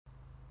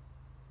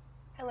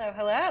Hello,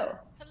 hello.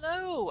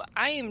 Hello,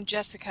 I am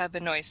Jessica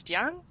Benoist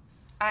Young.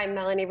 I'm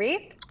Melanie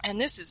Reith. And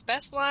this is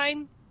Best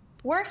Line.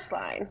 Worst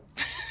Line.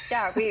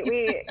 Yeah, we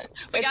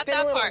we got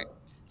that part.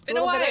 It's been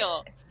a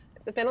while.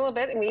 It's been a little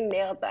bit, and we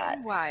nailed that.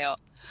 A while.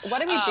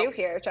 What do we do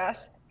here,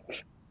 Jess?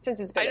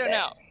 Since it's been I a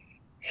don't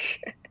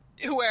bit.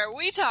 know. Where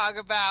we talk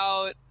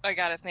about, I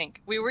gotta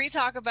think. We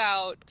talk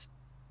about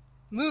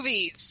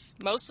movies,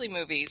 mostly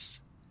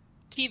movies,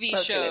 TV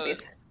shows,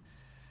 movies.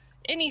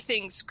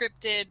 Anything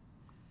scripted,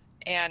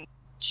 and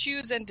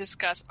choose and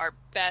discuss our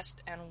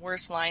best and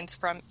worst lines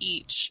from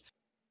each.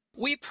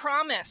 We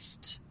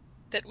promised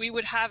that we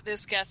would have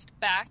this guest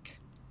back.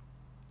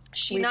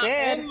 She not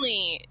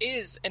only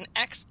is an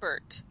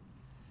expert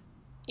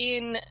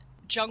in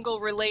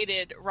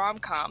jungle-related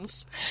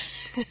rom-coms,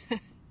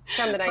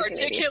 from the 1980s,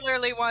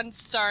 particularly one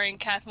starring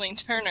Kathleen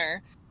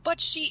Turner,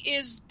 but she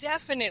is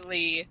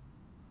definitely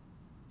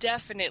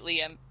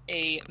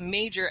a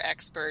major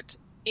expert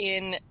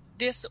in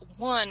this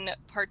one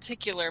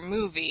particular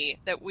movie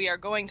that we are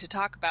going to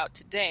talk about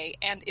today,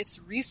 and its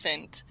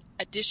recent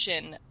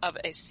addition of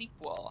a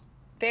sequel.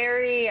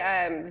 Very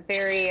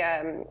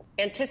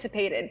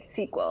anticipated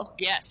sequel.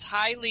 Yes,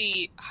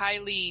 highly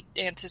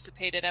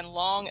anticipated and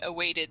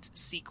long-awaited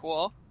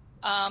sequel.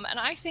 And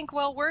I think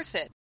well worth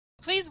it.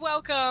 Please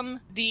welcome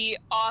the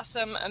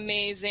awesome,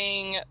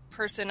 amazing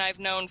person I've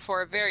known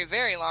for a very,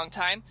 very long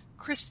time,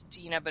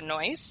 Christina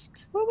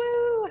Benoist.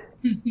 Woo-woo!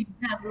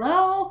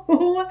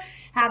 Hello!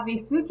 Happy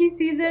spooky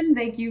season.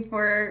 Thank you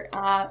for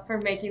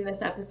making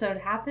this episode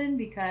happen,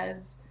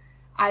 because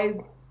I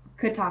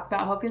could talk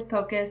about Hocus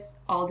Pocus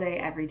all day,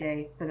 every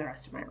day for the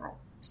rest of my life.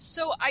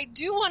 So I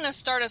do want to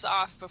start us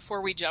off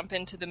before we jump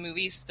into the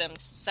movies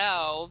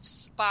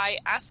themselves by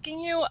asking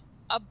you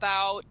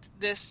about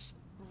this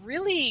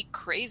really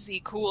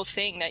crazy cool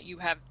thing that you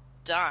have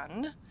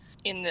done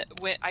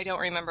I don't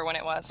remember when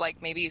it was,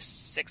 like maybe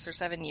 6 or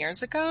 7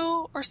 years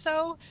ago or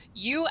so.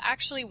 You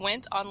actually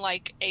went on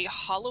like a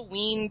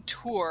Halloween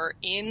tour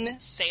in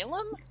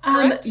Salem,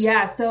 correct?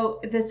 Yeah,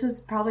 so this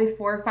was probably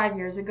 4 or 5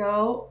 years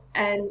ago.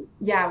 And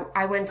yeah,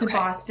 I went to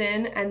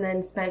Boston and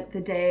then spent the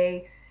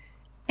day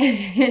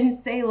in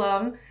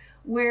Salem,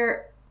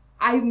 where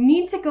I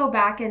need to go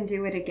back and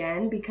do it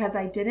again because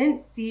I didn't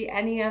see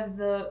any of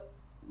the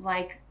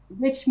like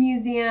witch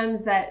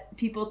museums that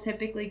people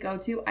typically go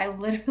to. I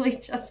literally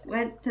just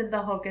went to the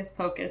Hocus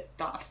Pocus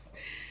stops.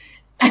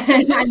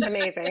 That's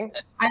amazing.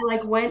 I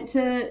like went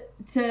to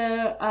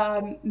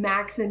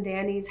Max and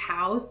Danny's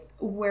house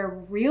where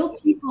real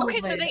people live.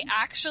 So they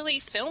actually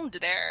filmed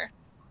there.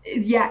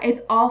 Yeah,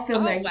 it's all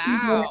filmed there.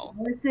 Wow.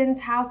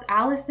 Allison's house.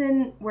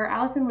 Where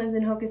Allison lives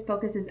in Hocus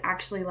Pocus is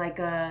actually like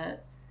a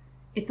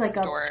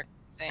historic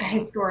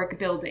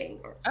building.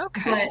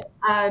 Okay.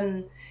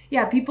 But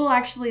yeah, people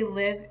actually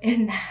live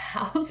in the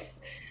house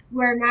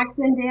where Max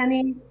and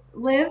Danny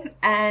live,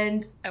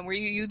 and were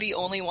you the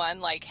only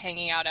one like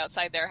hanging out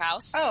outside their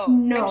house? Oh,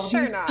 no, I'm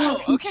sure not.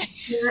 Oh, okay.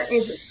 There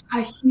is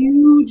a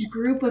huge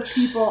group of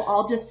people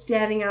all just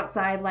standing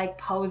outside, like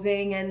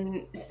posing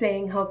and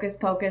saying Hocus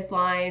Pocus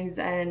lines,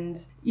 and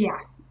yeah,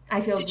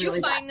 I feel. Did really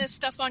you find bad. this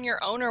stuff on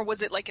your own, or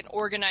was it like an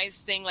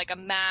organized thing, like a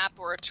map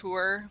or a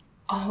tour?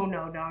 Oh,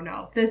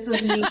 no. This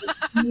was me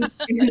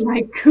in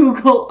like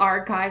Google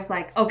archives,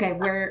 like, okay,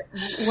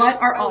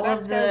 what are all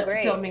of the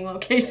filming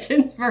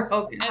locations for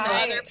Hocus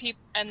Pocus?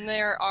 And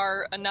there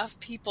are enough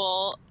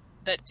people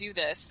that do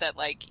this that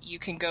like you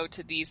can go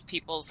to these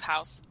people's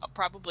house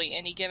probably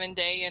any given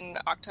day in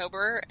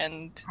October,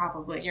 and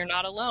probably you're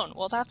not alone.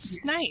 Well,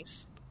 that's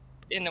nice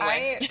in a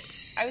way.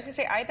 I was gonna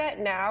say, I bet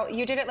now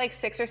you did it like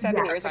 6 or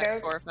 7 years ago,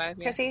 4 or 5,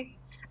 yeah. Chrissy.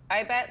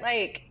 I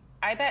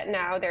bet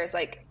now there's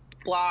like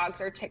blogs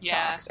or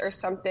TikToks or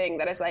something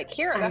that is like,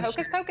 here are the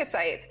Hocus Pocus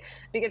sites,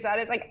 because that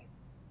is like,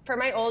 for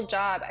my old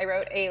job, I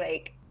wrote a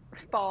like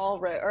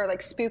fall or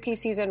like spooky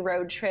season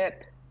road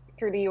trip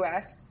through the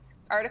US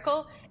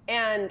article,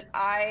 and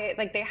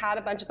they had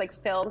a bunch of like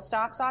film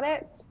stops on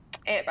it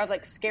of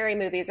like scary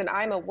movies, and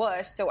I'm a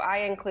wuss, so I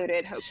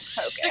included Hocus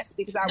Pocus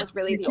because that was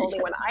really the only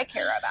one I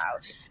care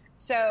about.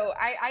 So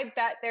I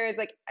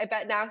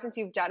bet now, since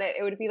you've done it,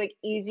 it would be like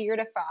easier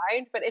to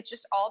find, but it's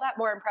just all that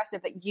more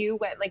impressive that you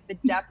went like the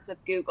depths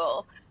of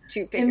Google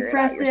to figure it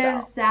out yourself.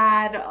 Impressive,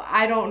 sad,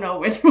 I don't know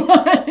which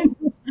one.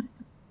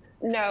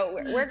 No,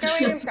 we're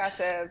going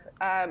impressive.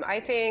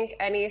 I think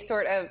any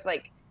sort of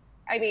like,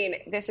 I mean,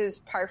 this is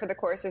par for the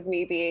course of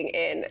me being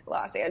in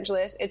Los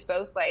Angeles. It's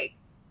both like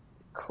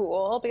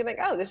cool, being like,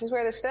 oh, this is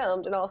where this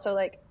filmed, and also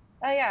like,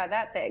 oh yeah,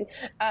 that thing.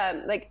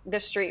 Like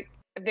the street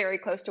very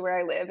close to where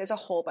I live is a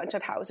whole bunch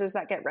of houses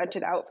that get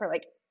rented out for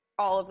like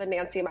all of the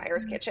Nancy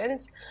Meyers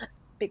kitchens,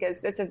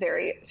 because it's a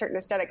very certain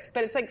aesthetics,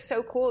 but it's like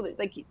so cool that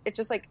like it's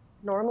just like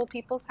normal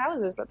people's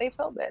houses that they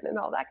film in and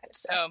all that kind of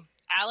stuff. So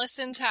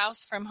Allison's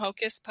house from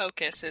Hocus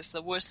Pocus is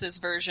the wuss's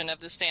version of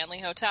the Stanley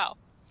Hotel.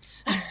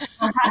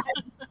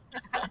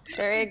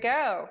 There you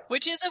go.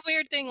 Which is a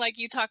weird thing, like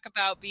you talk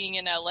about being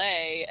in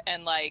LA,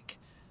 and like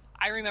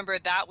I remember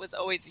that was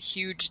always a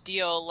huge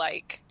deal.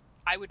 Like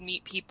I would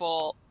meet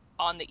people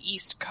on the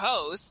East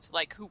Coast,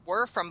 like who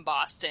were from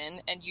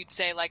Boston, and you'd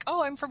say like,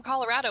 oh, I'm from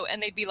Colorado.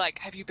 And they'd be like,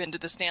 have you been to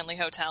the Stanley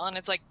Hotel? And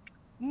it's like,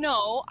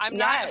 no, I'm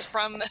not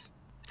from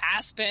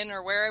Aspen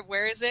or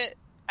where is it?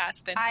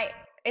 Aspen.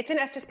 It's in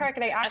Estes Park,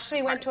 and I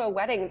actually went to a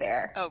wedding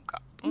there. Oh,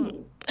 God.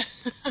 Mm.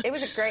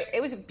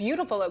 It was a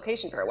beautiful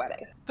location for a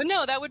wedding. But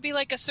no, that would be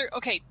like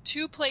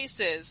two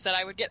places that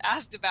I would get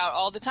asked about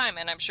all the time,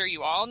 and I'm sure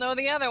you all know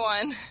the other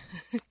one.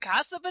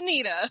 Casa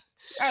Bonita.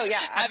 Oh, yeah,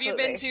 absolutely. Have you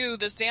been to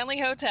the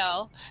Stanley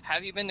Hotel?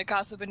 Have you been to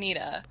Casa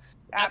Bonita?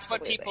 That's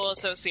what people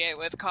associate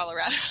with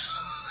Colorado.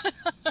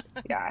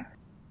 Yeah.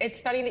 It's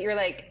funny that you're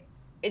like,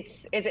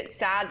 is it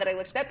sad that I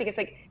looked it up? Because,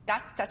 like,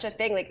 that's such a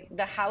thing. Like,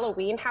 the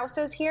Halloween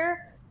houses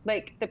here,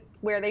 like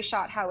where they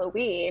shot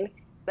Halloween,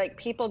 like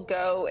people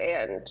go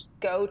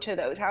to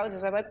those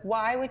houses. I'm like,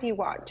 why would you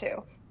want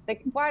to?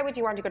 Like, why would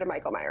you want to go to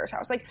Michael Myers'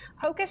 house? Like,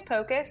 Hocus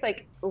Pocus,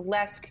 like,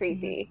 less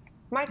creepy.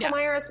 Michael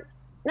Myers,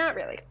 not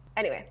really.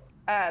 Anyway,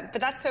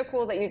 but that's so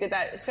cool that you did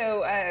that.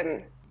 So,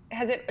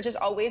 has it just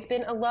always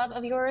been a love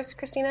of yours,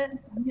 Christina?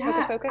 Yeah,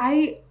 Hocus Pocus?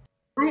 I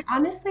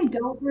honestly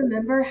don't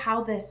remember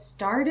how this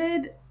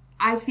started.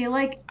 I feel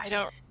like I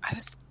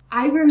was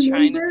remember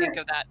trying to think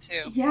of that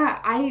too. Yeah,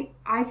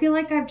 I feel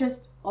like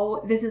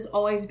this has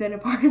always been a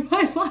part of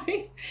my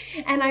life.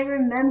 And I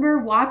remember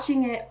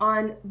watching it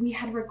we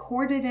had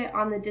recorded it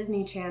on the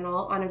Disney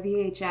Channel on a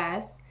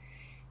VHS.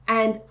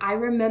 And I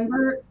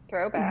remember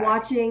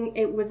watching,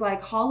 it was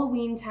like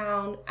Halloween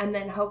Town and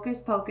then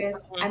Hocus Pocus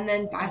and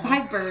then Bye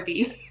Bye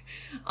Birdie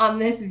on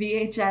this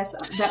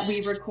VHS that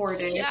we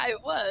recorded. Yeah,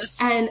 it was.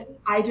 And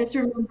I just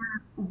remember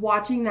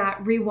watching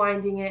that,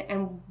 rewinding it,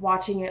 and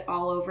watching it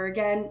all over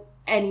again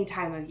any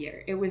time of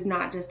year. It was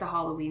not just a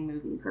Halloween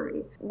movie for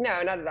me.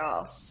 No, not at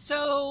all.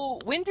 So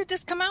when did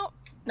this come out?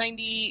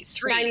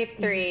 93.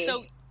 93.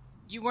 So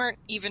you weren't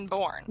even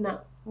born.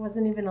 No,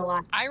 wasn't even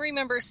alive. I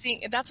remember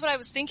seeing, that's what I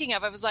was thinking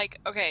of. I was like,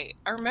 okay,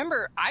 I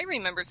remember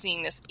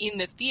seeing this in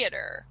the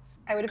theater.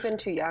 I would have been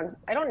too young.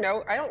 I don't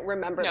know. I don't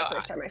remember the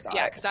first time I saw it.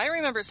 Yeah, because I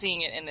remember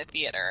seeing it in the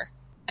theater.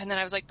 And then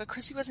I was like, but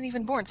Chrissy wasn't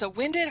even born. So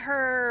when did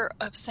her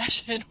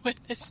obsession with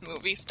this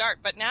movie start?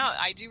 But now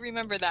I do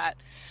remember that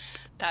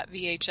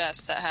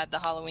VHS that had the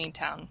Halloween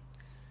Town.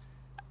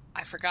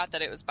 I forgot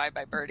that it was Bye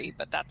Bye Birdie,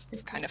 but that's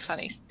kind of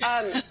funny.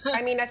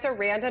 I mean, that's a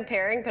random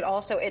pairing, but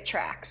also it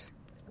tracks.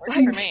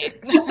 Works for me.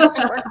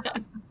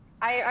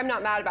 I'm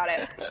not mad about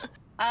it.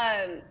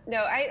 No,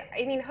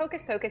 I mean,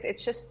 Hocus Pocus,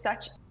 it's just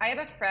I have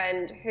a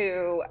friend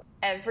who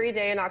every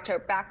day in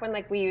October, back when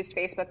like we used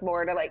Facebook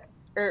more to like,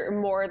 or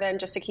more than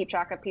just to keep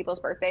track of people's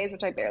birthdays,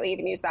 which I barely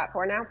even use that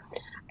for now.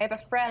 I have a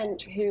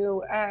friend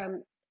who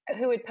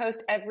would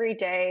post every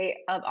day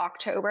of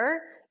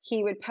October.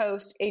 He would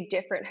post a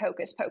different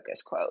Hocus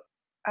Pocus quote.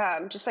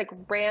 Just like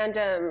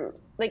random,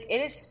 like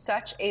it is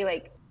such a,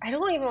 like, I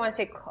don't even want to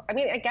say, I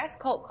mean, I guess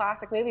cult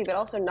classic movie, but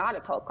also not a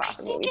cult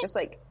classic movie. Just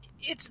like,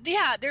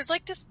 there's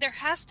like this, there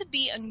has to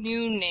be a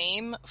new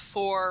name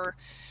for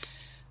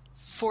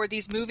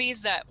these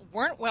movies that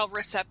weren't well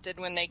received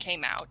when they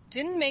came out,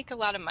 didn't make a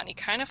lot of money,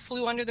 kind of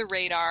flew under the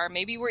radar,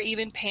 maybe were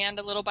even panned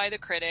a little by the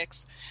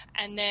critics,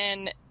 and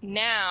then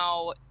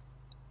now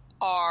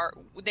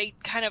they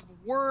kind of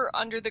were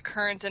under the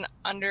current and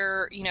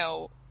under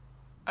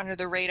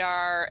the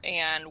radar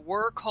and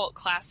were cult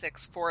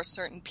classics for a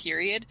certain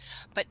period,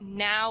 but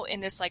now in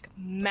this like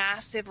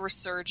massive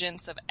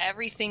resurgence of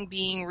everything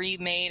being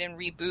remade and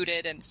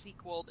rebooted and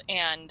sequeled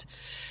and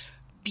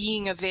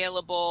being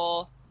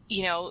available,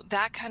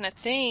 that kind of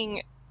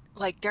thing,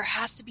 like there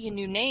has to be a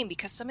new name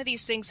because some of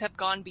these things have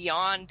gone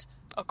beyond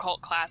a cult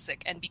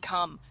classic and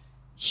become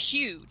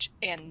huge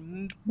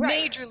and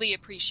majorly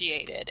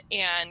appreciated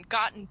and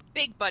gotten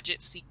big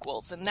budget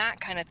sequels and that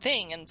kind of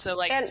thing. And so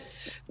like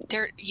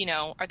they're,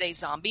 are they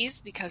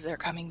zombies because they're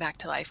coming back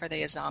to life? Are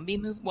they a zombie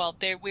movie? Well,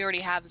 we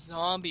already have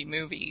zombie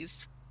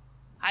movies.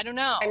 I don't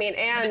know. I mean,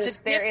 and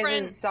there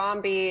is a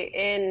zombie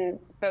in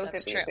both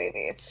of these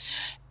movies.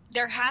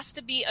 There has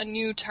to be a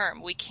new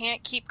term. We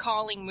can't keep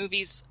calling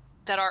movies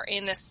that are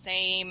in this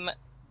same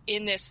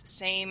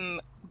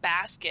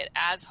basket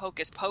as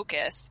Hocus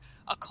Pocus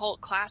a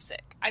cult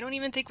classic. I don't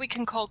even think we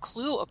can call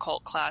Clue a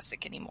cult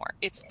classic anymore.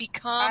 It's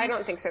become I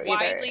don't think so either.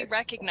 Widely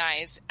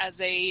recognized as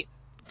a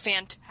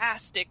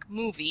fantastic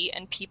movie,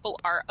 and people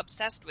are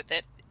obsessed with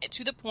it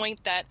to the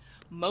point that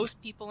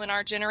most people in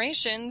our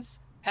generations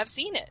have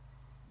seen it.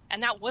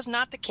 And that was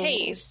not the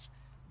case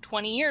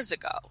 20 years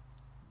ago,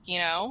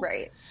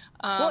 Right.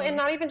 Well, and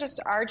not even just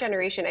our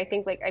generation. I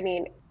think,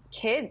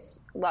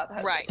 kids love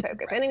Hocus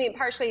Pocus. And I mean,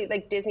 partially,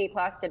 Disney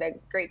Plus did a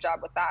great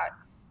job with that.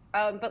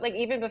 But,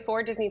 even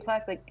before Disney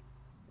Plus,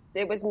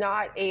 it was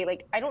not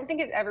I don't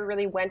think it ever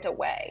really went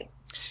away.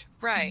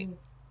 Right.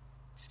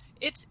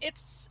 It's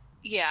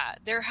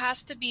there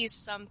has to be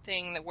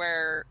something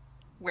where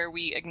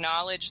we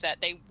acknowledge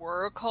that they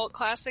were cult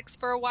classics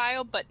for a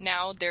while, but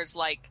now there's,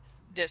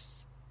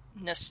 this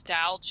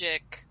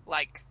nostalgic,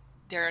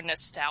 they're a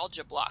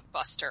nostalgia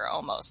blockbuster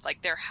almost.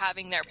 They're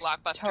having their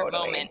blockbuster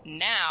moment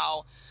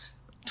now,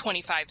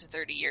 25 to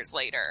 30 years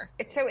later.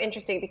 It's so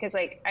interesting because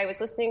I was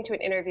listening to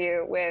an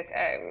interview with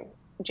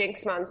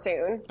Jinx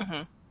Monsoon,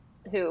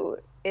 who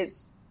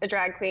is a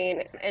drag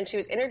queen, and she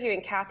was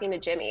interviewing Kathy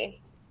Najimy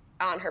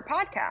on her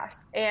podcast.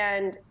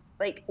 And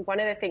like, one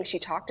of the things she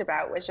talked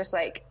about was just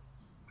like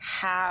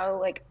how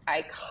like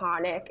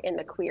iconic in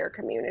the queer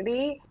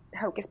community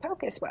Hocus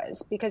Pocus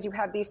was, because you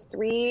have these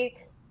three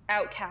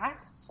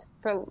outcasts,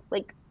 for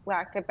like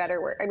lack of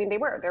better word. I mean, the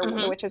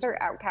witches are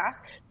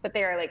outcasts, but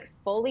they are like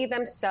fully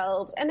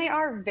themselves, and they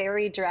are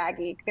very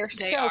draggy. They are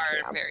camp.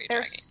 Very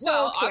They're draggy. so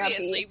well, campy.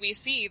 Obviously we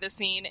see the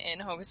scene in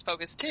Hocus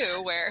Pocus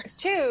 2 where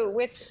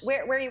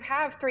you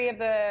have three of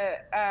the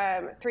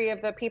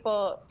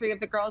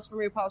girls from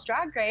RuPaul's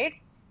Drag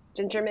Race,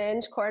 Ginger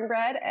Minj,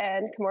 Cornbread,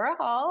 and Kimora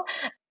Hall,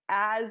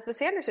 as the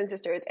Sanderson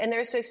sisters. And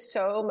there's just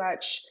so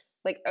much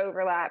like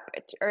overlap,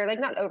 or like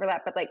not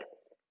overlap, but like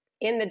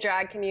in the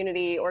drag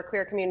community or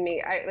queer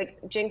community.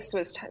 Jinx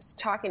was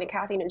talking to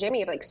Kathy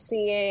Najimy of like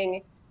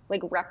seeing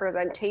like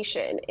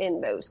representation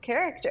in those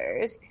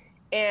characters.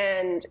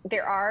 And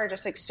there are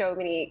just like so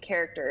many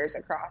characters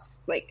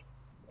across like,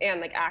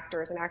 and like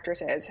actors and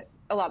actresses,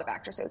 a lot of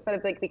actresses that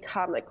have like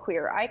become like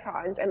queer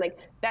icons. And like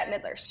Bette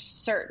Midler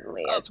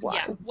certainly is one.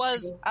 Yeah,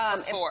 was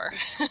before.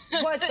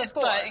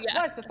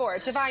 Was before.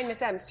 Divine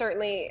Miss M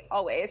certainly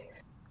always.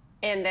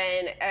 And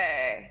then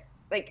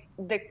like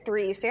the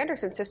three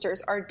Sanderson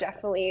sisters are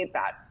definitely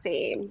that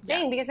same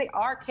thing, because they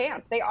are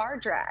camp, they are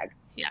drag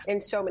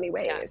in so many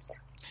ways.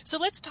 Yeah. So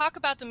let's talk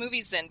about the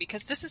movies then,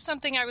 because this is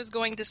something I was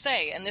going to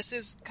say, and this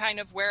is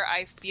kind of where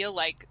I feel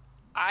like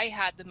I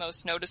had the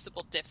most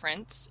noticeable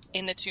difference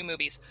in the two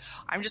movies.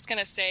 I'm just going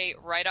to say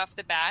right off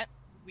the bat,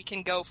 we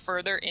can go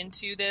further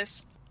into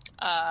this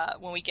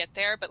when we get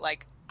there, but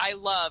like, I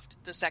loved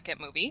the second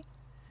movie.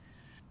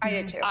 I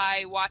did too.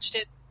 I watched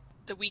it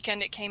the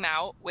weekend it came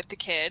out with the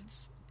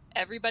kids.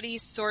 Everybody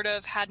sort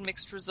of had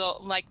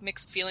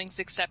mixed feelings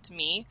except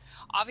me.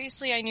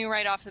 Obviously, I knew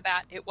right off the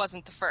bat it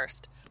wasn't the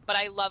first, but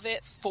I love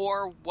it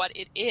for what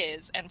it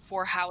is and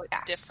for how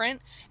it's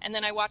different. And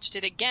then I watched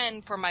it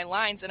again for my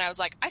lines, and I was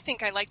like, I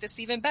think I like this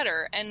even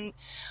better. And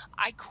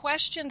I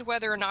questioned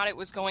whether or not it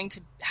was going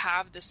to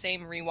have the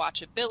same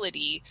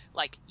rewatchability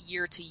like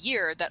year to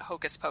year that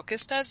Hocus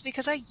Pocus does,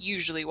 because I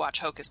usually watch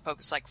Hocus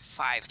Pocus like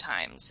 5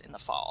 times in the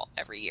fall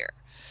every year.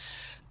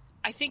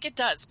 I think it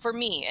does, for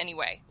me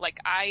anyway. Like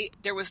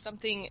there was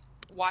something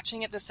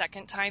watching it the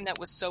second time that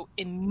was so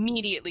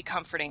immediately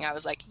comforting. I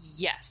was like,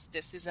 yes,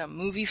 this is a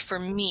movie for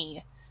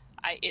me.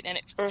 And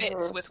it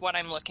fits with what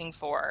I'm looking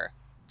for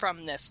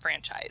from this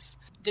franchise.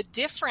 The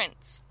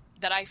difference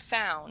that I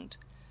found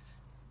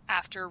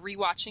after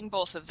rewatching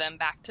both of them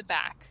back to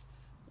back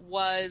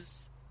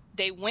was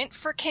they went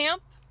for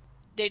camp.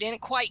 They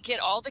didn't quite get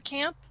all the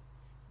camp.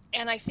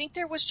 And I think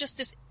there was just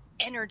this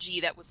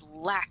energy that was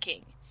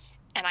lacking.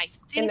 And I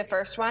think in the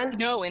first one?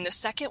 No, in the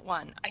second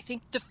one. I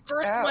think the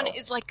first one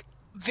is like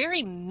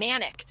very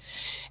manic.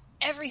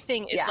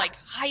 Everything is like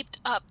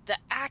hyped up. The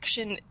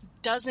action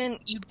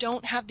you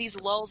don't have these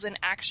lulls in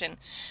action.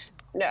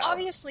 No.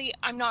 Obviously,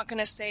 I'm not going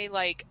to say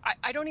like,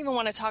 I don't even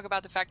want to talk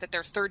about the fact that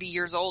they're 30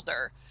 years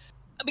older,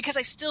 because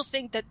I still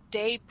think that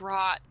they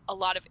brought a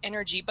lot of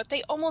energy, but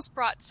they almost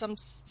brought some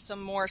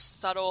more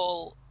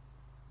subtle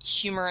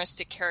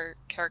humoristic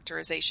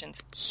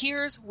characterizations.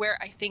 Here's where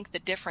I think the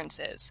difference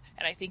is,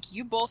 and I think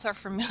you both are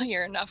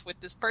familiar enough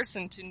with this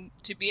person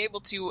to be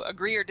able to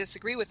agree or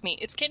disagree with me.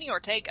 It's Kenny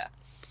Ortega.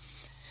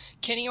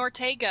 Kenny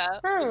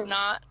Ortega was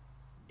not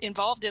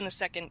involved in the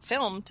second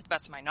film, to the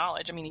best of my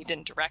knowledge. I mean, he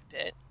didn't direct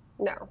it.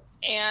 No.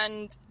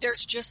 And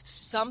there's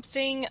just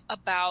something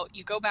about,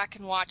 you go back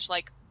and watch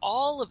like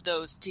all of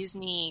those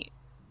Disney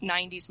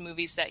 90s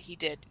movies that he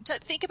did.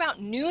 Think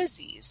about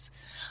Newsies.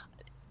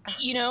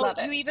 You know,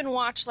 you even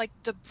watch like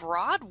the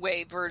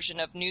Broadway version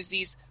of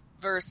Newsies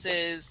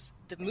versus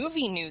the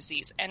movie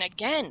Newsies. And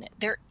again,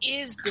 there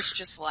is this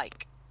just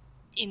like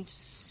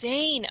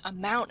insane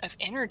amount of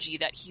energy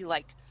that he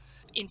like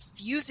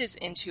infuses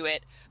into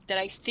it, that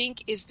I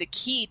think is the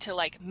key to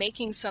like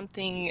making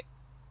something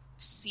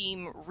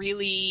seem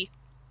really,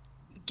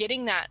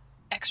 getting that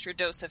extra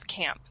dose of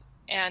camp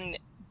and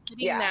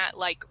getting that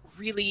like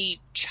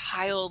really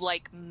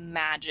childlike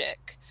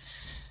magic,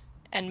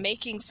 and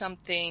making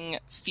something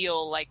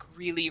feel like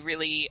really,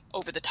 really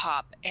over the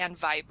top and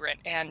vibrant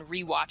and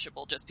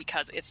rewatchable just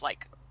because it's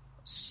like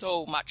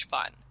so much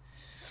fun.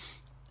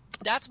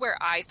 That's where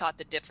I thought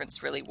the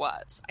difference really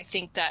was. I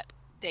think that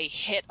they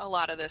hit a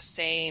lot of the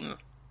same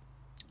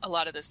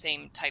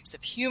types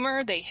of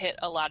humor. They hit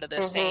a lot of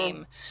the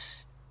same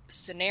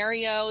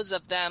scenarios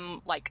of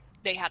them. Like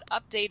they had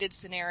updated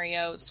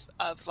scenarios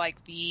of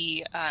like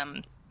the,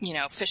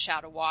 fish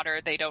out of water.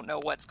 They don't know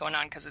what's going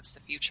on because it's the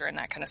future and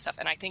that kind of stuff.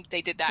 And I think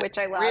they did that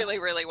really,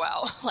 really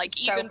well. Like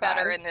so even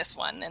better in this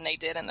one than they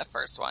did in the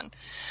first one.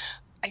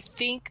 I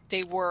think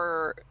they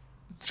were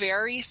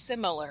very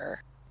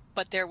similar,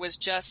 but there was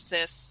just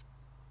this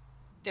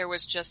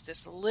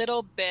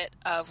little bit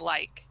of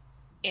like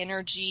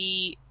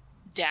energy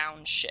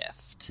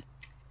downshift.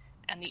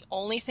 And the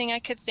only thing I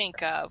could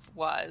think of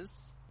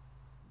was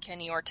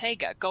Kenny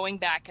Ortega, going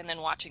back and then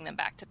watching them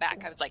back to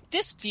back. I was like,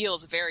 this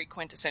feels very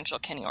quintessential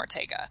Kenny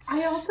Ortega.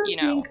 I also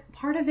think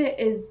part of it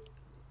is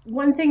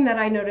one thing that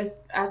I noticed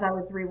as I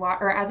was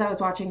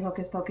watching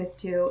Hocus Pocus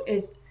 2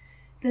 is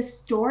the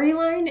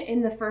storyline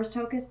in the first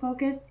Hocus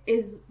Pocus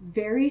is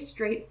very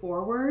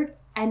straightforward,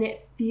 and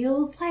it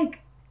feels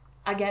like,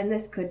 again,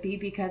 this could be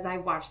because I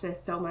watched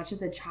this so much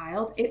as a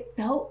child, it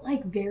felt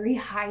like very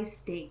high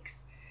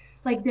stakes.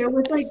 Like there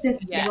was like this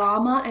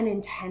drama and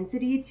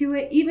intensity to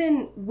it,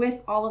 even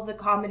with all of the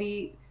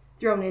comedy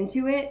thrown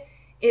into it.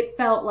 It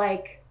felt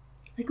like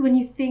when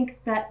you think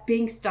that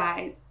Binks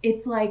dies,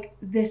 it's like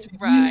this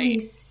really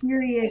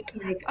serious,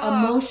 like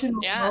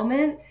emotional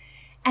moment.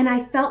 And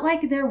I felt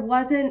like there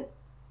weren't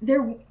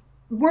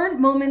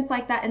moments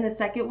like that in the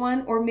second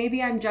one, or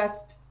maybe I'm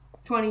just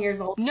 20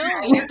 years old. No,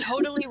 you're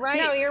totally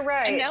right. No, you're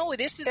right. And no,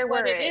 this is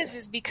what it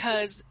is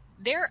because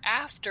they're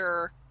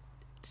after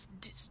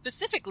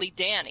specifically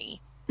Danny,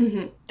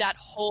 that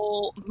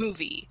whole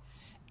movie.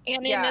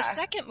 And in the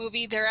second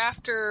movie, they're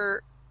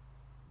after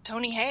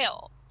Tony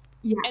Hale.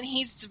 Yeah. And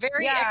he's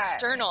very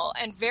external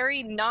and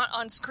very not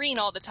on screen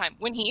all the time.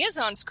 When he is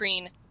on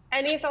screen...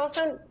 And he's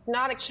also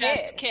not a kid.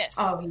 Just kiss.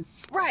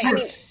 Right. I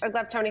mean, I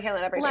love Tony Hale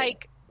and everything.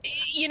 Like,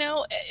 you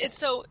know,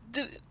 so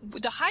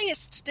the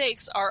highest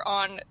stakes are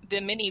on the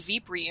mini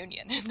Veep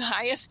reunion. The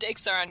highest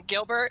stakes are on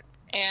Gilbert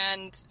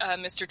and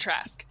Mr.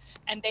 Trask.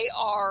 And they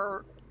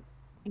are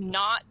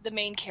not the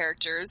main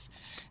characters.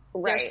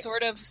 They're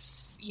sort of,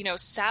 you know,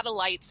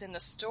 satellites in the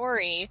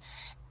story.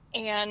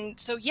 And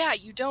so, yeah,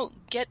 you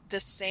don't get the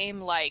same,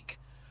 like,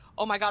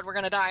 oh my God, we're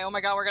going to die. Oh my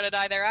God, we're going to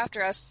die. They're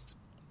after us.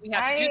 We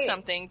have to do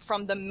something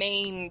from the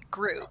main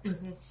group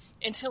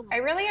until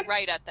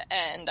right at the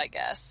end, I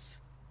guess,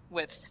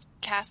 with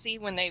Cassie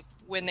when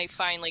they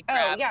finally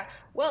grab. Oh, yeah.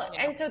 Well,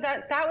 and so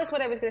that was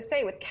what I was going to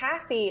say. With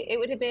Cassie,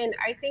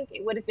 I think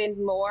it would have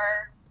been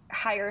more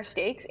higher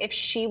stakes if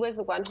she was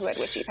the one who had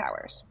witchy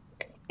powers.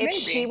 If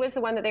she was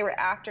the one that they were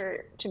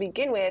after to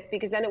begin with,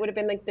 because then it would have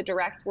been like the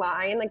direct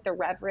line, like the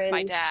Reverend.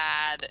 My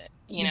dad,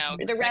 you know.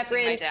 The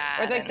Reverend,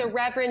 or like the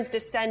Reverend's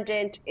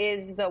descendant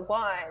is the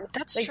one.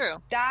 That's like, true.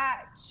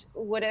 That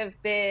would have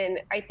been,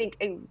 I think,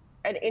 an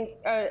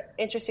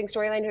interesting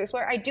storyline to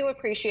explore. I do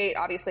appreciate,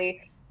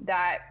 obviously,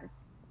 that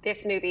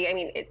this movie, I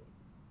mean,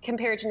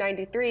 compared to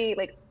 93,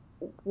 like,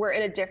 we're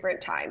in a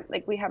different time.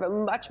 Like, we have a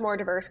much more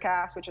diverse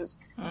cast, which is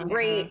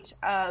great.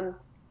 I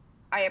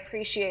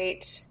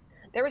appreciate...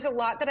 There was a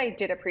lot that I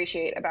did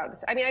appreciate about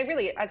this. I mean, I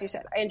really, as you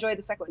said, I enjoyed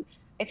the second one.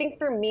 I think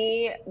for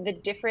me, the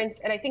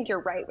difference, and I think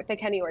you're right with the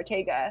Kenny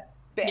Ortega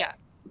bit,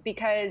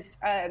 because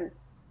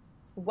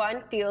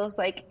one feels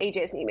like a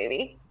Disney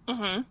movie,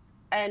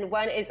 and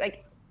one is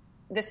like,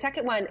 the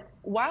second one,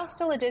 while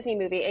still a Disney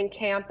movie and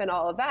camp and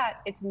all of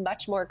that, it's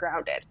much more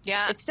grounded.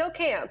 Yeah. It's still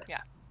camp,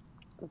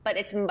 but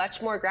it's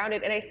much more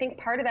grounded. And I think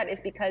part of that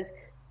is because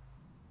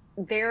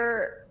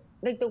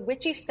like the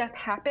witchy stuff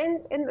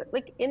happens in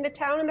the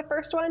town in the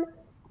first one.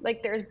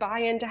 Like there's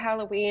buy-in to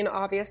Halloween,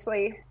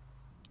 obviously.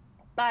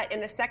 But in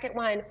the second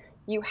one,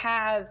 you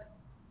have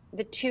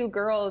the two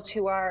girls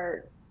who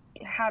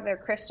have their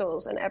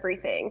crystals and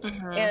everything.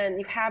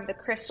 And you have the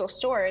crystal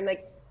store. And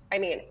like, I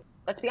mean,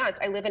 let's be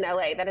honest, I live in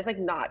LA. That is like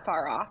not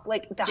far off.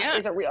 Like that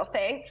is a real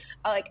thing.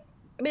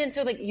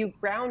 So like you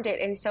ground it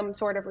in some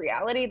sort of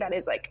reality that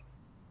is like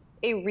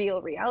a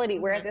real reality.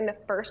 Whereas in the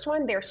first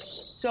one, they're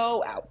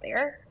so out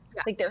there.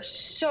 Yeah. Like they're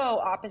so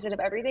opposite of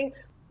everything.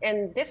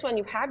 And this one,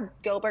 you have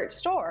Gilbert's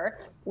store,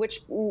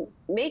 which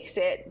makes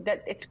it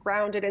that it's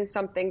grounded in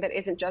something that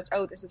isn't just,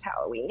 oh, this is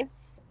Halloween.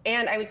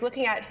 And I was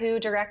looking at who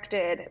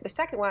directed the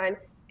second one,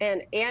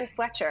 and Anne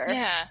Fletcher,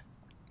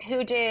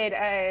 who did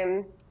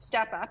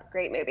Step Up,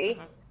 great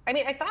movie. I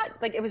mean, I thought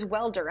like it was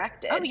well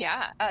directed. Oh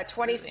yeah,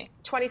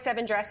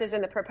 27 Dresses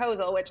and The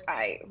Proposal, which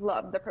I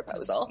love The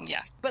Proposal.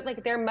 Yes, but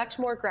like they're much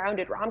more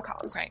grounded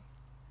rom-coms. Right.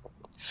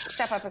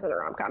 Step Up isn't a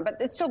rom-com, but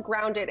it's still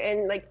grounded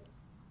in like,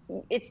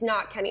 it's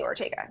not Kenny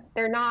Ortega.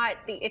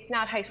 It's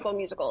not High School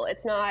Musical.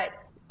 It's not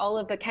all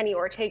of the Kenny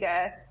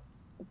Ortega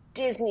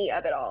Disney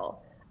of it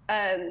all.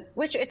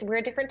 We're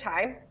a different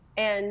time,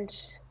 and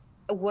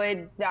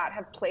would that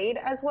have played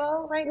as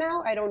well right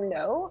now? I don't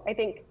know. I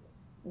think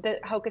the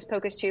Hocus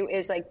Pocus 2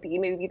 is like the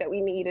movie that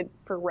we needed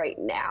for right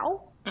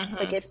now.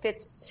 Like it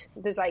fits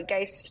the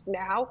zeitgeist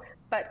now,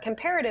 but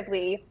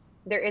comparatively,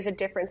 there is a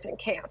difference in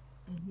camp.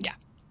 Yeah.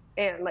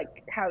 And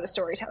like how the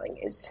storytelling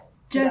is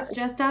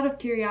just out of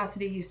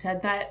curiosity, you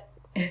said that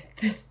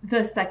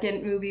the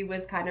second movie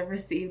was kind of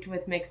received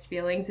with mixed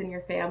feelings in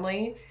your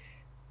family.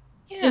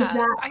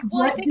 Yeah.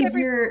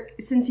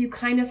 Since you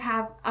kind of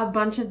have a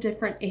bunch of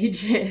different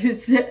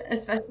ages,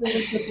 especially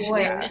with the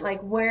boys,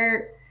 like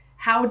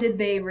how did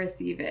they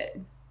receive it?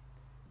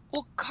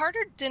 Well,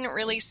 Carter didn't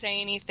really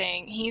say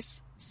anything.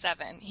 He's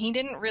 7. He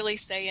didn't really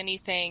say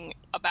anything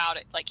about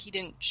it. Like he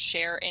didn't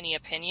share any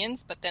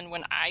opinions, but then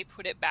when I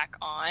put it back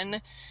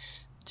on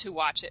to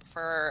watch it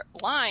for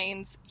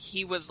lines,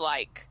 he was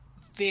like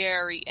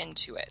very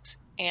into it.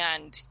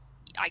 And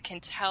I can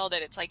tell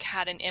that it's like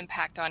had an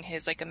impact on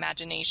his like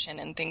imagination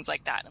and things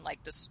like that. And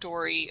like the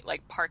story,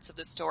 like parts of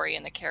the story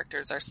and the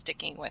characters are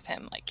sticking with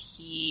him. Like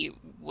he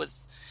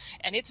was,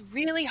 and it's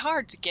really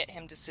hard to get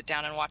him to sit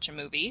down and watch a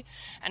movie.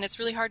 And it's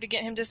really hard to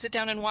get him to sit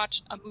down and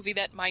watch a movie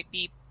that might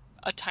be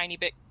a tiny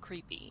bit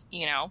creepy,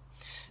 you know?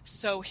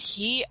 So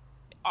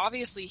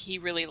obviously he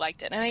really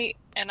liked it.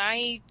 And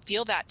I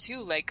feel that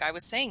too. Like I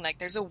was saying, like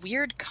there's a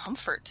weird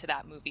comfort to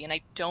that movie and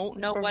I don't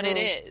know what it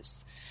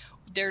is.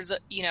 There's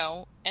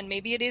and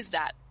maybe it is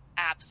that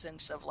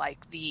absence of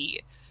like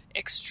the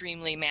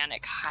extremely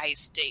manic high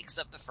stakes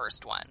of the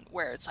first one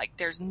where it's like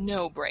there's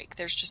no break.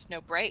 There's just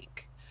no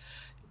break.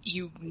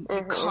 You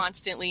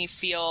constantly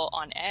feel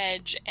on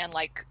edge and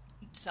like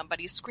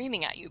somebody's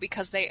screaming at you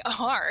because they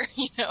are,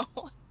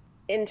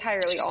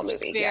 entirely all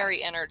movie.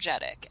 Very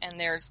energetic. And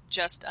there's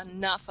just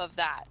enough of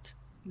that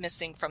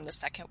missing from the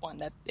second one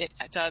that it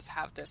does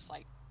have this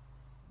like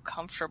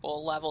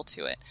comfortable level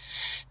to it.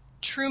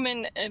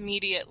 Truman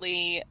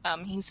immediately,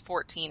 he's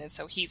 14, and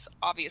so he's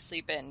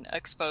obviously been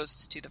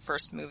exposed to the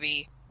first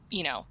movie,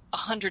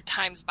 100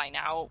 times by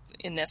now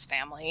in this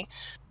family,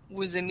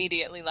 was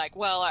immediately like,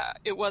 well,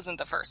 it wasn't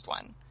the first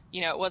one.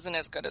 It wasn't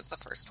as good as the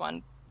first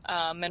one,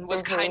 and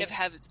was kind of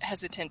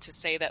hesitant to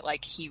say that,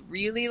 like, he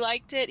really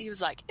liked it. He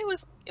was like, it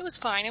was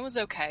fine, it was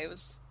okay, it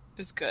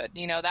was good,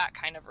 that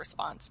kind of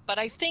response. But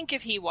I think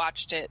if he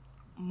watched it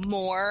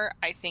more,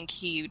 I think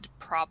he'd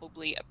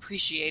probably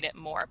appreciate it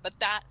more.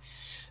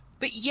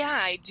 But yeah,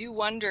 I do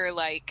wonder,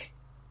 like,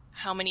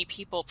 how many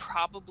people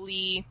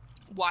probably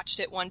watched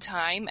it one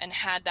time and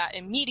had that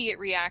immediate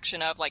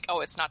reaction of, like, oh,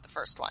 it's not the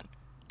first one.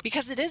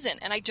 Because it isn't.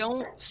 And I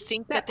don't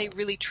think that they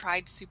really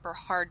tried super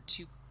hard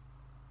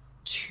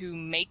to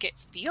make it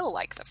feel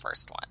like the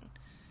first one.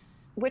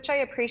 Which I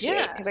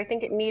appreciate, because I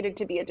think it needed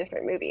to be a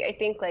different movie. I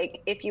think,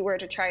 like, if you were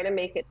to try to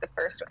make it the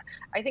first one,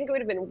 I think it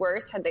would have been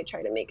worse had they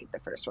tried to make it the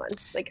first one.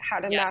 Like, how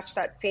to match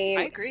that scene.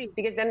 I agree.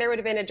 Because then there would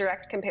have been a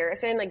direct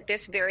comparison. Like,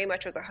 this very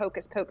much was a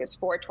hocus pocus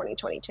for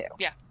 2022.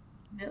 Yeah.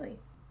 Really.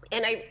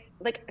 And I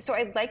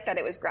like that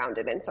it was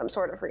grounded in some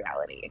sort of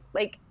reality.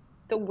 Like,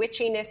 the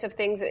witchiness of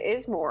things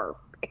is more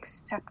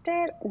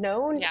accepted,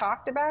 known,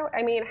 talked about.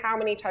 I mean, how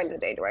many times a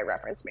day do I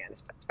reference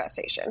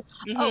manifestation?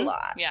 A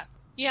lot. Yeah.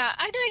 Yeah,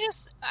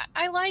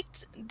 I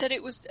liked that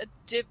it was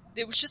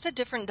just a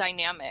different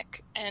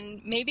dynamic,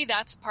 and maybe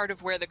that's part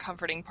of where the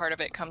comforting part of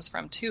it comes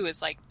from too,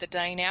 is like the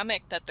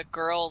dynamic that the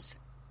girls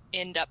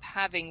end up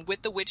having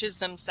with the witches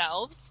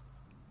themselves.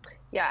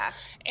 Yeah.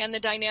 And the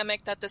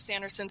dynamic that the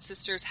Sanderson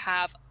sisters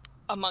have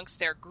amongst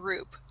their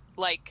group.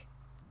 Like,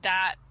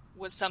 that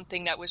was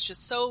something that was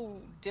just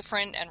so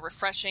different and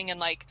refreshing, and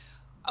like,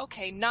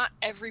 okay, not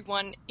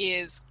everyone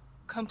is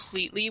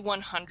completely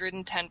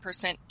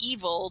 110%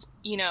 evil,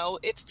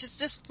 it's just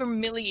this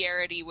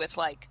familiarity with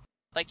like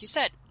you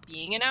said,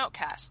 being an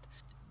outcast,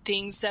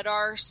 things that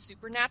are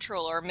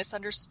supernatural or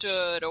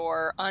misunderstood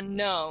or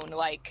unknown.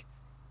 Like,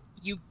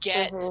 you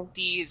get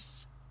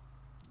these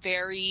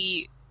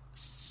very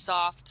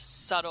soft,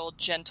 subtle,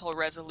 gentle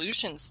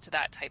resolutions to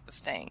that type of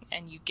thing,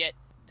 and you get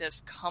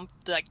this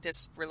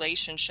this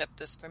relationship,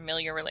 this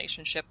familiar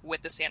relationship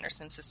with the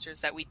Sanderson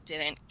sisters that we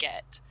didn't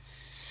get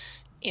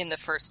in the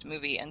first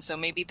movie. And so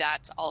maybe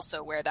that's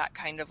also where that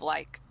kind of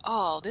like,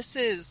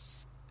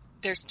 there's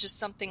just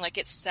something like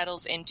it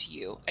settles into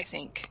you, I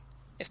think,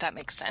 if that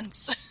makes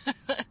sense.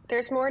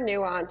 There's more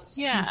nuance.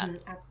 Yeah.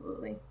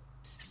 Absolutely.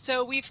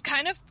 So we've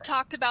kind of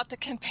talked about the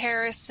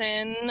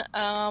comparison.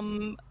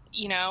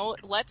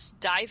 Let's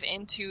dive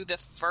into the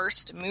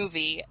first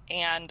movie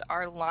and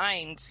our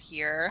lines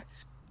here.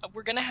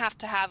 We're going to have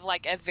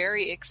like a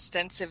very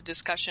extensive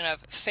discussion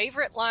of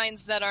favorite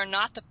lines that are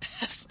not the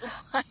best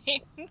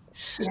line.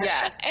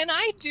 Yes. And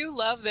I do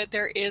love that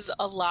there's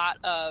a lot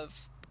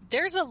of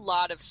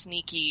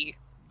sneaky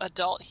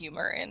adult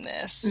humor in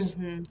this.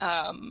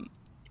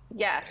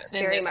 Yes,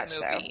 very much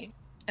movie. so.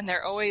 And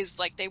they're always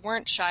like, they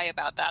weren't shy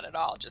about that at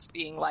all. Just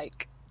being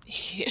like,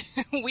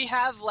 we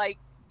have like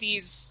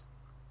these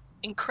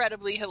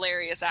incredibly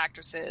hilarious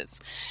actresses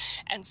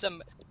and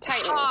some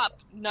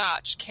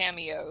top-notch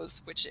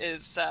cameos, which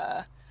is,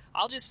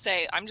 I'll just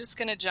say, I'm just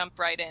going to jump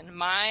right in.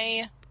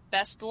 My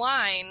best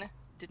line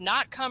did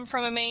not come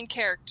from a main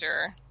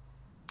character.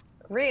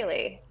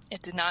 Really?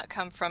 It did not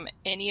come from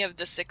any of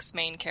the 6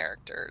 main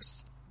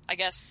characters. I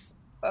guess.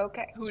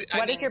 Okay.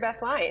 What is your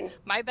best line?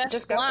 My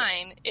best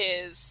line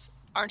is,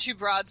 "Aren't you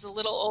broads a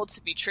little old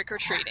to be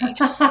trick-or-treating?"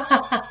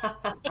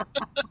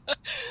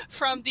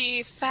 From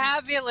the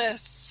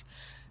fabulous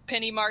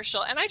Penny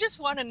Marshall. And I just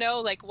want to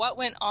know, like, what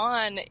went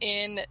on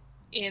in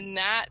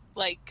that,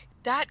 like,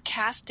 that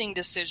casting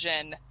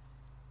decision.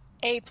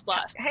 A+.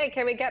 Hey,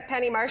 can we get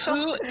Penny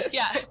Marshall?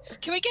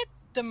 Can we get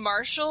the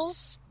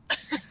Marshalls?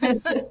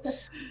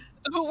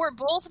 who were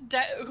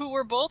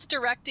both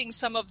directing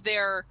some of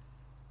their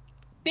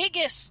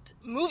biggest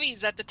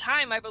movies at the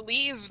time. I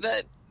believe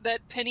that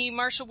Penny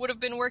Marshall would have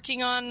been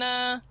working on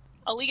A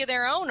League of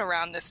Their Own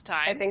around this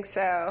time. I think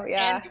so,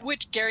 yeah. And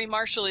which Gary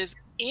Marshall is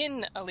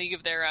in A League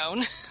of Their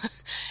Own.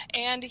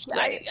 And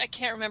right. I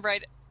can't remember.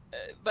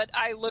 but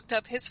I looked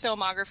up his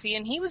filmography,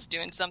 and he was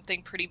doing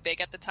something pretty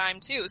big at the time,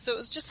 too. So it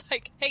was just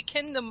like, hey,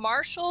 can the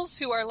Marshalls,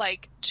 who are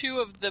like two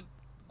of the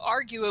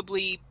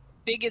arguably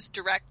biggest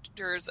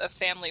directors of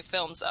family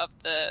films of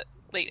the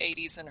late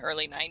 80s and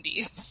early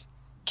 90s,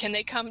 can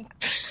they come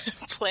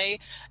play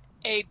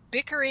a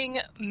bickering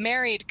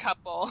married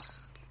couple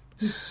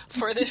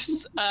for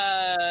this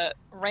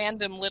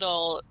random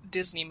little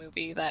Disney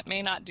movie that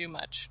may not do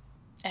much?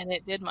 And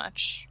it did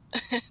much.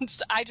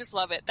 I just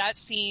love it. That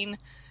scene,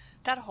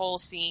 that whole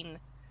scene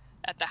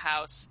at the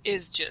house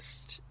is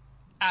just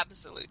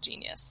absolute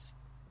genius.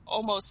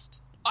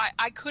 Almost,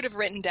 I could have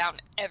written down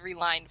every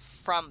line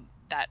from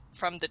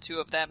the two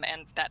of them,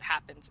 and that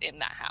happens in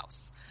that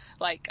house.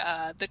 Like,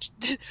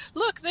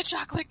 look, the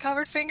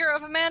chocolate-covered finger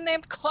of a man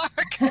named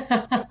Clark.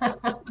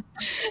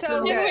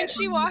 So good. When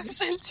she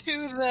walks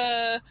into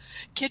the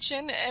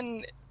kitchen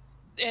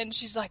and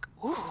she's like,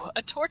 ooh,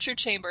 a torture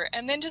chamber.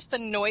 And then just the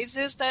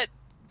noises that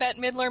Bette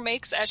Midler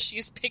makes as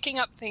she's picking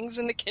up things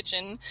in the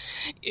kitchen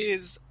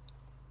is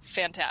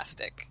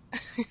fantastic.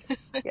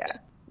 Yeah.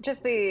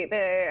 Just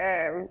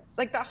the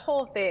like the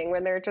whole thing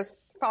when they're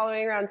just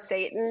following around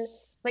Satan.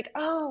 Like,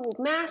 oh,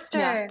 Master.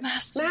 Yeah,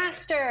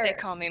 Master. They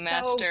call me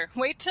Master.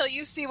 Wait till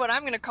you see what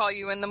I'm going to call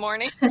you in the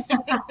morning.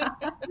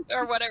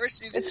 Or whatever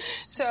she did. It's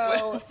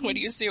so when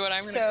you see what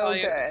I'm going to call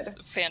you. It's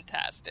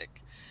fantastic.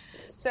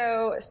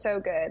 So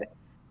good.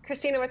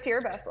 Christina, what's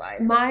your best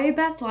line? My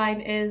best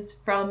line is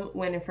from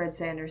Winifred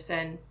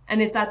Sanderson,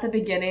 and it's at the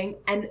beginning.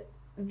 And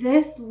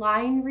this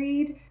line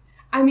read,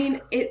 I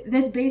mean,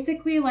 this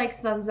basically like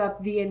sums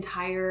up the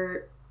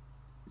entire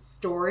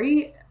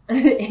story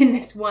in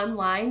this one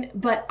line,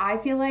 but I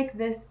feel like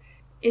this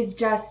is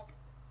just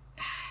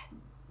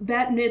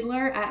Bette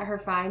Midler at her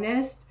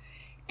finest,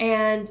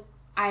 and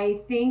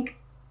I think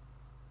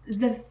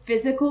the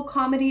physical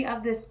comedy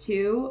of this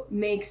too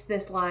makes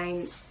this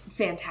line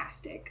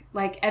fantastic.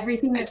 Like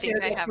everything that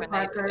Sarah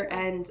Parker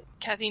and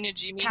Kathy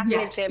Najimy.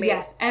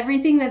 Yes,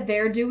 everything that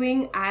they're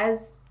doing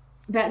as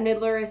Bette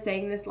Midler is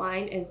saying this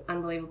line is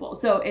unbelievable.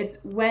 So it's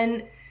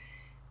when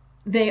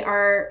they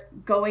are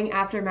going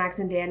after Max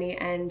and Danny,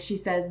 and she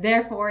says,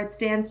 therefore it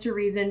stands to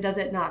reason, does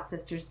it not,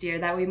 sisters dear,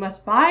 that we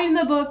must find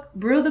the book,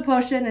 brew the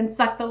potion, and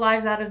suck the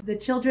lives out of the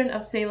children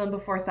of Salem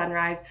before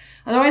sunrise.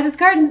 Otherwise it's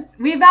curtains,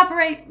 we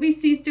evaporate, we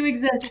cease to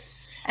exist.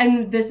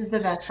 And this is the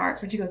best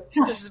part, when she goes,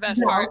 this is the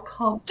best part.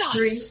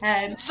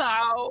 Comprehend. Dost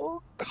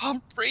thou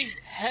comprehend?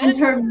 And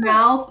her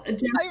mouth.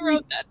 I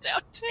wrote that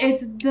down too.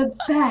 It's the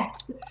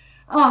best.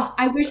 Oh,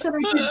 I wish that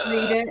I could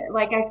read it.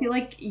 Like, I feel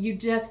like you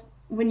just,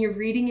 when you're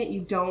reading it,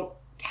 you don't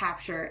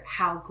capture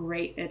how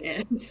great it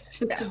is. It's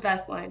just the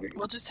best line.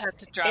 We'll just have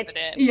to drop it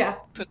in. Yeah.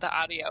 Put the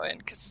audio in,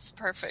 because it's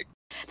perfect.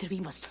 That we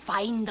must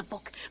find the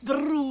book,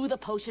 brew the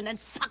potion, and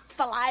suck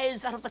the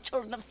lives out of the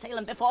children of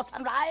Salem before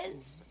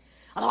sunrise.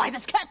 Otherwise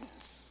it's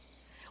curtains.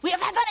 We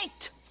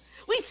evaporate.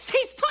 We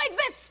cease to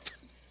exist.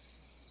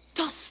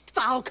 Dost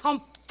thou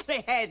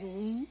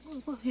comprehend?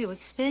 Well, you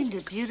explained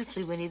it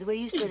beautifully, Winnie. The way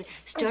you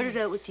started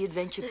out with the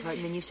adventure part,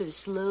 and then you sort of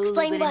slowly...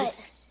 Explain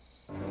what?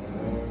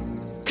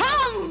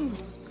 Come!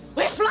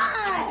 We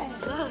fly!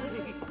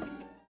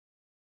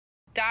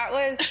 That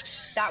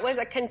was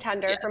a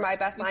contender for my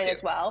best line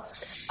as well.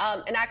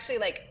 And actually,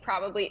 like,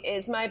 probably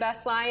is my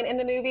best line in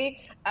the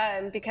movie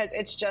because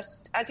it's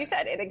just, as you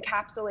said, it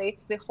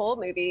encapsulates the whole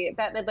movie.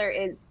 Bette Midler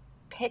is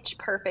pitch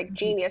perfect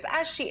genius,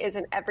 as she is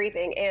in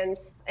everything. And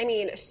I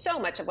mean, so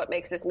much of what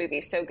makes this movie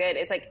so good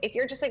is like, if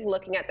you're just like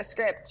looking at the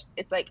script,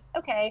 it's like,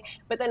 okay,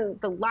 but then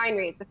the line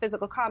reads, the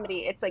physical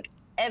comedy, it's like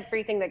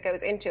everything that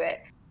goes into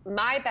it.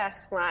 My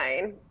best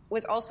line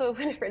was also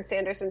Winifred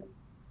Sanderson's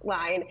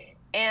line,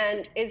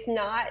 and is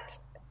not,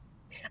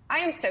 I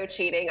am so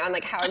cheating on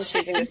like how I'm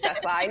choosing this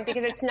best line,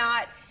 because it's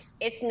not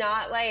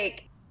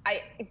like,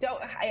 I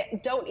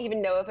don't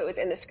even know if it was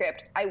in the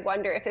script. I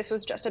wonder if this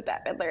was just a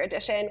Bette Midler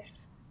edition.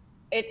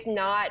 It's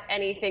not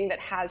anything that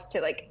has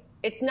to like,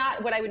 it's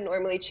not what I would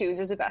normally choose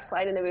as a best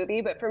line in the movie,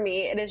 but for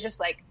me, it is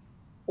just like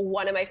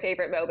one of my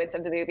favorite moments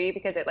of the movie,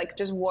 because it like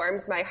just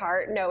warms my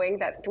heart knowing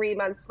that 3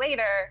 months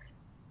later,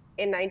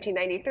 in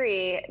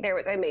 1993, there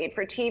was a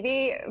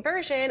made-for-TV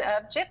version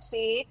of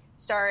Gypsy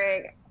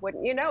starring,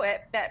 wouldn't you know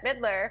it, Bette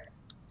Midler.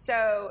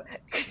 So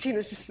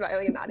Christina's just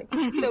smiling and nodding.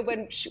 So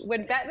when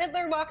Bette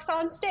Midler walks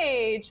on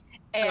stage,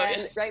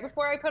 and right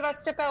before I put a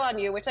spell on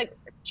you, which like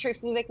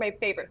truthfully like my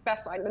favorite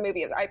best line in the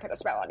movie is I put a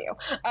spell on you.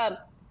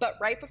 But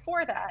right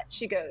before that,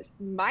 she goes,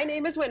 my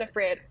name is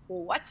Winifred,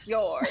 what's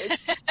yours?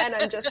 And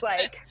I'm just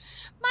like,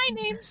 my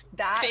name's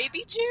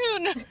Baby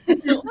June.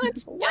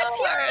 What's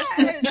yours?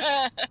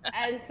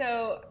 And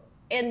so,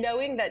 and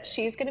knowing that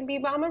she's going to be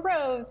Mama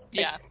Rose,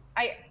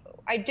 like,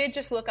 I did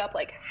just look up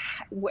like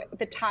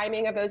the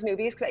timing of those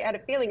movies, because I had a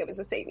feeling it was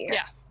the same year.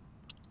 Yeah.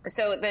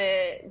 So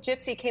the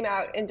Gypsy came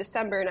out in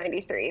December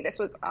 93. This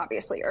was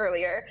obviously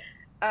earlier,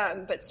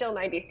 but still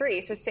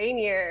 93. So same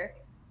year.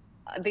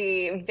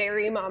 The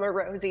very Mama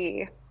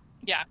Rosie,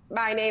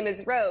 my name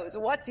is Rose,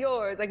 what's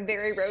yours? Like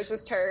very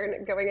Rose's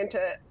turn going into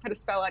put a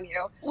spell on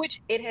you.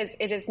 Which it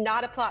is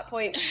not a plot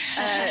point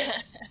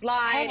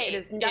line. Hey, it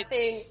is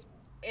nothing.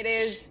 It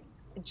is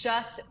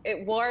just,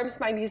 it warms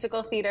my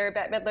musical theater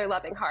Bette Midler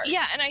loving heart.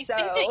 Yeah, and I think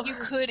that you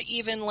could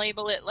even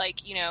label it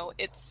like, you know,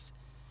 it's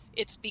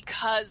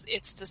because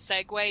it's the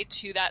segue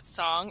to that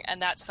song,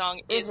 and that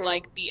song is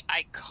like the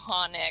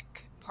iconic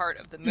part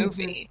of the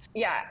movie.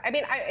 Yeah, I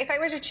mean, if I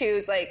were to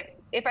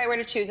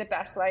choose a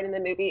best line in the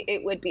movie,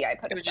 it would be "I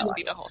put a spell." It would just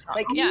be the whole song.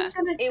 Like, yeah,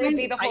 it would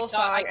be the whole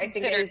song. I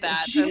think it is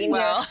that genius. as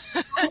well.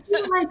 I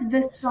feel like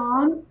the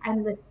songs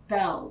and the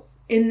spells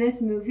in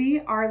this movie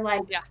are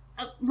like,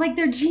 like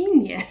they're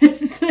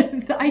genius.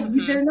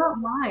 They're not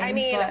mine. I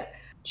mean,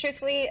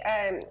 truthfully,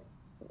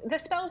 the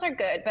spells are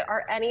good, but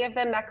are any of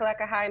them Mecca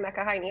Lecca High,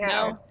 Mecca High Ni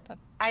Hao? No,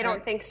 I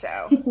don't think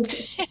so.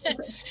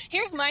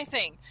 Here's my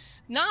thing.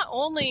 Not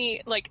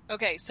only, like,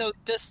 okay, so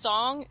the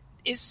song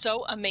is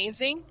so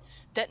amazing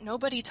that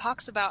nobody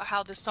talks about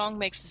how the song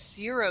makes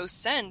zero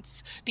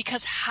sense,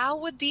 because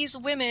how would these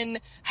women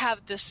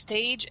have the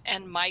stage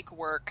and mic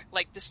work,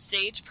 like the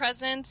stage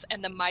presence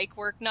and the mic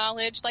work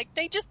knowledge? Like,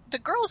 the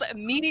girls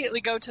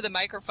immediately go to the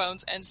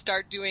microphones and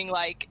start doing,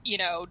 like, you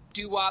know,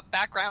 doo-wop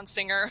background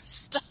singer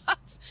stuff.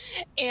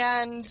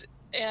 And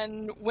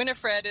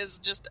Winifred is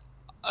just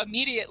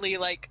immediately,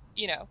 like,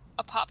 you know,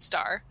 a pop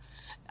star.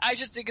 I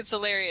just think it's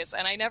hilarious.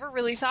 And I never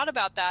really thought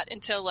about that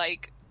until,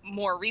 like,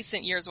 more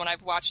recent years when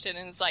I've watched it,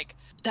 and it's like,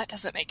 that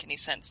doesn't make any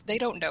sense. They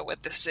don't know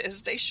what this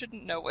is. They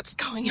shouldn't know what's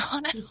going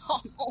on at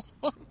all.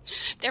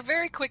 They're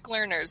very quick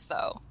learners,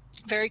 though.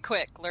 Very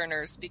quick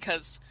learners,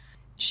 because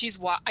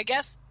I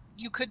guess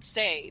you could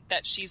say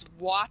that she's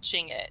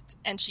watching it,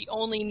 and she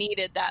only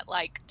needed that,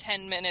 like,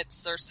 10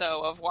 minutes or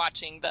so of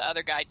watching the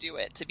other guy do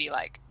it to be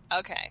like,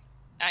 okay,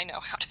 I know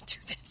how to do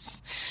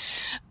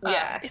this.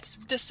 Yeah. It's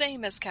the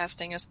same as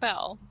casting a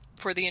spell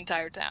for the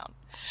entire town.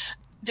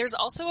 There's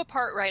also a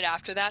part right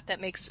after that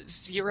makes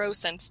zero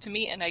sense to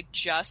me, and I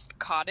just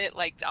caught it,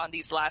 like, on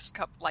these last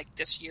couple, like,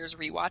 this year's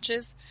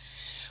rewatches.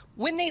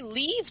 When they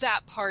leave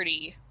that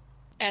party,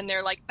 and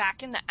they're, like,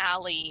 back in the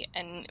alley,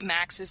 and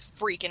Max is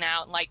freaking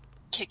out and, like,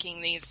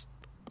 kicking these,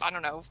 I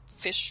don't know,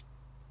 fish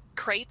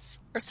crates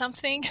or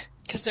something,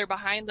 because they're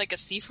behind, like, a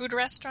seafood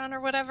restaurant or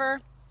whatever.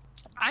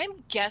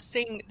 I'm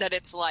guessing that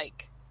it's,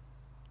 like,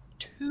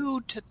 2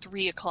 to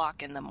 3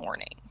 o'clock in the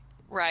morning,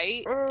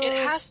 right? It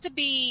has to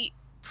be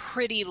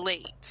pretty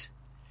late,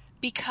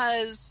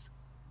 because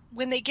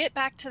when they get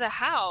back to the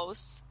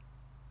house,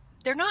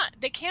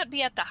 they can't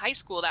be at the high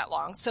school that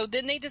long. So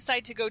then they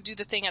decide to go do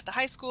the thing at the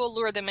high school,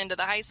 lure them into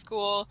the high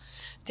school.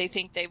 They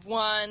think they've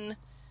won.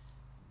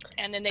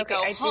 And then they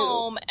go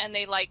home and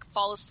they, like,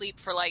 fall asleep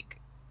for, like,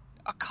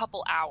 a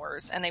couple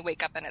hours, and they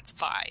wake up and it's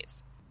 5.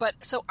 But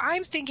so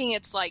I'm thinking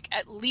it's, like,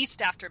 at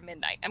least after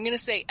midnight. I'm going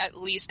to say at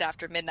least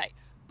after midnight.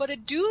 But a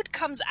dude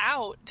comes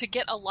out to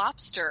get a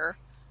lobster,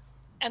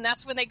 and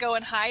that's when they go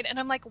and hide. And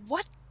I'm like,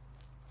 what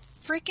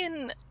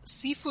freaking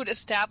seafood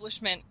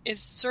establishment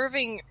is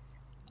serving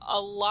a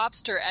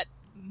lobster at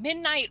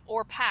midnight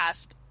or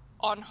past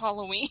on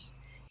Halloween?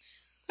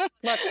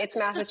 Look, it's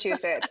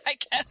Massachusetts. I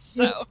guess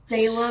so. It's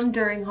Salem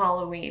during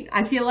Halloween.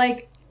 I feel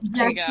like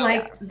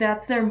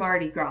that's their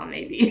Mardi Gras,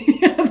 maybe.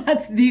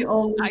 That's the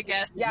only. I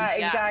guess. Yeah,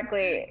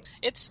 exactly.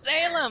 It's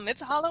Salem.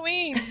 It's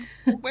Halloween.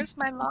 Where's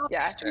my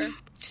lobster?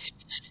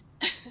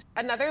 Yeah.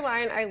 Another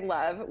line I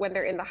love when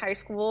they're in the high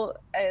school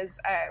is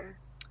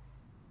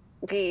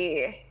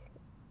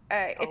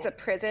it's a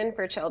prison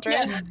for children.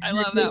 Yes, I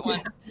love that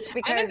one.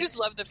 Because I just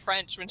love the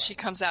French when she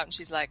comes out and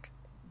she's like,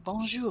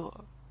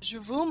 "Bonjour, je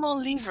veux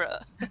mon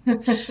livre."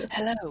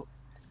 Hello,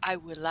 I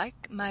would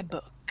like my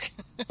book.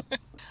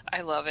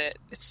 I love it.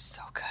 It's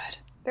so good.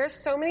 There's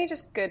so many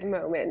just good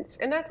moments.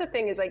 And that's the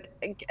thing is, like,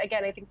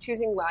 again, I think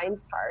choosing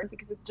lines is hard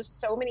because it's just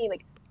so many,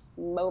 like,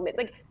 moments.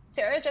 Like,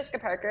 Sarah Jessica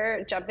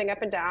Parker jumping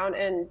up and down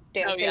and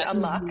dancing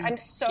on Luck. I'm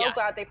so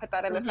glad they put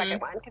that in the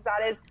second one, because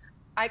that is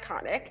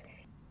iconic.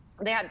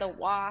 They had the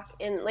walk,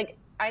 and, like,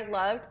 I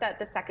loved that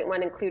the second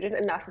one included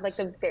enough of, like,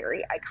 the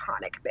very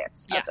iconic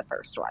bits of the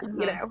first one,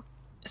 you know?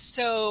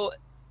 So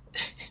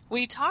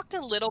we talked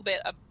a little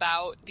bit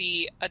about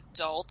the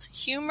adult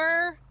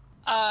humor.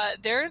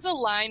 There's a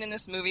line in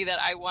this movie that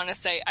I want to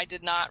say I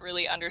did not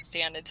really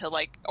understand until,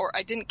 like, or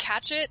I didn't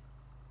catch it,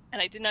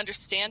 and I didn't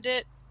understand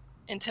it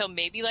until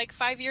maybe, like,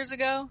 5 years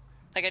ago.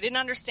 Like, I didn't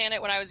understand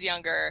it when I was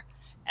younger,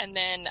 and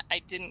then I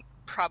didn't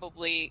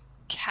probably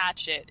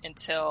catch it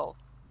until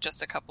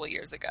just a couple of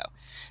years ago.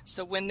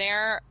 So when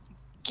they're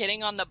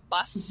getting on the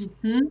bus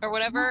or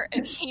whatever,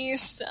 and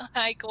he's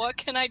like, "What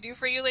can I do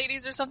for you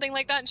ladies?" or something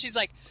like that, and she's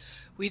like,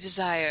 "We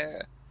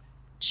desire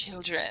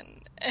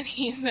children." And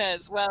he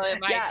says, "Well, it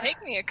might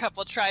take me a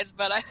couple tries,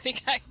 but I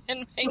think I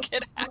can make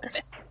it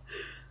happen."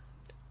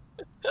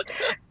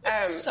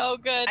 So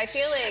good. I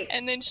feel like,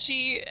 and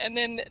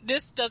then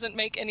this doesn't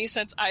make any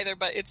sense either,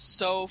 but it's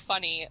so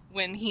funny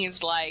when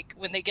he's like,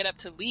 when they get up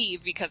to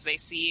leave because they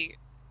see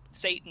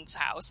Satan's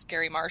house,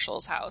 Gary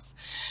Marshall's house,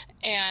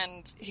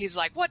 and he's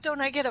like, "What, don't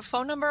I get a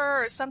phone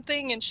number or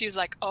something?" And she's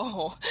like,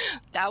 "Oh,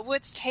 that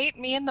would take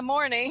me in the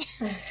morning."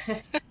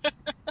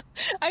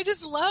 I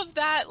just love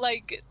that,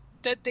 like,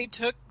 that they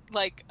took,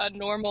 like, a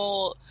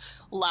normal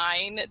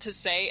line to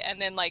say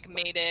and then, like,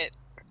 made it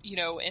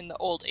in the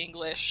Old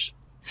English,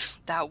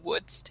 thou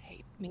wouldst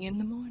hate me in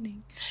the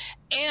morning.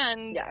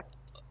 And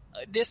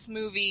this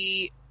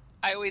movie,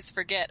 I always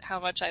forget how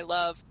much I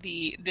love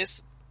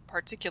this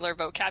particular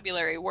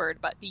vocabulary word,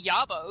 but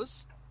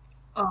yabos,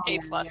 A+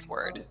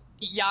 word.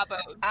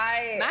 Yabos.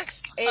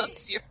 Max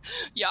loves your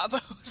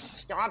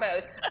yabos.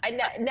 Yabos. I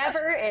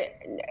never,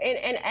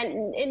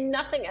 in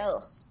nothing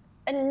else,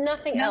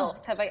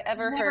 else have I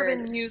ever never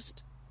heard been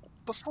used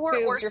before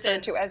or referred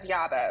since. to as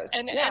yabos.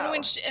 And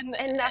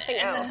nothing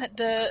else.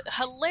 The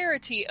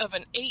hilarity of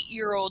an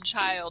 8-year-old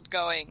child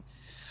going,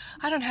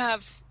 I don't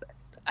have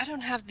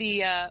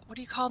the what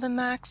do you call them,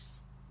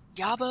 Max?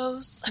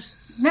 Yabos.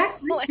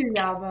 Max likes your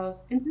yabos.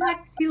 In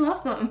fact, he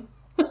loves them.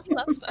 He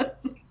loves them.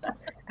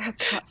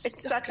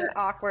 It's such an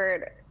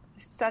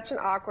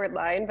awkward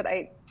line, but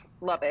I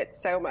love it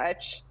so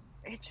much.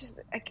 It's just,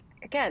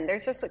 again,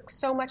 there's just like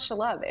so much to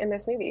love in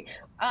this movie.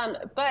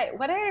 But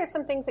what are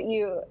some things that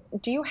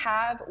do you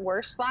have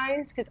worse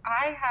lines? Because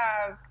I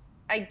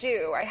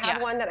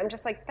have one that I'm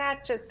just like,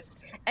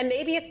 and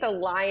maybe it's the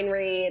line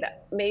read.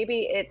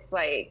 Maybe it's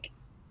like,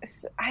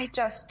 I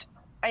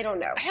don't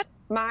know.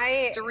 I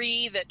had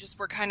 3 that just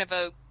were kind of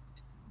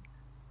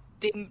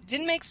they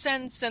didn't make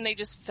sense and they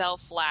just fell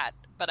flat,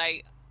 but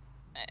I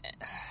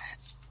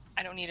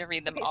don't need to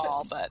read them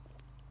all, but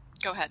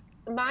go ahead.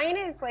 Mine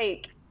is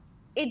like,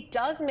 it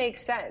does make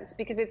sense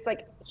because it's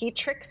like he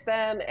tricks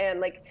them and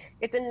like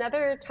it's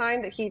another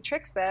time that he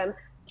tricks them,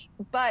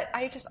 but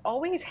I just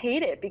always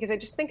hate it because I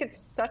just think it's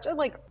such a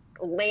like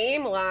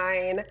lame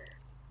line.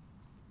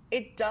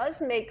 It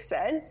does make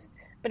sense,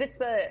 but it's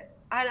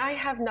I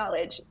have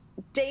knowledge,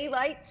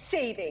 daylight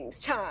savings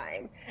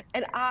time,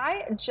 and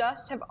I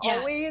just have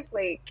always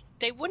like,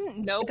 they wouldn't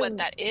know what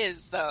that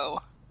is though.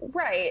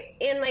 Right.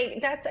 And like,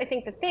 that's, I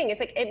think the thing is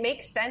like, it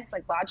makes sense,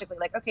 like logically,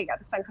 like, okay,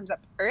 the sun comes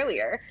up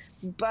earlier,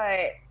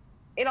 but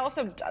it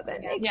also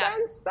doesn't make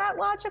sense that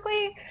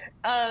logically.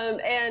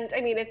 And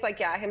I mean, it's like,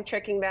 him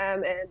tricking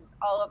them and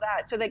all of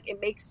that. So like, it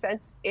makes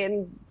sense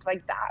in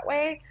like that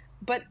way,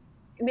 but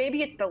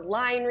maybe it's the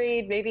line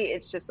read. Maybe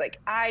it's just like,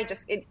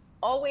 it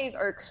always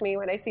irks me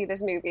when I see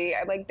this movie.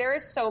 I'm like, there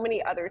are so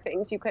many other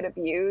things you could have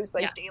used.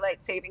 Like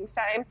daylight savings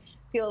time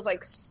feels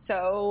like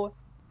so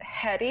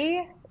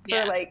heady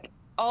for like,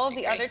 all of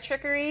the other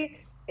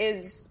trickery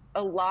is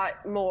a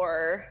lot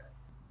more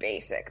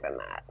basic than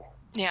that.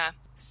 Yeah.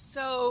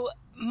 So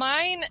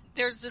mine,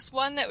 there's this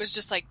one that was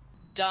just like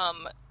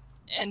dumb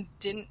and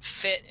didn't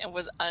fit and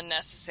was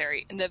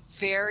unnecessary. In the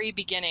very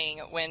beginning,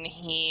 when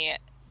he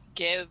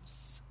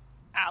gives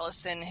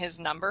Allison his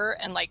number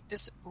and like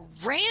this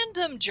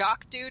random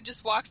jock dude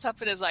just walks up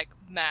and is like,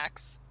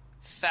 Max,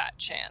 fat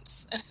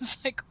chance. And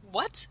it's like,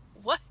 what?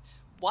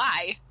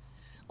 Why?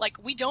 Like,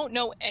 we don't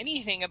know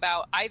anything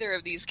about either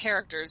of these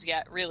characters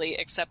yet, really,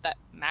 except that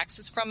Max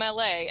is from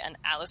LA and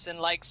Allison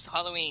likes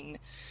Halloween.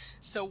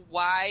 So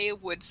why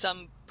would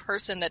some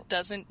person that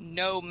doesn't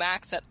know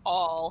Max at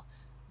all,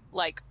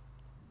 like,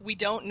 we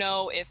don't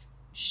know if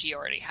she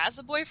already has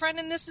a boyfriend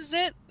and this is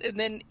it? And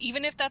then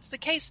even if that's the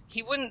case,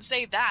 he wouldn't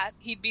say that.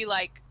 He'd be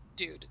like,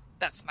 dude,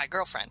 that's my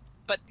girlfriend.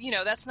 But,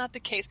 that's not the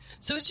case.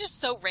 So it's just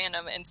so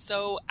random and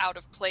so out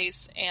of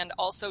place and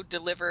also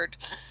delivered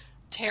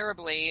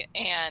terribly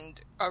and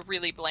a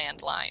really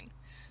bland line.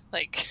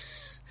 Like,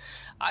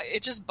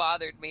 it just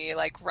bothered me,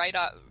 like, right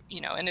off,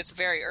 and it's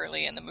very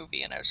early in the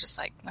movie, and I was just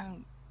like,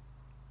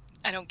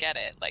 I don't get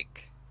it.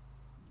 Like,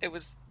 it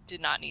did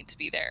not need to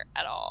be there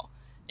at all,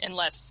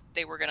 unless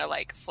they were going to,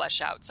 like,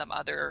 flesh out some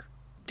other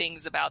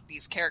things about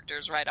these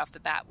characters right off the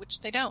bat,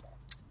 which they don't.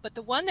 But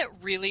the one that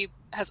really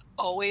has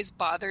always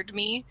bothered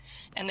me,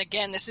 and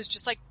again, this is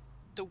just, like,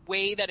 the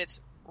way that it's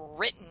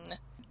written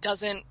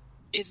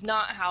is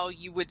not how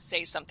you would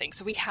say something.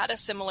 So we had a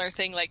similar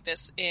thing like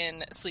this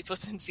in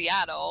Sleepless in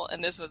Seattle,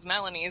 and this was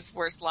Melanie's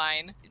worst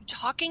line.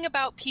 Talking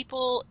about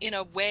people in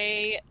a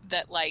way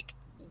that, like,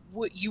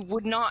 you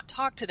would not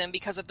talk to them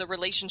because of the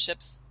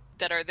relationships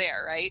that are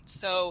there, right?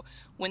 So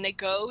when they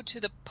go to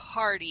the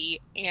party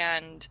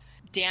and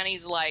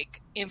Danny's, like,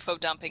 info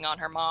dumping on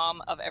her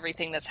mom of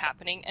everything that's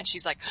happening, and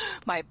she's like,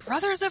 my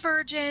brother's a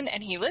virgin,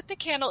 and he lit the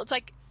candle. It's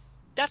like,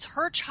 that's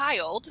her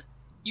child.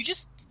 You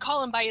just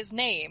call him by his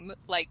name,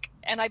 like,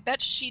 and I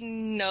bet she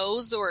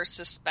knows or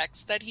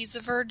suspects that he's a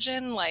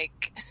virgin.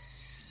 Like,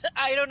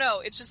 I don't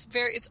know. It's just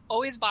it's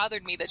always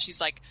bothered me that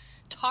she's, like,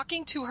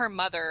 talking to her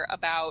mother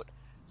about,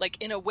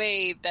 like, in a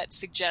way that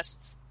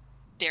suggests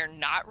they're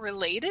not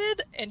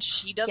related and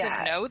she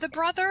doesn't know the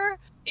brother.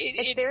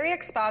 It's very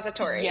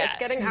expository. Yes. It's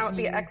getting out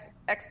the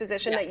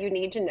exposition that you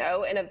need to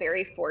know in a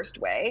very forced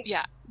way.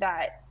 Yeah.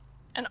 That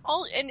and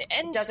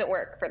doesn't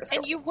work for the story.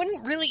 And you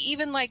wouldn't really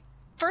even, like,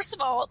 first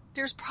of all,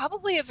 there's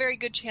probably a very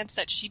good chance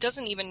that she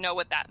doesn't even know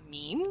what that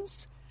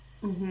means.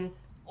 Mm-hmm.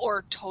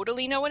 Or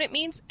totally know what it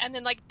means. And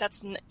then, like,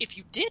 if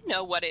you did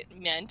know what it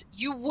meant,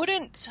 you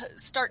wouldn't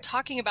start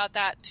talking about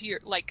that to you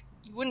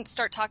wouldn't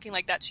start talking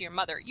like that to your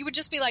mother. You would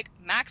just be like,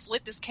 Max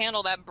lit this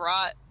candle that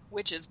brought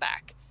witches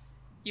back.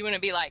 You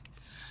wouldn't be like,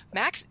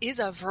 Max is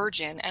a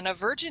virgin, and a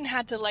virgin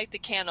had to light the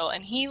candle,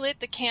 and he lit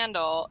the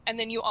candle, and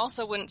then you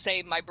also wouldn't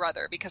say my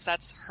brother, because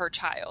that's her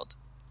child.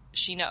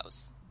 She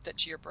knows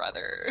that your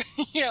brother,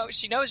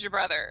 she knows your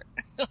brother.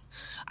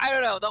 I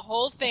don't know. The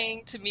whole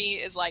thing to me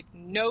is like,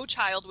 no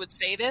child would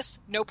say this.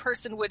 No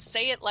person would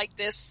say it like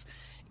this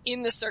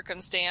in the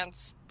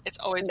circumstance. It's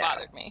always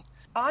bothered me.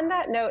 On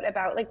that note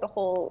about like the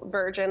whole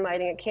virgin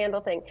lighting a candle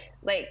thing,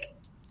 like,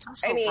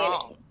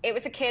 wrong. It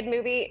was a kids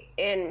movie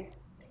in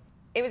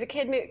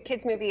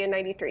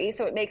 93,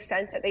 so it makes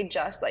sense that they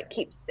just like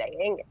keep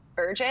saying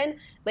virgin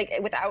like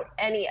without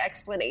any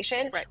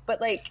explanation. Right. But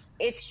like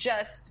it's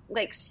just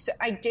like, so,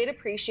 I did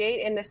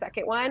appreciate in the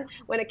second one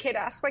when a kid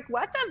asks like,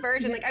 what's a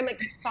virgin? Like, I'm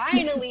like,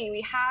 finally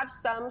we have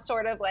some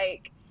sort of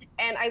like,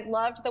 and I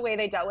loved the way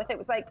they dealt with it. It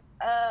was like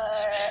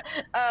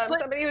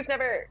somebody who's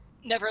never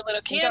lit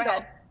a candle. Go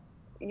ahead.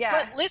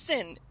 Yeah. But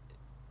listen,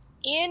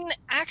 in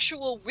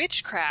actual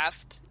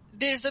witchcraft,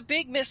 there's a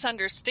big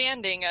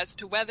misunderstanding as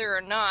to whether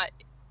or not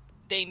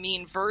they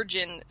mean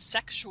virgin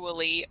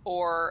sexually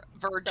or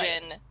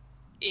virgin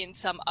in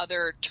some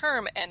other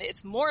term. And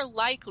it's more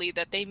likely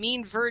that they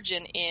mean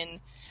virgin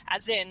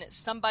as in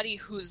somebody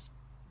who's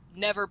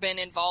never been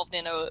involved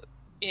in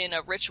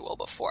a ritual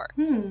before.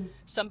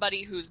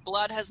 Somebody whose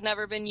blood has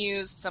never been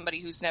used, somebody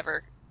who's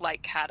never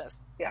like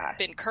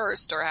been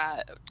cursed or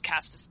had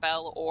cast a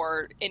spell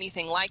or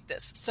anything like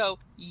this. So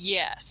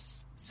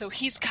yes. So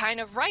he's kind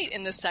of right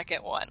in the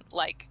second one.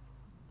 Like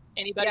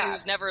anybody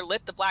who's never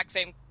lit the black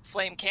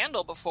flame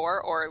candle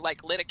before or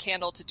like lit a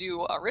candle to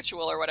do a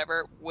ritual or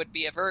whatever would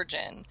be a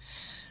virgin.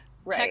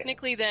 Right.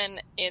 Technically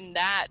then in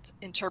that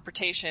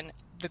interpretation,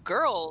 the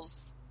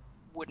girls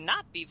would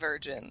not be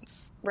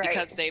virgins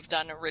because they've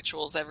done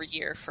rituals every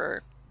year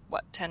for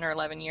 10 or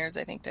 11 years,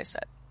 I think they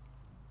said.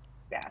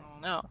 Yeah. I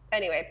don't know.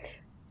 Anyway,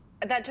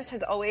 that just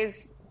has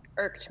always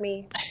irked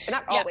me.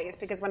 Not always,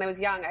 because when I was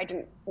young, I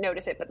didn't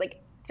notice it. But like,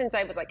 since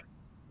I was like,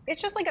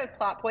 it's just like a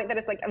plot point that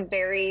it's like a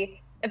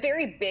very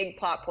big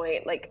plot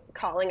point, like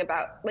talking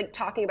about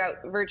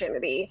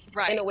virginity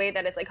in a way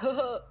that is like,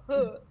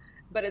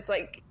 but it's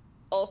like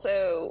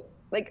also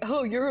like,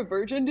 oh, you're a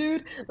virgin,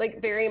 dude.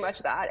 Like very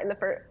much that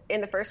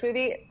in the first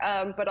movie.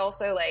 But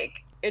also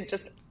like,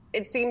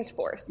 it seems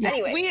forced. Yeah.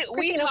 Anyway,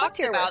 we talked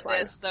about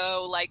this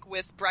though, like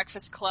with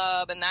Breakfast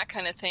Club and that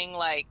kind of thing,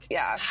 like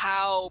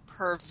how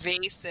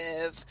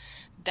pervasive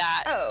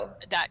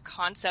that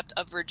concept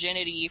of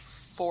virginity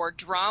for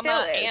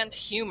drama and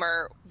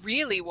humor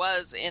really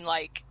was in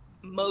like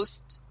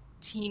most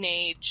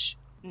teenage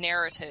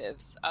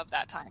narratives of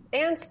that time.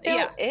 And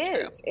still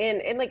is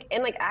in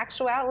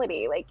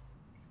actuality, like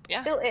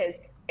still is.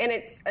 And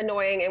it's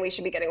annoying, and we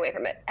should be getting away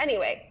from it.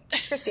 Anyway,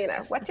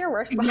 Christina, what's your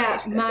worst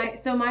line?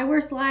 My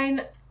worst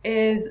line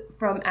is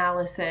from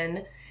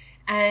Allison,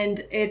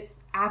 and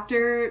it's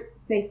after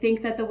they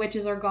think that the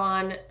witches are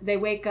gone. They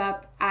wake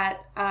up at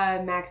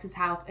Max's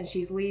house, and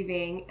she's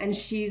leaving, and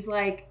she's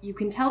like, you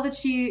can tell that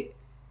she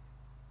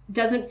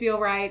doesn't feel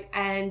right,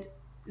 and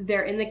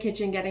they're in the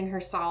kitchen getting her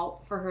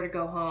salt for her to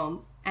go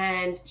home,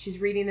 and she's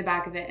reading the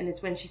back of it, and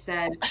it's when she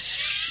said,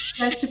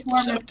 to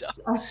form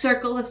a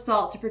circle of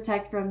salt to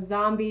protect from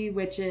zombie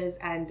witches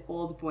and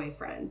old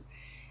boyfriends.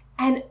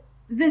 And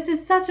this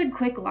is such a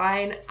quick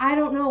line. I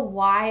don't know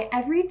why.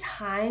 Every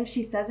time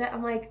she says it,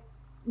 I'm like,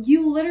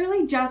 you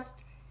literally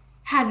just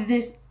had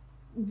this,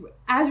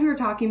 as we were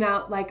talking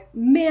about, like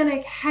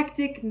manic,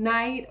 hectic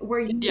night where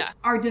you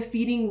are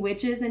defeating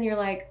witches and you're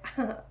like,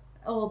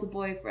 old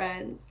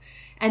boyfriends.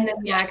 And then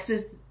Max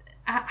is,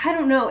 I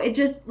don't know. It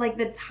just, like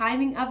the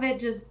timing of it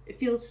just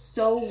feels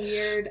so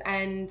weird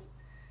and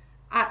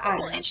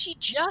and she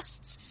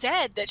just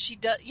said that she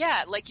does.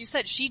 Yeah, like you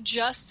said, she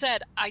just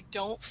said, I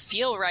don't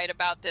feel right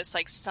about this.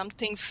 Like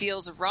something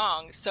feels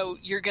wrong. So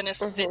you're going to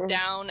sit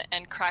down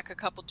and crack a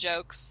couple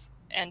jokes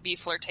and be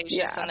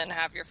flirtatious and then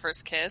have your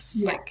first kiss.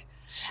 Yeah. Like,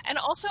 and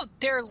also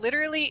they're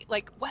literally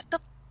like, what the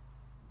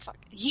fuck?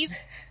 He's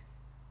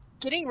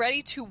getting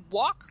ready to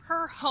walk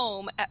her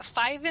home at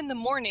 5 a.m.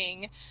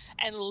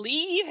 and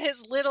leave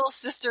his little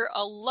sister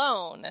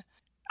alone.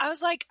 I was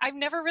like, I've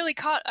never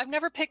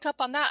picked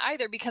up on that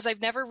either because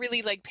I've never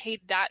really like paid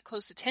that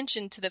close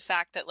attention to the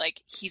fact that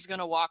like he's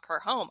going to walk her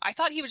home. I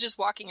thought he was just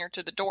walking her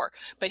to the door,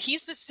 but he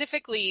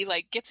specifically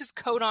like gets his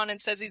coat on and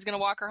says he's going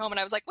to walk her home. And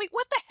I was like, wait,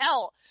 what the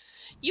hell?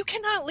 You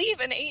cannot leave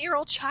an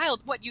 8-year-old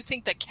child. What, you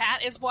think the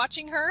cat is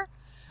watching her?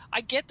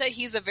 I get that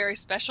he's a very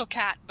special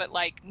cat, but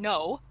like,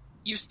 no,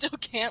 you still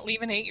can't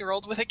leave an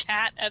 8-year-old with a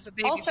cat as a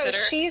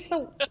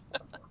babysitter.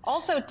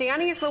 Also,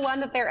 Danny's the one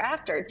that they're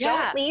after.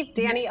 Yeah. Don't leave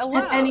Danny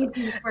alone.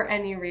 Anything for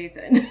any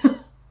reason.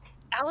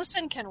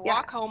 Allison can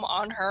walk home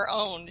on her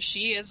own.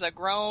 She is a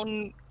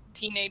grown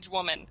teenage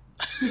woman.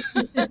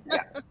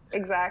 Yeah,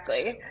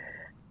 exactly.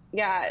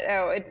 Yeah,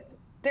 no, it's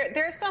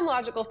there's some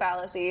logical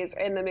fallacies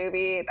in the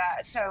movie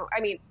that don't.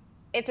 I mean,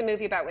 it's a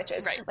movie about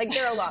witches. Right. Like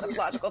there are a lot of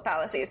logical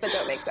fallacies that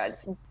don't make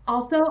sense.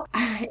 Also,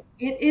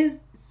 it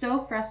is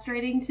so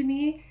frustrating to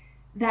me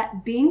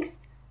that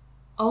Binks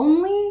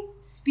only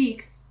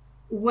speaks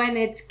when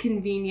it's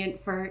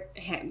convenient for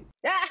him.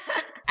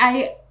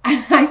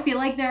 I feel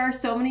like there are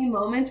so many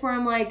moments where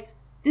I'm like,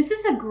 this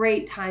is a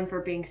great time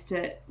for Binks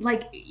to,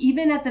 like,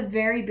 even at the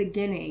very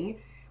beginning,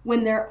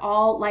 when they're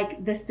all,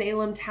 like, the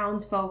Salem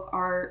townsfolk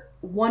are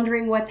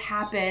wondering what's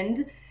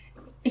happened,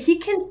 he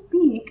can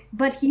speak,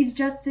 but he's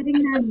just sitting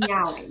there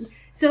meowing.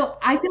 So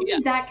I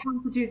think that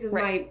constitutes as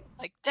my...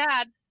 Like,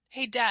 Dad,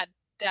 hey, Dad,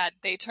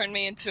 they turned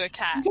me into a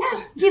cat.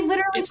 Yes, he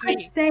literally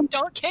saying,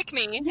 don't kick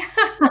me. Yeah.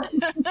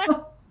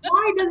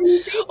 Why doesn't he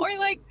say Or,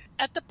 like,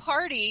 at the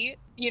party,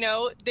 you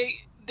know,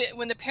 they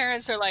when the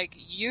parents are like,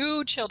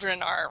 you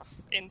children are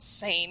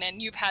insane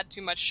and you've had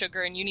too much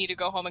sugar and you need to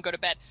go home and go to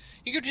bed.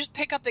 You could just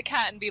pick up the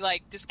cat and be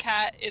like, this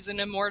cat is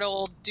an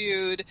immortal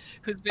dude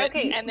who's been...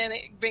 Okay. And then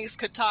Binks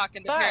could talk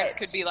and the parents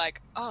could be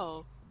like,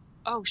 oh,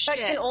 shit.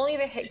 But can only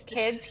the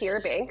kids hear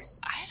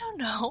Binks? I don't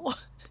know.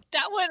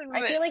 That one...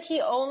 I feel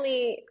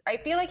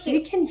like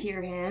he can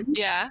hear him.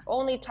 Yeah.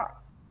 Only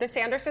talk... The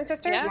Sanderson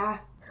sisters? Yeah.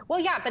 Well,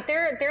 yeah, but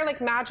they're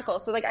like magical,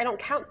 so like I don't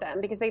count them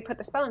because they put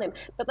the spell on him.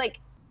 But like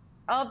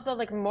of the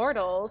like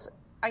mortals,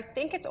 I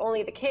think it's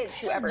only the kids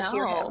who ever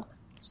hear him.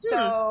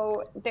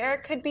 So there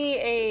could be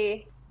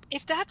a...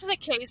 If that's the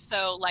case,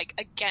 though, like,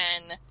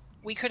 again,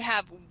 we could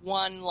have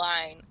one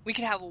line. We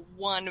could have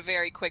one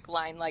very quick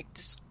line, like,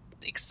 just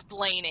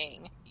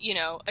explaining, you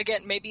know,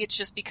 again, maybe it's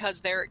just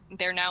because they're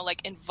now,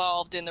 like,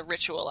 involved in the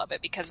ritual of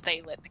it because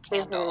they lit the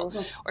candle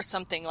or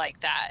something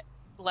like that.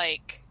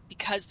 Like,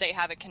 because they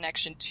have a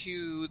connection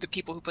to the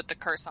people who put the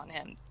curse on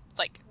him.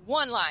 Like,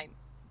 one line.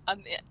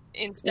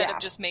 Instead of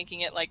just making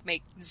it, like,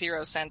 make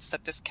zero sense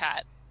that this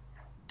cat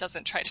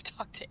doesn't try to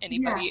talk to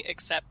anybody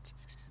except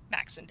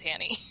Max and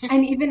Tanny.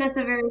 And even at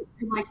the very,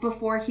 like,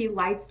 before he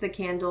lights the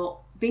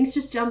candle, Binks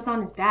just jumps on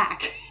his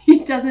back.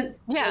 He doesn't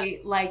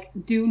say, like,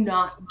 do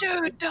not.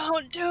 Dude,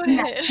 don't do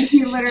it.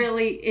 He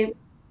literally...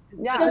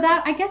 So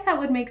that, I guess that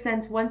would make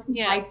sense. Once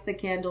he lights the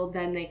candle,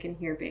 then they can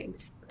hear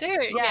Binks.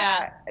 Dude,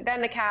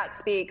 then the cat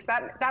speaks.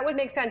 That would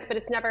make sense, but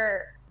it's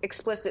never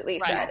explicitly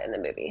said in the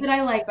movie. But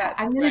I like that.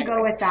 I'm going to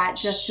go with that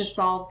just to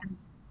solve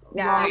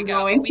there you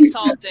go. We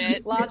solved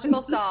it. A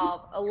logical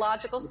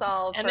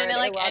solve. And then,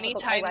 like,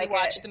 anytime you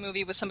watch the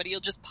movie with somebody,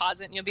 you'll just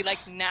pause it and you'll be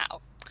like,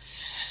 now,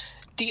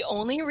 the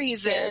only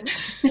reason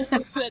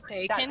that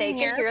they can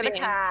hear the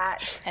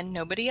cat and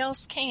nobody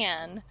else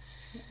can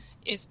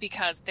is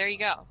because, there you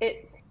go.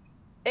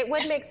 It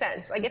would make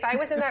sense. Like, if I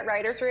was in that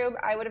writer's room,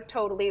 I would have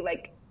totally,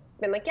 like,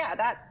 been like, yeah,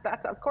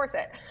 that's of course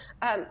it.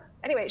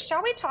 Anyway,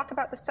 shall we talk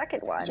about the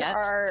second one?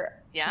 Yes.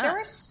 There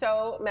are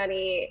so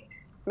many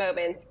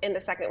moments in the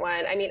second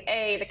one. I mean,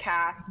 the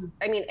cast.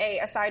 I mean,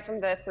 aside from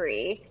the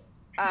three,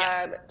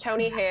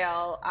 Tony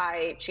Hale,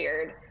 I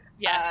cheered.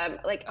 Yes.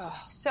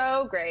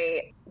 So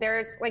great.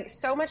 There's, like,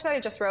 so much that I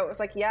just wrote. It was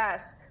like,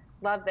 yes,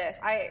 love this.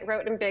 I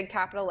wrote in big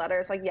capital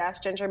letters, like, yes,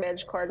 Ginger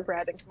Midge,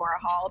 Cornbread, and Kimora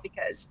Hall,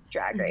 because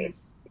Drag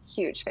Race,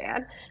 huge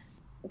fan.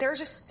 There's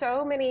just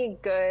so many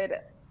good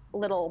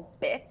little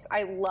bits.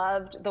 I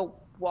loved the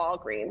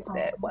Walgreens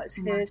bit. Was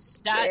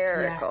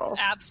hysterical.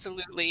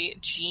 Absolutely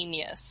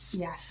genius.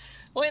 Yeah.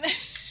 When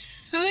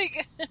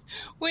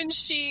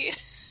she,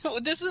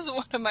 this is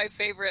one of my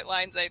favorite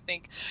lines, I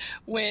think,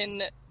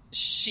 when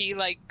she,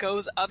 like,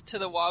 goes up to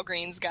the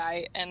Walgreens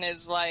guy and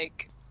is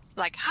like,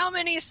 how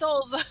many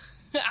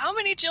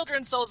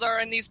children's souls are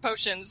in these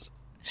potions?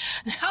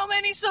 How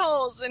many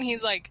souls? And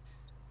he's like,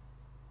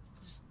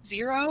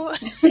 0.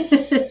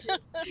 I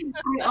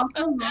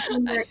also love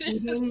when they're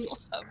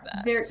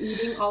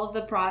eating all of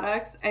the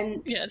products,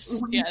 and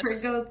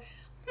when goes,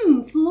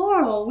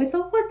 floral with a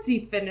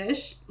woodsy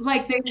finish.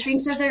 Like, they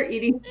think that they're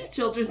eating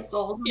children's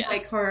souls,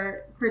 like,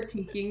 her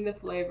critiquing the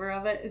flavor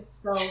of it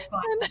is so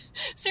fun. And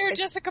Sarah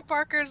Jessica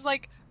Parker's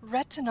like,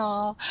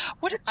 retinol.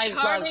 What a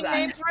charming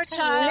name for a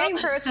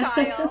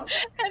child.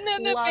 And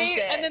then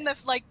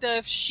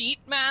the sheet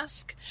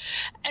mask.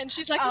 And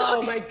she's like,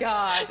 oh my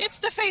God. It's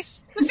the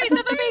face of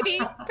a baby.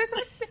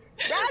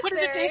 What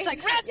does it taste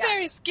like?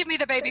 Raspberries. Give me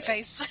the baby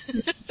face.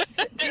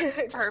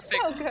 It's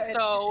perfect.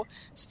 So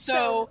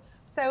good.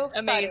 So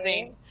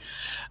amazing. Funny.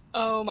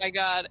 Oh my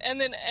God.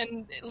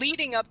 And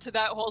leading up to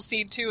that whole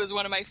scene too is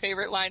one of my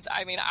favorite lines.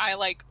 I mean,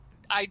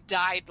 I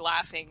died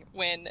laughing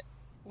when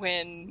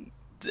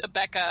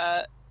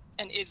Becca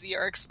and Izzy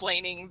are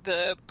explaining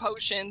the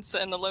potions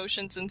and the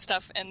lotions and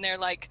stuff, and they're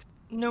like,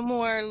 no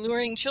more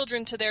luring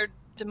children to their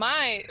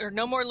demise, or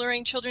no more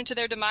luring children to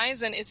their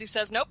demise, and Izzy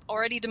says, nope,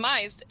 already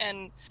demised,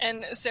 and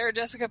Sarah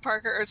Jessica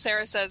Parker, or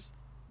Sarah says,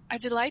 I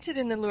delighted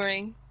in the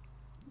luring.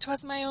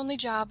 'Twas my only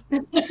job. I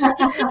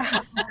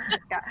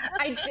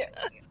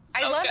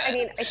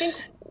think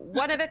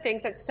one of the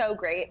things that's so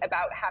great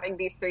about having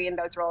these three in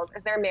those roles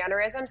is their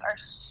mannerisms are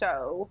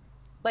so,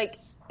 like,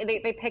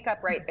 they pick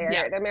up right there.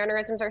 Yeah. Their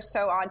mannerisms are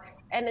so on.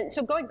 And then,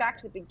 so going back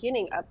to the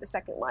beginning of the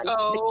second one,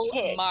 the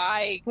kids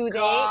who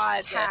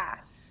they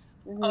cast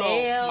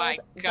nailed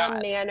the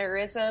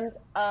mannerisms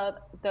of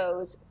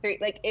those three.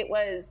 Like, it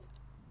was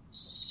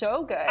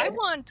so good. I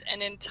want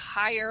an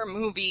entire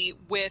movie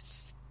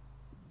with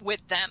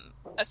them.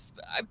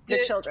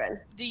 The children.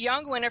 The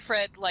young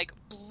Winifred, like,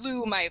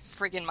 blew my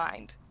friggin'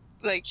 mind.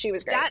 Like, she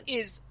was great. That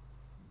is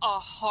a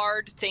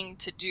hard thing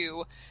to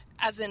do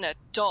as an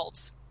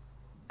adult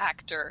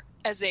actor,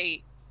 as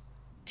a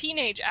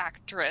teenage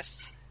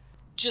actress,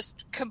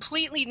 just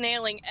completely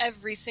nailing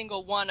every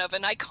single one of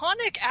an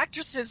iconic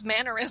actress's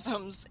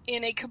mannerisms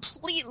in a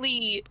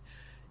completely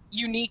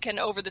unique and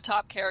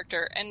over-the-top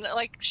character. And,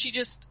 like, she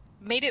just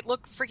made it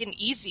look freaking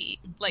easy.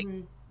 Like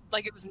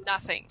it was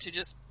nothing to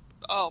just,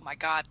 oh my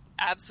God,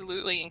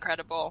 absolutely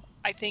incredible.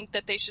 I think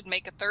that they should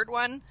make a third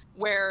one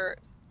where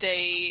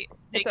they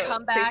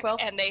come back prequel?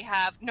 And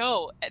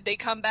they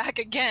come back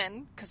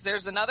again because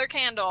there's another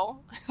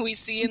candle we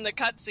see in the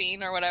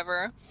cutscene or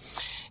whatever,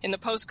 in the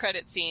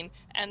post-credit scene,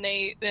 and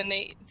they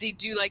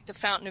do like the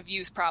Fountain of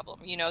Youth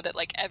problem, you know, that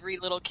like every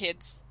little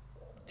kid's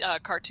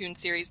cartoon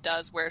series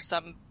does, where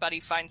somebody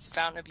finds the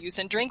Fountain of Youth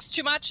and drinks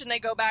too much and they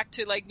go back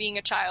to like being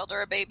a child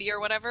or a baby or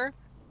whatever.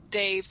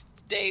 They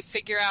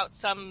figure out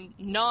some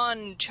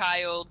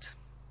non-child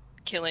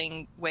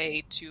killing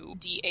way to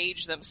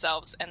de-age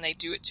themselves, and they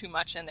do it too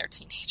much and they're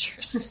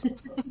teenagers.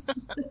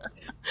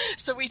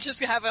 So we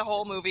just have a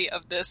whole movie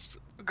of this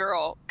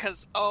girl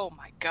because, oh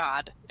my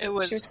God, it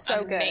was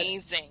so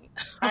amazing.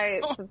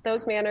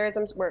 Those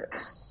mannerisms were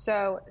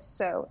so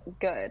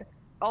good.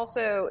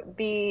 Also,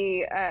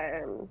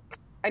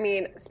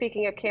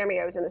 speaking of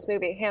cameos in this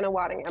movie, Hannah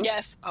Waddingham.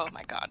 Yes. Oh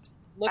my God.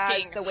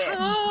 Looking as the witch.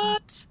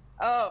 Hot.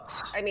 Oh,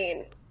 I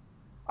mean,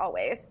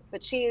 always.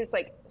 But she is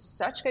like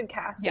such good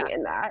casting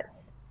in that.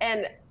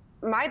 And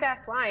my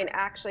best line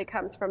actually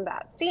comes from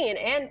that scene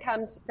and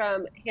comes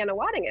from Hannah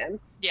Waddingham.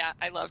 Yeah,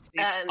 I loved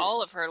these.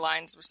 All of her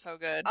lines were so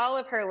good. All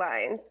of her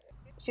lines.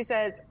 She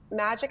says,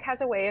 "Magic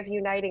has a way of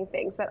uniting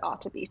things that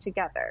ought to be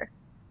together.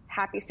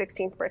 Happy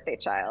 16th birthday,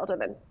 child."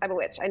 And then, I'm a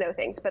witch, I know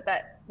things, but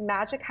that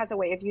magic has a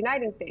way of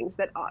uniting things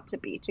that ought to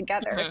be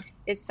together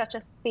is such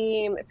a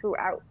theme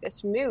throughout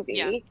this movie.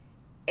 Yeah.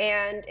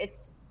 And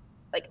it's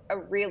like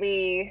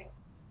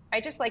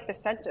I just like the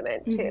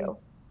sentiment too.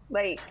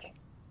 Like,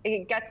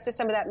 it gets to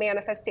some of that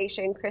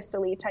manifestation,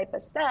 crystal-y type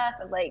of stuff,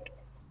 and like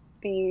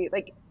the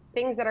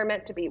things that are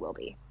meant to be will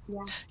be.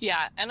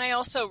 Yeah, and I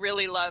also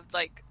really loved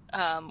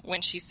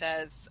when she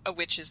says a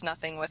witch is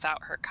nothing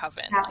without her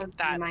coven.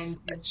 That's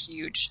a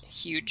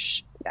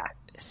huge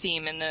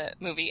theme in the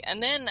movie.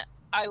 And then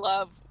I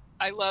love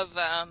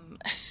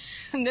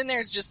and then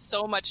there's just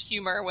so much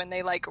humor when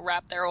they like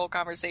wrap their whole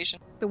conversation.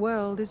 The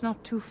world is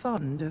not too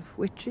fond of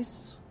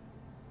witches.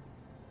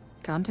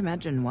 Can't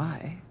imagine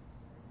why.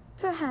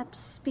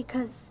 Perhaps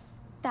because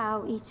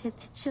thou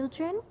eateth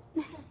children?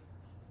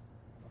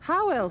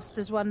 How else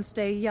does one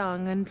stay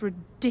young and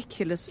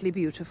ridiculously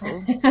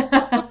beautiful?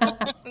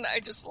 I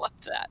just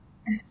loved that.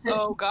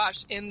 Oh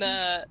gosh, in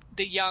the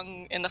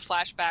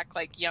flashback,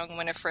 like young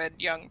Winifred,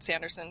 young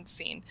Sanderson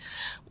scene,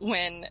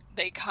 when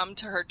they come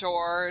to her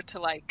door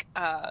to like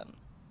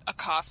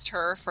accost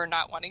her for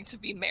not wanting to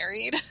be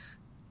married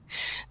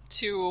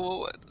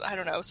to, I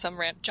don't know,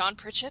 John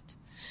Pritchett,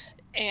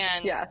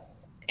 and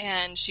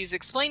she's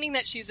explaining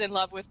that she's in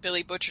love with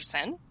Billy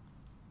Butcherson.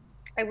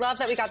 I love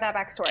that we got that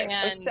backstory.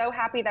 I was so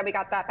happy that we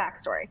got that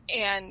backstory.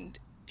 And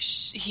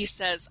he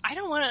says, I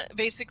don't want to,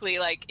 basically,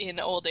 like, in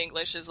Old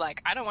English, is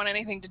like, I don't want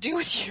anything to do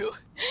with you.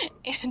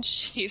 And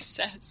she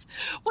says,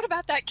 what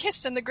about that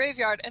kiss in the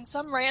graveyard? And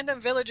some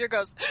random villager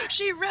goes,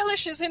 she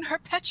relishes in her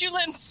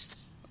petulance.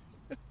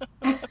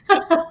 I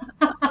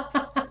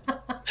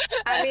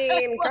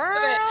mean,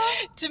 girl.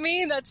 To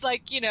me, that's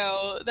like,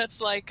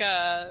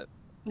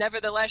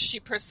 nevertheless, she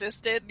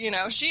persisted.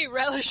 She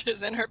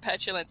relishes in her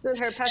petulance. In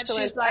her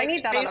petulance. Like, I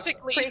need that on a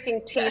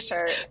freaking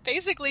t-shirt. Yes,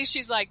 basically,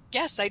 she's like,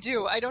 yes, I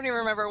do. I don't even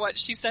remember what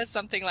she says.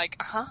 Something like,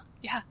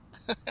 yeah,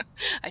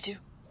 I do.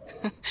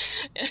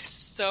 It's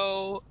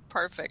so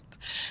perfect.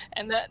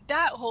 And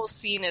that whole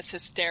scene is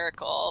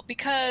hysterical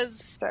because...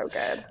 So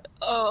good.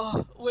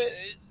 Oh,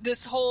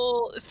 this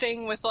whole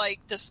thing with, like,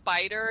 the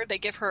spider. They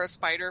give her a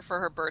spider for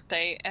her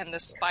birthday, and the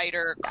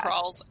spider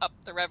crawls up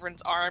the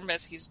Reverend's arm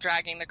as he's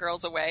dragging the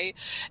girls away.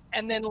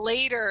 And then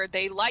later,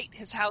 they light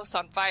his house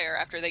on fire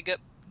after they get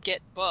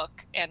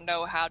book and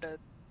know how to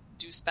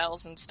do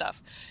spells and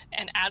stuff.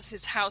 And as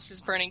his house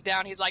is burning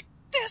down, he's like,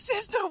 this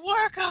is the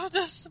work of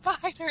the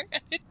spider.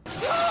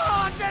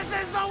 Oh, this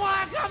is the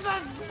work of the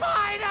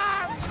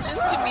spider!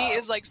 Just to me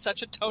is like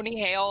such a Tony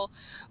Hale,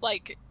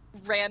 like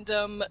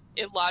random,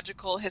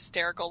 illogical,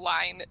 hysterical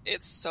line.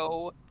 It's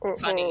so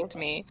funny to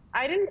me.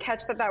 I didn't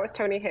catch that was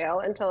Tony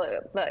Hale until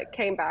it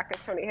came back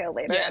as Tony Hale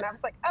later. Yeah. And I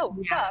was like, oh,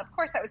 duh, of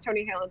course that was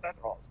Tony Hale in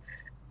both roles.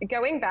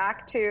 Going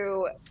back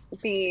to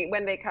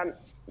when they come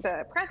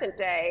the present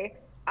day,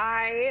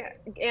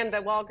 and the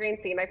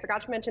Walgreens scene, I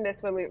forgot to mention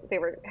this when they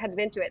were headed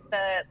into it.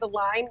 The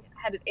line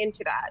headed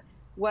into that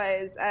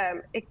was,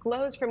 it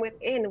glows from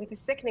within with a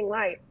sickening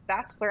light.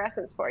 That's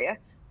fluorescence for you.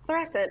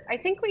 Fluorescent. I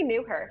think we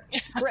knew her.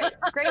 Great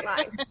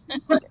line.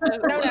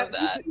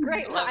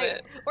 Great line.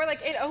 It. Or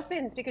like it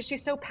opens because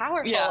she's so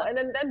powerful, and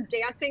then them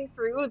dancing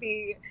through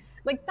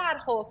that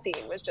whole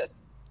scene was just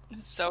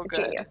so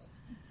good. Genius.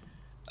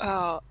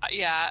 Oh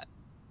yeah,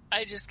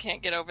 I just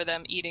can't get over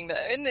them eating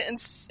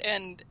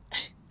and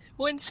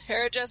when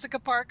Sarah Jessica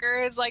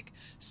Parker is like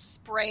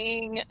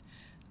spraying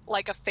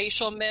like a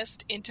facial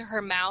mist into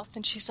her mouth,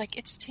 and she's like,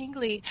 it's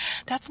tingly.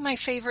 That's my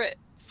favorite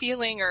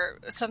feeling, or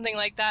something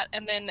like that.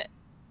 And then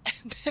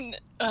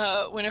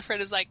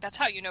Winifred is like, that's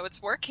how you know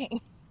it's working.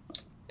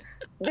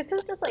 This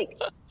is just like,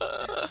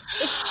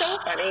 it's so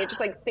funny, just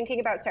like thinking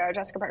about Sarah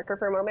Jessica Parker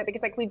for a moment,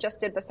 because like we just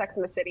did the Sex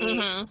and the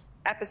City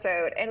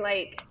episode, and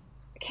like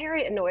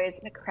Carrie annoys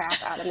the crap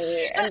out of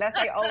me, and that's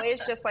I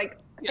always just like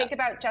think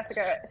about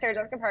Sarah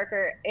Jessica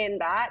Parker in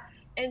that,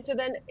 and so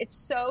then it's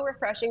so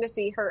refreshing to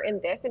see her in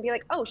this and be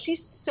like, oh,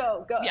 she's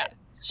so good. Yeah,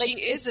 like, she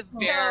is a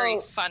very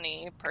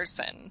funny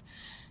person,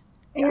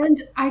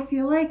 and I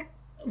feel like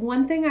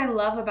one thing I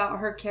love about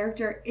her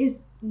character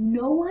is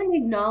no one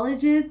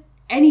acknowledges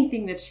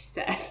anything that she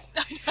says.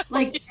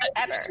 Like,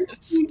 ever.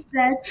 She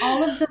says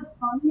all of the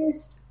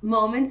funniest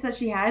moments that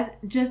she has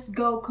just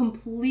go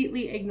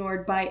completely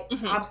ignored by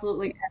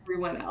absolutely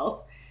everyone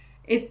else.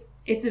 It's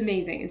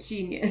amazing. It's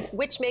genius.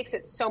 Which makes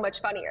it so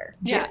much funnier.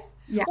 Yes.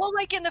 Yeah. Well,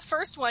 like in the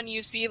first one,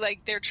 you see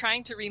like they're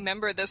trying to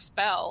remember the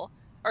spell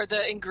or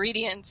the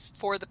ingredients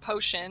for the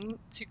potion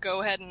to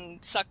go ahead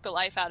and suck the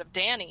life out of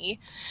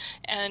Danny,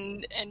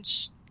 and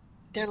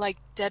they're like,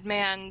 dead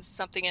man's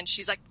something, and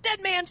she's like,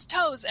 dead man's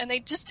toes, and they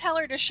just tell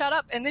her to shut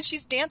up, and then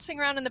she's dancing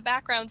around in the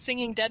background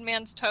singing dead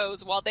man's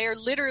toes while they're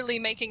literally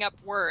making up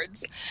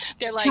words.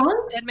 They're like,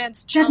 Chunks? dead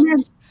man's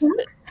chunks,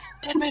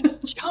 dead man's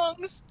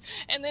chunks,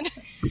 and then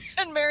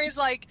and Mary's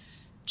like,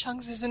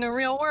 chunks isn't a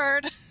real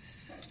word.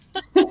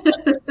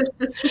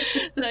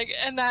 Like,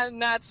 and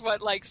that's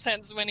what like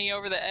sends Winnie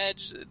over the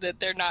edge,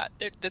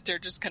 that they're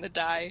just gonna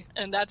die.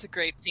 And that's a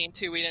great scene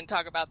too. We didn't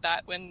talk about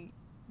that when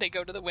they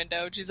go to the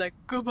window. She's like,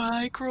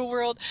 goodbye, cruel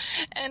world.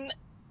 And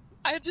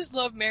I just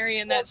love Mary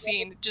in that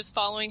scene, just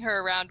following her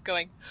around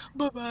going,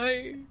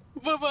 bye-bye,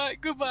 bye-bye,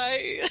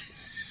 goodbye.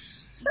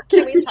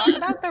 Can we talk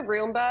about the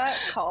Roomba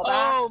callback?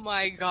 Oh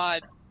my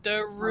God.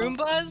 The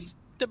Roombas,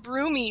 the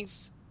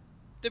Broomies.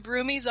 The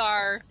Broomies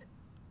are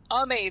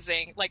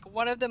amazing. Like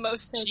one of the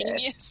most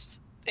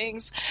genius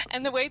things.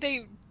 And the way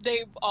they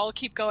all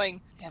keep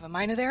going, they have a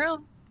mind of their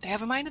own. They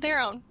have a mind of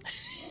their own.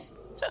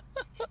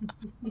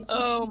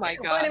 Oh my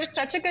god! Well, and it was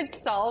such a good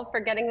solve for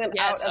getting them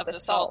out of the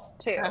salt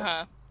too.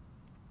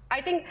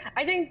 I think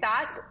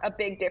that's a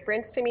big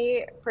difference to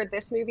me for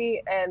this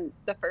movie and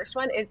the first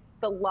one, is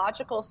the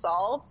logical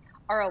solves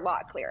are a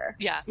lot clearer.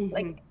 Yeah,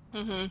 and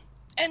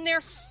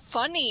they're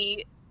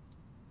funny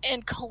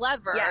and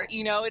clever. Yes.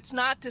 You know, it's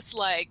not this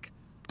like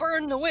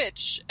burn the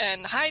witch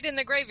and hide in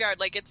the graveyard.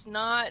 Like, it's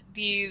not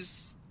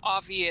these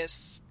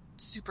obvious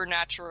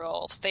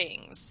supernatural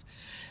things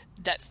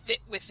that fit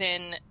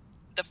within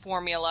the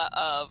formula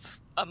of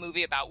a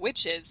movie about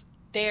witches.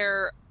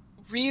 They're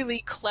really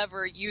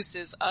clever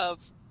uses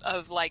of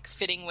like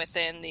fitting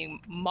within the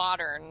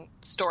modern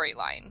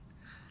storyline.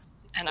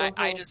 And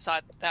I just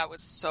thought that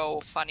was so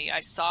funny. I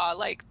saw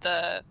like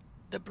the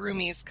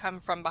Broomies come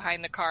from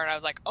behind the car, and I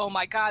was like, oh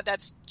my god,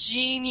 that's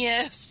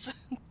genius.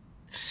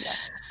 Yeah.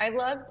 I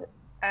loved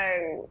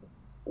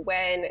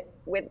when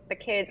with the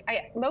kids,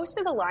 most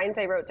of the lines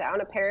I wrote down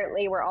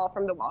apparently were all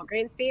from the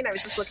Walgreens scene. I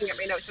was just looking at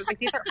my notes. I was like,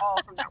 these are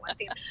all from that one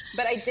scene.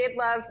 But I did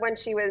love when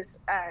she was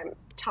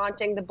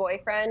taunting the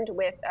boyfriend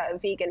with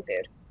vegan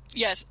food.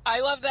 Yes, I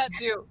love that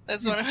too.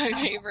 That's one of my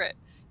favorite.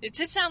 It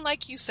did sound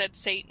like you said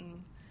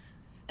Satan.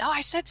 No,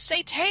 I said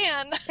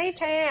Satan.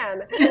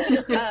 Satan.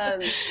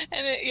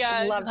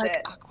 And loved like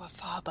it.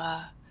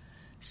 Aquafaba,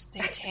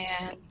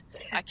 Satan.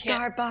 I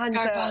can't.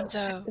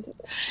 Garbanzo.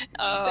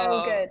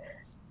 So good.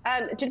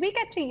 Did we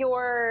get to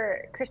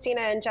your,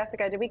 Christina and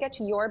Jessica, did we get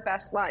to your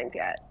best lines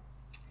yet?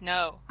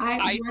 No.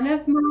 One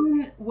of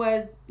mine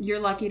was, you're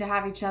lucky to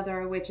have each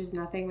other, which is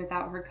nothing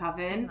without her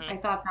coven. I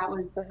thought that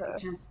was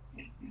just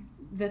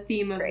the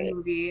theme of the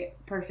movie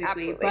perfectly.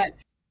 Absolutely. But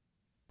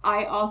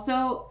I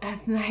also,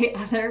 my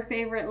other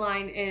favorite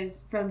line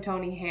is from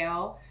Tony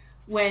Hale,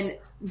 when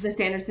the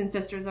Sanderson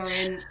sisters are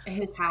in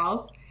his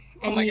house.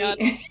 And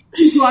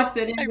he walks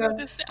in and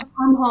goes,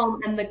 come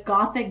home, and the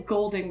Gothic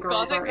Golden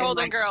Girls are in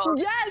my Girl.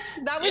 Yes,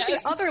 that was the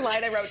other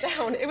line I wrote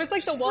down. It was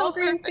like the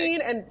Walgreens scene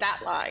and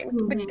that line.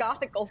 The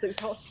Gothic Golden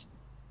Girls.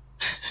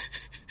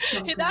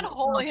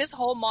 His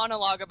whole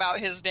monologue about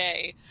his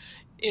day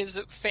is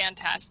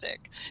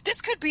fantastic.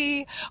 This could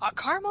be a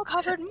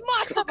caramel-covered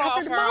matzo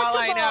ball for all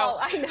I know.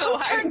 Who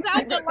turns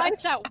out the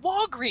lights at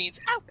Walgreens?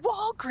 At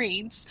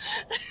Walgreens.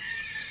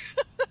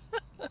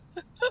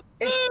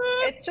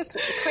 It's just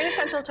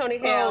quintessential Tony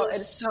Hale.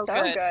 It's so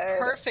good.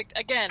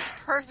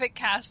 Perfect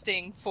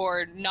casting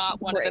for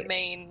not one of the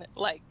main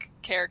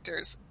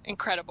characters.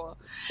 Incredible.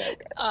 So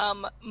good.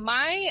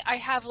 I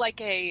have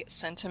like a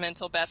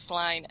sentimental best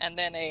line, and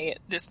then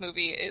this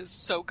movie is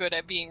so good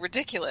at being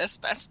ridiculous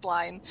best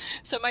line.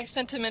 So my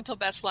sentimental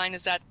best line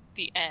is at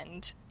the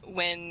end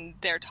when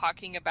they're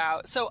talking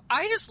about. So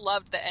I just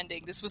loved the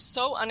ending. This was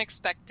so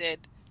unexpected,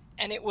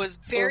 and it was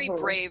very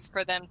brave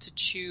for them to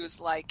choose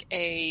like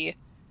a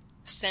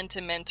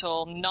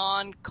sentimental,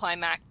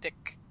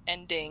 non-climactic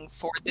ending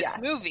for this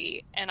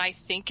movie, and I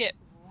think it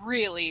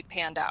really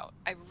panned out.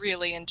 I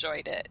really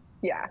enjoyed it.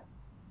 Yeah.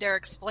 They're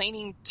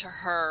explaining to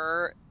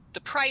her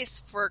the price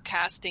for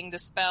casting the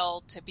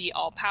spell to be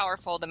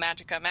all-powerful, the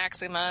Magica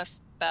Maxima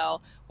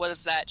spell,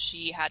 was that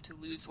she had to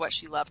lose what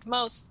she loved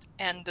most,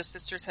 and the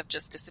sisters have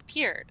just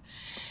disappeared.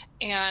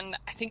 And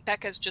I think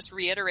Becca's just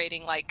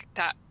reiterating, like,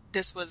 that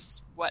this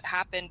was what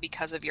happened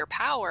because of your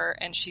power.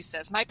 And she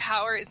says, my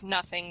power is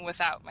nothing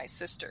without my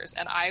sisters.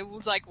 And I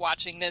was like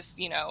watching this,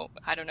 you know,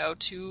 I don't know,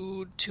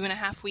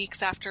 2.5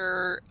 weeks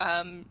after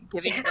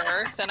giving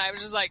birth. And I was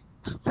just like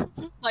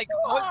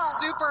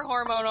super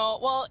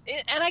hormonal. Well,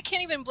 and I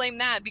can't even blame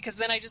that, because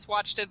then I just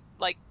watched it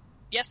like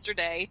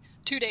yesterday,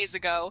 2 days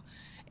ago,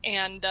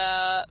 and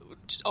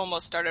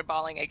almost started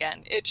bawling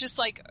again. It's just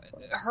like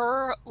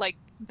her, like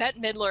Bette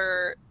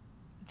Midler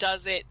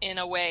does it in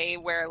a way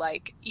where,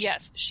 like,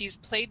 yes, she's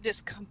played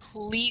this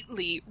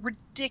completely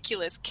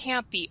ridiculous,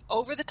 campy,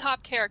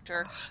 over-the-top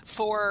character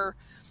for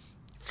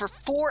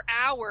 4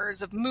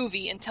 hours of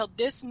movie until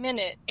this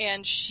minute,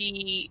 and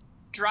she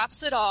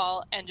drops it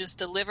all and just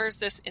delivers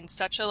this in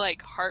such a,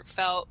 like,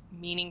 heartfelt,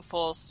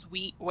 meaningful,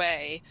 sweet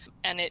way,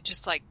 and it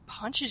just, like,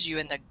 punches you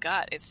in the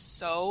gut. It's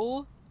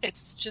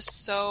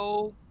just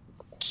so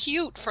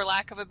cute, for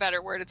lack of a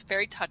better word. It's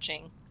very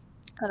touching.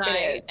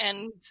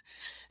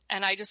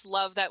 And I just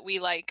love that we,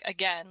 like,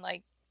 again,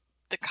 like,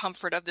 the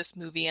comfort of this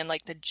movie and,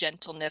 like, the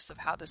gentleness of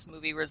how this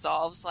movie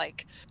resolves.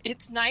 Like,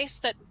 it's nice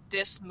that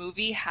this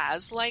movie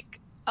has, like,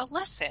 a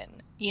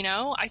lesson, you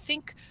know? I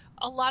think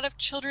a lot of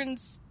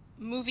children's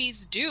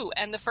movies do,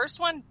 and the first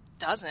one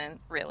doesn't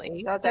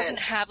really. Doesn't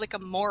have, like, a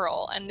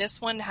moral, and this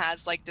one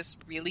has, like, this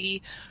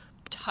really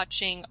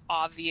touching,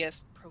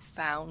 obvious,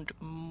 profound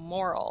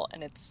moral,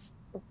 and it's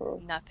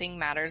nothing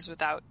matters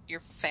without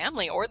your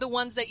family or the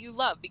ones that you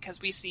love,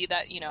 because we see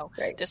that, you know,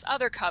 this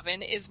other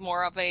coven is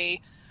more of a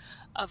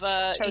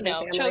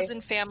chosen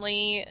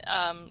family,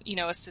 you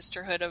know, a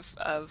sisterhood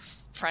of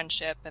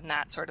friendship and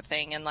that sort of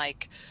thing, and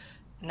like,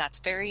 and that's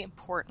very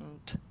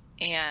important,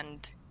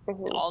 and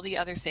all the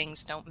other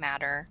things don't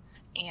matter,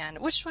 and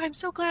which I'm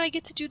so glad I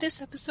get to do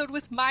this episode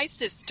with my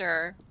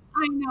sister.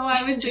 I know,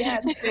 I was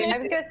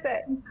gonna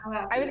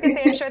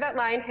say, I'm sure that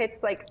line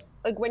hits like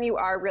when you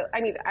are real.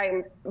 I mean,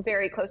 I'm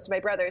very close to my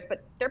brothers,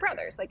 but they're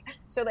brothers. Like,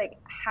 so like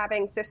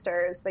having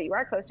sisters that you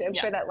are close to, I'm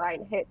sure that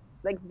line hit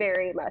like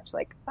very much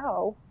like,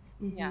 oh.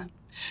 Yeah.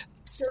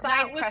 So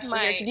side question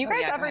here. Did you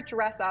guys ever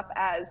dress up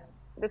as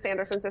the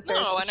Sanderson sisters?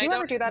 No, and Did you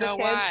ever do that as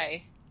kids?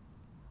 Why.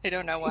 I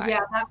don't know why.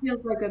 Yeah, that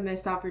feels like a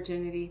missed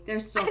opportunity.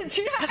 There's still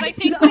because I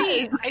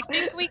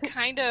think we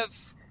kind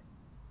of,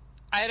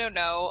 I don't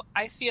know.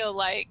 I feel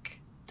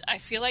like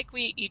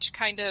we each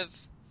kind of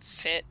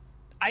fit.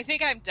 I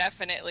think I'm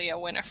definitely a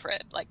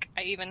Winifred. Like,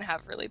 I even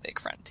have really big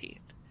front teeth.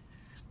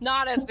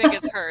 Not as big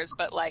as hers,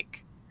 but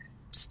like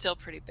still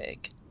pretty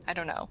big. I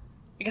don't know.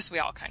 I guess we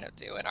all kind of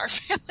do in our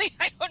family.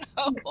 I don't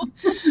know.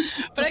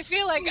 But I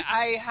feel like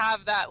I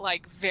have that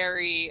like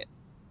very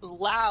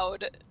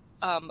loud,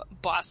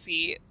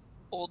 bossy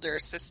older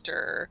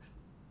sister,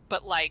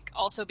 but like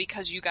also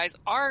because you guys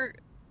are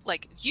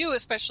like, you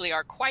especially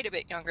are quite a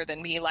bit younger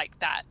than me, like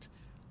that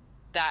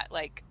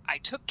like I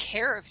took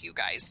care of you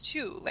guys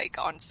too, like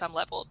on some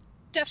level.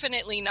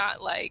 Definitely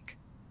not like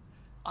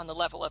on the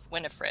level of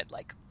Winifred.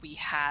 Like, we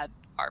had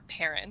our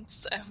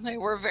parents and they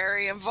were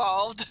very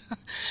involved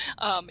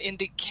in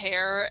the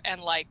care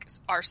and like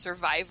our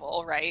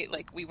survival, right?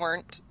 Like,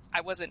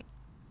 I wasn't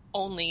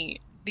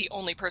the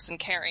only person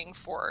caring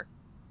for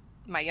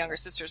my younger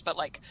sisters, but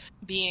like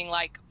being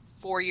like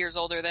 4 years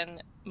older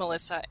than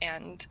Melissa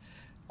and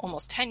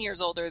almost 10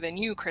 years older than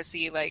you,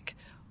 Chrissy, like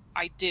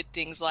I did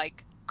things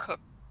like cook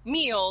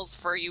meals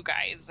for you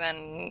guys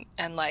and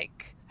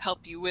like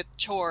help you with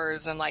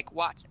chores and like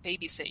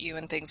babysit you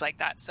and things like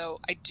that. So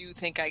I do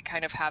think I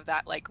kind of have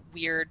that like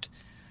weird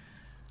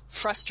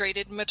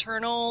frustrated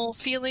maternal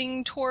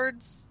feeling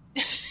towards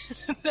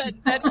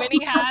that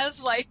Winnie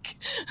has, like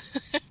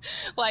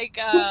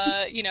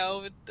you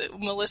know,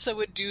 Melissa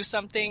would do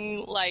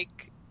something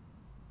like,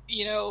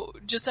 you know,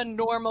 just a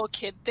normal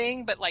kid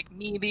thing, but like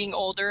me being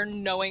older,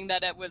 knowing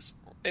that it was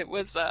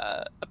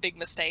a big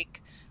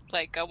mistake.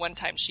 Like one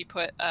time she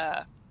put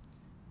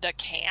the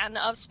can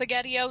of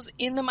SpaghettiOs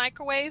in the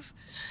microwave,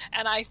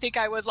 and I think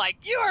I was like,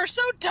 "You are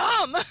so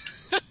dumb."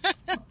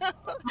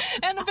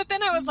 But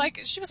then I was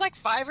like, she was like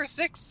 5 or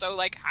 6, so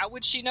like, how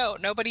would she know?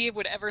 Nobody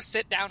would ever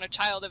sit down a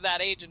child of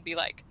that age and be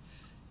like,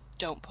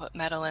 "Don't put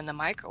metal in the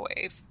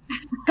microwave,"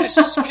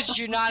 because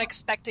you're not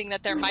expecting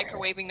that they're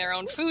microwaving their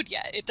own food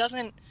yet. It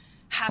doesn't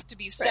have to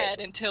be said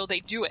until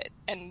they do it,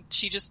 and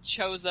she just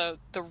chose the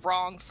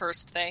wrong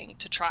first thing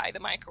to try the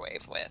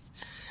microwave with.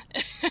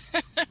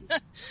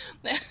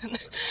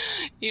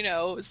 You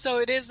know, so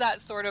it is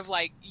that sort of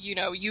like, you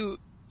know, you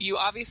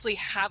obviously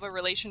have a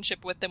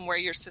relationship with them where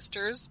you're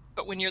sisters,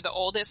 but when you're the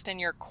oldest and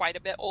you're quite a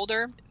bit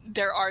older,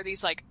 there are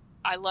these like,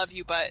 I love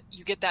you, but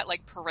you get that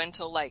like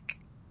parental, like,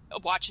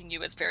 watching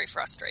you is very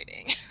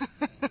frustrating.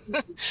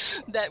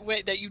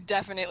 that you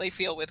definitely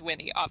feel with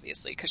Winnie,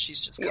 obviously, because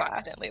she's just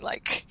constantly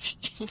like,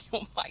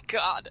 oh my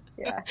God,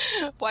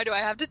 why do I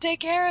have to take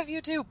care of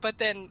you too? But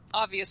then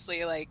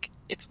obviously, like,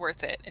 it's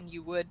worth it, and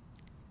you would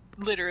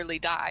literally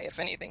die if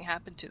anything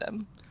happened to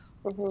them.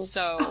 Mm-hmm.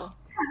 So,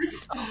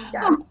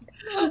 yeah.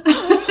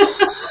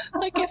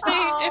 like if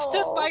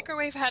the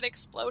microwave had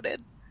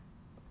exploded,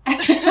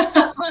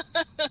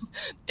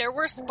 there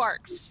were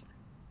sparks.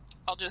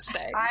 I'll just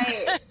say.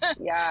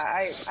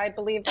 I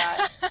believe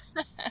that.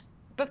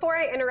 Before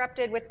I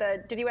interrupted with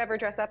did you ever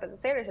dress up as a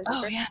Sanderson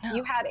sister? Oh, yeah, no.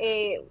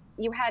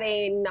 You had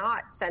a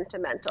not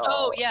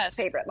sentimental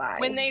favorite line.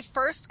 When they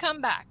first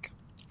come back.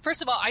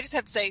 First of all, I just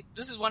have to say,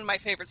 this is one of my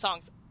favorite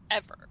songs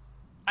ever.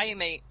 I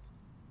am a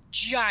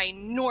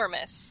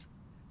ginormous,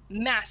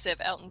 massive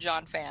Elton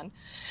John fan,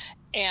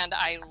 and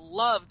I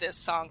love this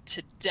song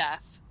to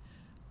death.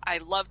 I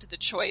loved the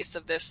choice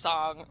of this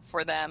song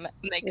for them.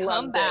 And they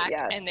come back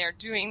and they're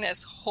doing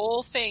this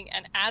whole thing,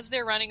 and as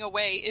they're running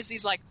away,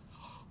 Izzy's like,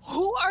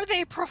 who are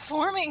they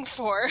performing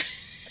for?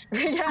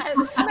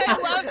 Yes. I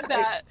loved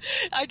that.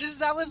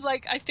 That was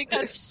like, I think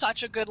that's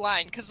such a good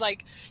line, because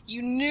like,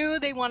 you knew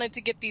they wanted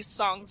to get these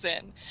songs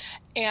in,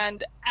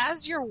 and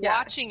as you're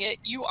watching it,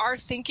 you are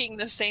thinking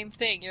the same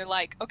thing. You're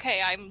like,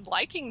 okay, I'm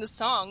liking the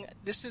song,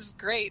 this is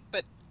great,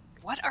 but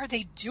what are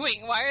they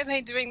doing? Why are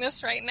they doing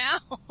this right now?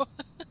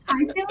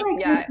 I feel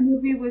like this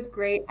movie was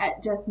great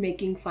at just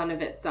making fun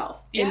of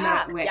itself in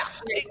that way. Yeah.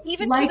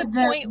 Even like to the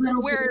point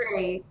where...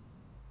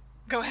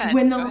 Go ahead.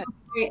 When the little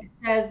boy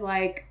says,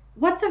 like,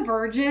 what's a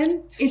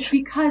virgin? It's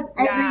because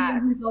everyone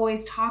who's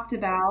always talked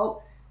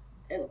about,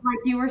 like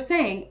you were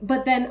saying,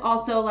 but then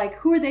also, like,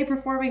 who are they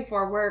performing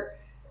for? Where,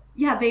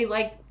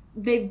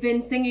 they've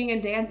been singing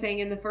and dancing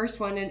in the first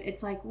one, and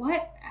it's like,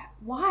 what?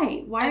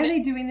 Why? Why are they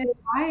doing this?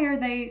 Why are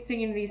they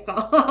singing these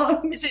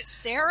songs? Is it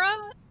Sarah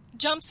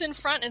jumps in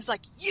front and it's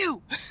like,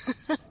 you!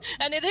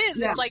 And it is.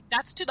 Yeah. It's like,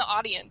 that's to the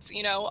audience,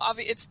 you know?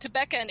 It's to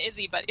Becca and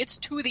Izzy, but it's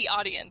to the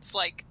audience.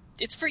 Like,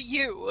 it's for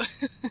you.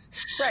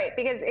 Right,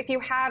 because if you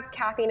have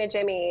Kathy and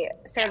Jimmy,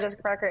 Sarah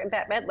Jessica Parker, and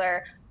Bette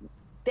Midler,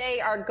 they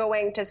are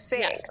going to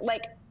sing. Yes.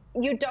 Like,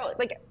 you don't,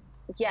 like,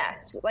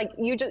 yes. Like,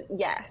 you just,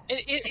 yes.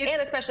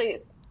 And especially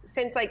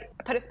since, like,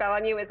 Put a Spell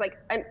on You is, like,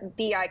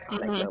 the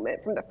iconic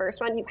moment from the first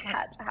one, you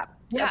had to have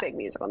a big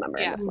musical number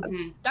in this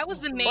one. That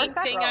was the main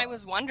thing I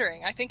was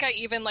wondering. I think I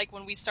even, like,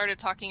 when we started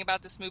talking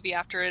about this movie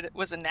after it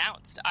was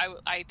announced,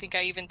 I think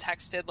I even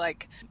texted,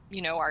 like,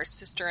 you know, our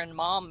sister and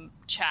mom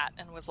chat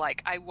and was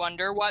like, I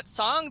wonder what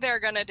song they're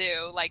gonna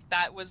do. Like,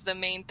 that was the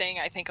main thing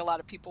I think a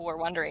lot of people were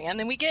wondering. And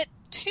then we get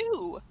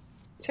two.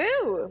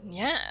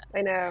 Yeah.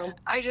 I know.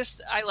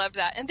 I loved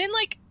that. And then,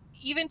 like,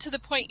 even to the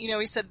point, you know,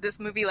 he said this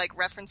movie, like,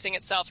 referencing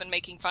itself and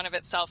making fun of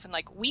itself. And,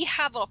 like, we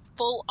have a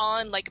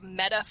full-on, like,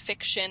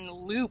 meta-fiction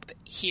loop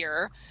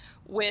here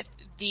with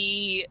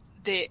the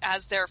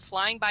as they're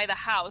flying by the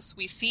house,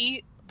 we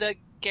see the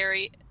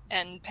Gary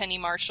and Penny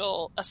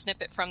Marshall, a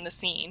snippet from the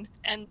scene.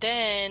 And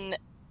then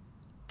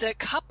the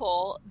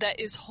couple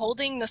that is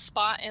holding the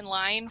spot in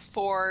line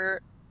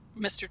for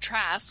Mr.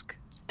 Trask,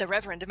 the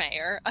Reverend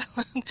Mayor,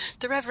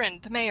 the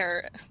Reverend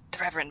Mayor.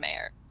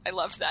 I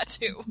loved that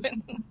too.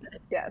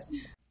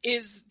 Yes.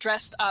 Is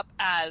dressed up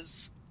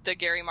as the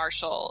Gary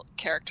Marshall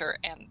character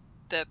and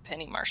the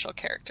Penny Marshall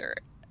character.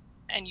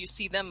 And you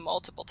see them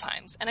multiple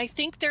times. And I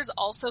think there's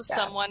also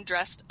someone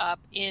dressed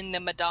up in the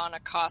Madonna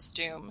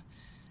costume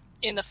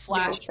in the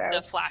flash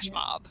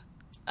mob.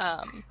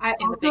 I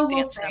also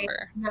will say,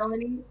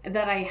 Melanie,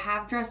 that I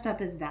have dressed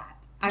up as that.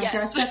 I've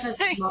dressed up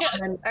as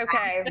mom.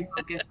 Okay.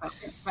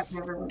 But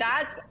never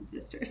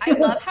sisters. I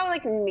love how,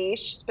 like,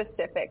 niche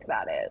specific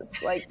that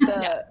is. Like,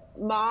 the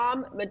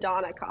mom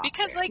Madonna costume.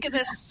 Because, like,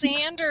 the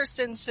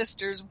Sanderson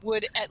sisters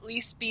would at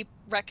least be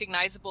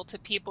recognizable to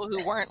people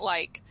who weren't,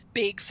 like,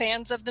 big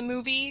fans of the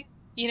movie.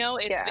 You know,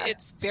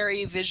 it's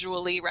very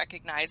visually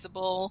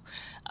recognizable.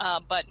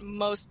 But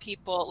most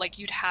people, like,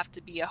 you'd have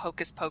to be a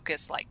Hocus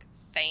Pocus, like,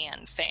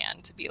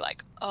 fan to be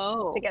like,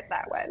 oh, to get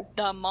that one.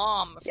 The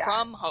mom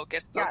from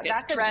Hocus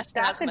Pocus dressed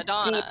as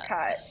Madonna. Deep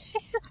cut.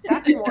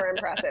 That's more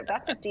impressive.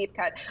 That's a deep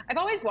cut. I've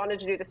always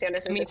wanted to do the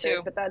Sanderson sisters,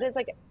 but that is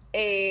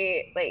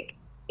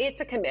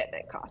it's a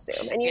commitment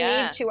costume, and you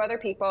need two other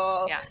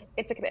people. Yeah.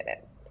 It's a commitment.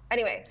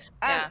 Anyway,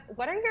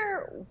 what are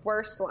your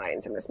worst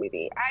lines in this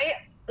movie? I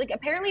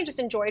apparently just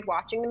enjoyed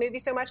watching the movie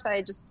so much that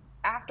I just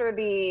after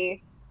the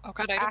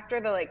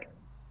like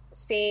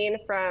scene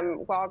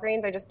from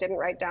Walgreens, I just didn't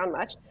write down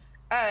much.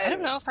 I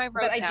don't know if I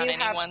wrote down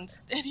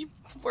any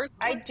worst.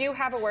 I do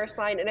have a worst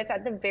line, and it's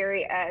at the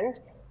very end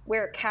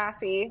where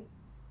Cassie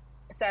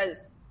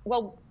says,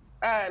 well,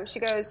 she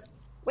goes,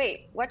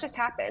 wait, what just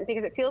happened?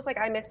 Because it feels like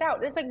I missed out.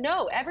 And it's like,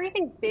 no,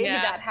 everything big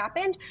that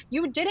happened,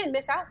 you didn't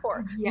miss out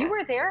for. Yeah. You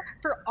were there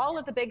for all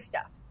of the big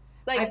stuff.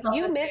 Like,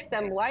 you missed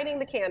them lighting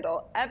the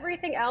candle.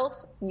 Everything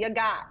else, you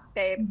got,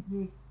 babe.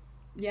 Mm-hmm.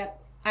 Yep.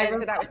 I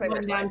wrote that was my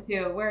worst line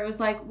too, where it was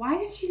like, why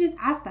did she just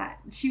ask that?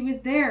 She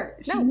was there.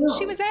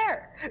 She was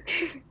there.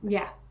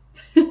 Yeah.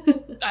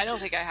 I don't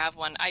think I have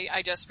one.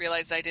 I just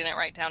realized I didn't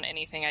write down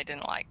anything I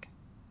didn't like.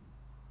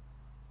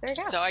 There you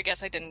go. So I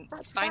guess I didn't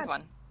find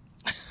one.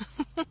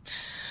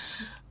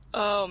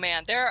 Oh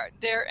man, there,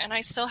 and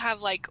I still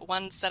have, like,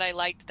 ones that I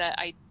liked that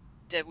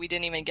we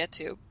didn't even get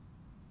to,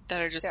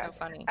 that are just so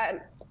funny.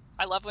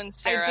 I love when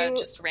Sarah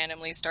just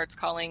randomly starts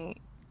calling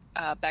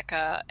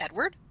Becca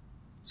Edward.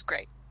 It's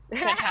great.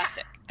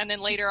 Fantastic. And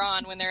then later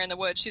on, when they're in the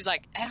woods, she's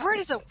like, Edward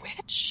is a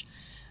witch?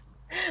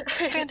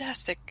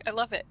 Fantastic. I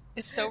love it.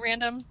 It's so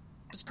random.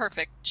 It's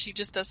perfect. She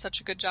just does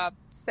such a good job.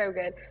 So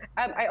good.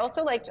 I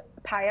also liked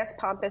Pious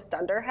Pompous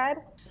Dunderhead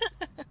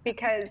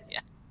because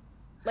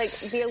like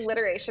the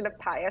alliteration of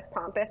Pious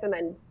Pompous and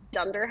then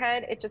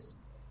Dunderhead, it just,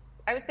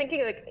 I was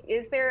thinking like,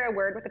 is there a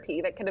word with a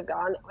P that could have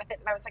gone with it?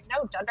 And I was like,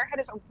 no, Dunderhead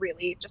is a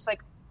really, just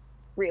like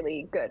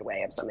really good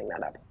way of summing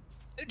that up.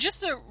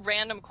 Just a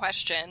random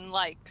question,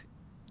 like,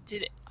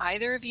 did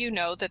either of you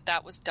know that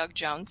that was Doug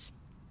Jones?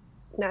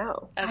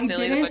 No. As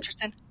Billy the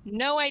Butcherson?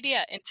 No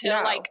idea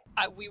until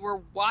we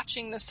were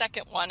watching the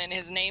second one and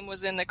his name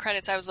was in the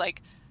credits. I was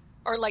like,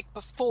 or like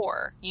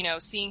before, you know,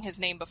 seeing his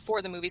name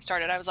before the movie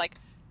started, I was like,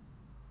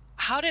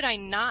 how did I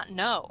not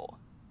know?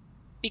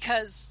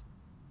 Because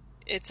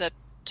it's a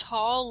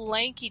tall,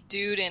 lanky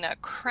dude in a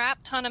crap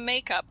ton of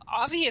makeup.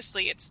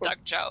 Obviously, it's Doug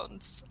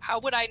Jones. How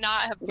would I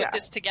not have put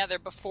this together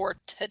before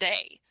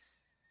today?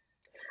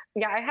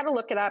 Yeah, I had to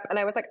look it up, and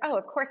I was like, oh,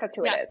 of course that's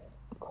who it is.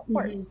 Of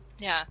course.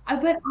 Mm-hmm. Yeah.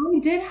 But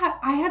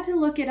I had to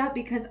look it up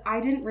because I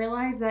didn't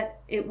realize that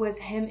it was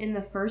him in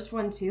the first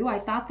one, too. I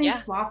thought they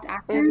swapped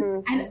actors,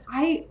 and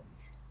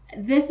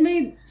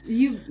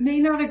you may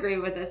not agree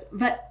with this,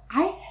 but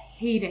I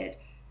hated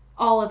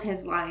all of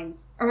his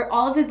lines, or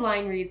all of his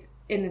line reads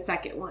in the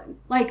second one.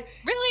 Like,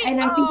 really?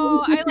 And I think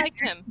I liked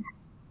him.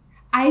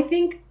 I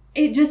think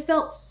it just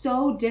felt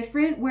so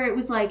different where it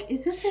was like,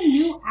 is this a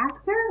new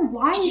actor?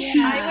 Why is he?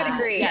 I would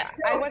agree. Yeah.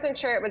 I wasn't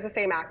sure it was the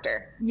same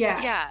actor.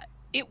 Yeah. Yeah,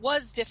 it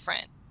was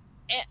different.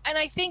 And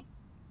I think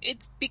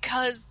it's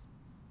because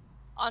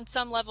on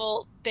some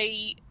level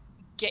they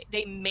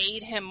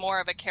made him more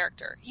of a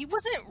character. He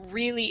wasn't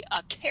really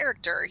a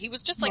character. He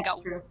was just like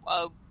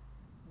a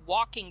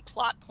walking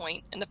plot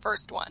point in the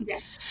first one. Yeah.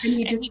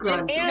 And he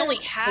only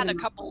had a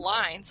couple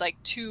lines, like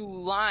 2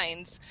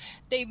 lines.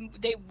 They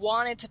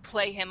wanted to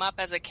play him up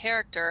as a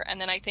character, and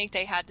then I think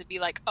they had to be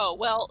like, oh,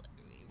 well,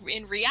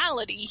 in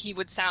reality, he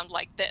would sound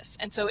like this.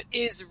 And so it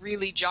is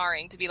really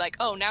jarring to be like,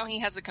 oh, now he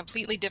has a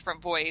completely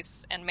different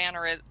voice and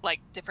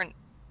different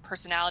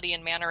personality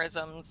and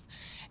mannerisms,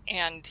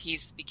 and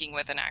he's speaking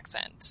with an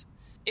accent.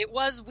 It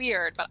was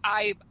weird, but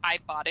I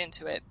bought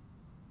into it.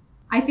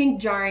 I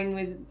think jarring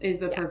is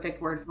the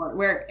perfect word for it,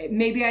 where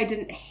maybe I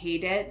didn't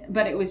hate it,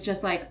 but it was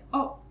just like,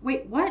 oh,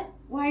 wait, what?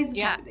 Why is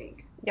this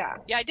happening? Yeah.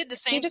 Yeah, I did the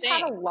same thing. He just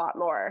had a lot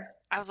more.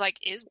 I was like,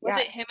 was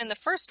it him in the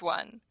first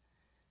one?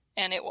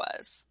 And it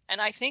was.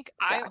 And I think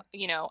I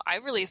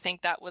really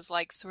think that was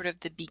like sort of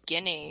the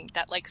beginning,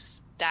 that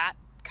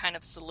kind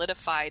of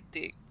solidified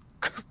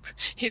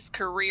his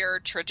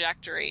career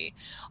trajectory.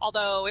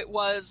 Although it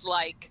was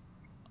like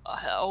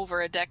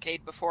over a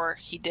decade before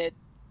he did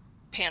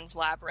Pan's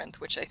Labyrinth,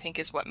 which I think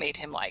is what made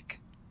him like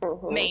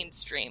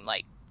mainstream.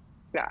 Like,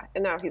 yeah,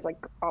 and now he's like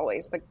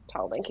always the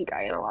tall, lanky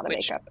guy in a lot of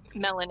makeup.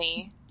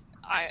 Melanie,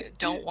 I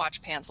don't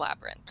watch Pan's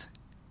Labyrinth.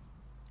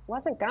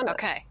 Wasn't gonna.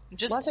 Okay,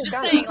 just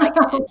saying, like,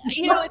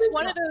 it's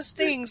one of those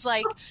things.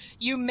 Like,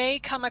 you may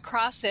come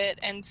across it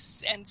and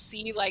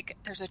see like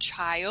there's a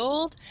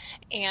child,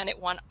 and it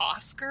won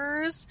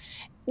Oscars.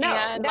 No,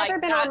 and, never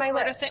been on my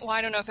list. Well,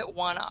 I don't know if it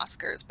won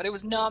Oscars, but it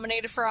was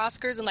nominated for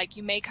Oscars, and like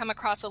you may come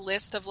across a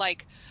list of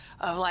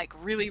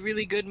really,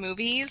 really good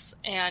movies,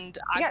 and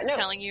I'm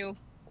telling you,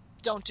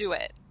 don't do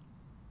it.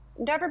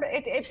 Never.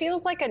 It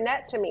feels like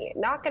Annette to me.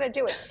 Not going to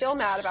do it. Still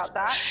mad about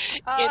that.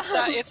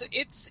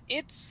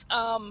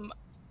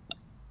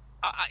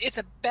 It's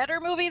a better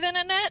movie than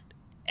Annette,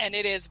 and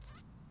it is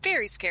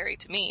very scary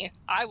to me.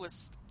 I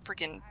was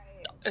freaking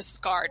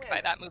scarred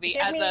by that movie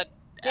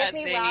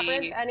Disney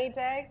Labyrinth any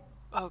day.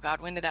 Oh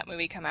God, when did that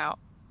movie come out?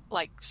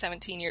 Like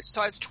 17 years.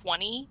 So I was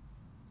 20.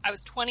 I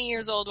was 20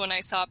 years old when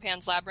I saw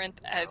Pan's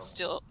Labyrinth.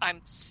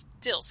 I'm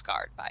still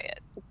scarred by it.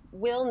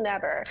 Will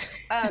never.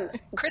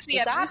 Chrissy,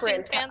 have you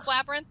seen Pan's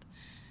Labyrinth?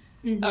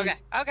 Mm-hmm.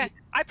 Okay.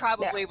 I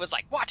probably was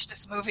like, watch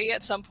this movie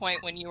at some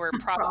point when you were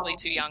probably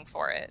too young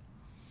for it.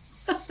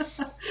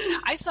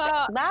 I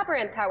saw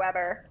Labyrinth,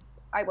 however.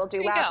 I will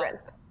do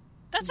Labyrinth.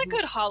 That's a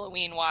good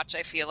Halloween watch,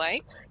 I feel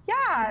like.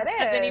 Yeah, it is.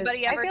 Has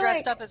anybody ever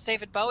dressed up as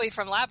David Bowie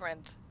from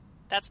Labyrinth?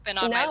 That's been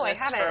on my list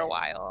for a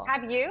while.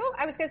 Have you?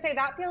 I was going to say,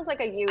 that feels like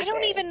a you I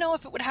don't even know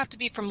if it would have to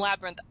be from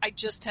Labyrinth. I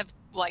just have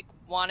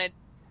wanted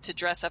to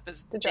dress up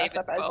as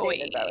David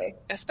Bowie.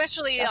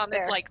 Especially on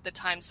the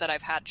times that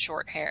I've had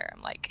short hair.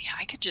 I'm like, yeah,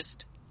 I could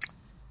just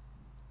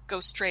go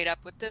straight up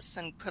with this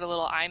and put a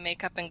little eye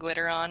makeup and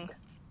glitter on.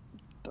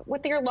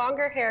 With your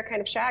longer hair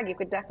kind of shag, you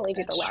could definitely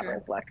do the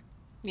Labyrinth look.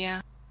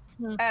 Yeah.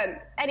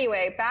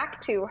 Anyway, back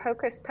to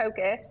Hocus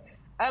Pocus.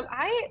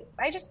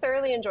 I just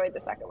thoroughly enjoyed the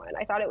second one.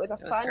 I thought it was a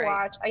fun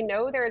watch. I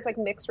know there's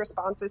mixed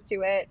responses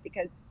to it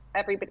because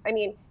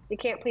you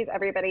can't please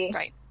everybody.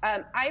 Right.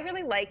 I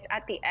really liked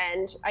at the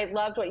end. I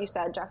loved what you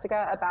said,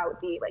 Jessica,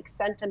 about the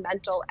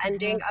sentimental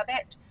ending of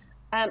it.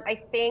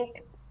 I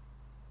think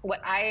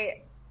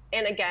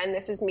and again,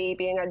 this is me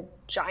being a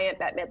giant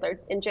Bette Midler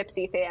and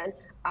Gypsy fan.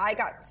 I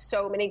got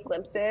so many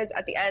glimpses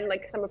at the end,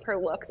 like some of her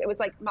looks. It was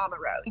like Mama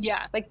Rose.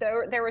 Yeah. Like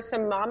there were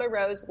some Mama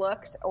Rose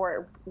looks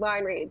or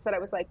line reads that I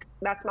was like,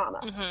 that's Mama.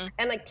 Mm-hmm.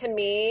 And like, to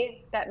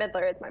me, Bette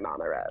Midler is my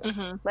Mama Rose.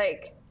 Mm-hmm.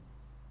 Like,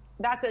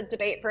 that's a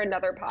debate for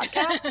another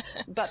podcast,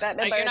 but Bette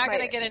Midler You're not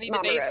going to get any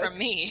Mama debate Rose. from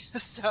me,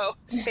 so.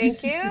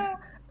 Thank you.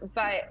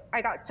 But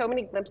I got so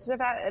many glimpses of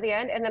that at the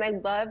end. And then I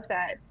loved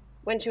that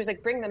when she was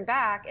like, bring them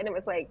back. And it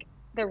was like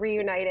the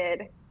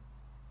reunited,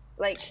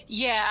 like.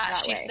 Yeah,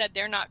 she way. said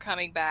they're not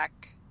coming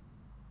back.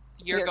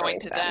 You're going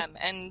to them.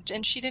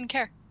 And she didn't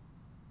care.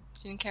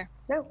 She didn't care.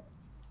 No.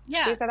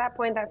 Yeah. Because at that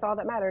point, that's all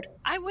that mattered.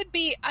 I would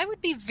be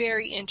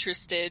very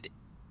interested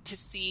to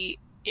see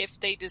if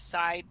they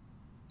decide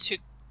to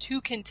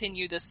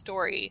continue the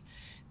story,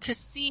 to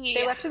see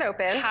they left it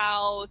open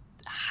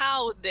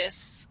how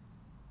this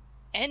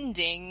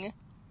ending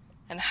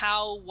and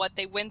how what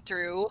they went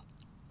through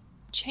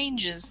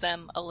changes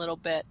them a little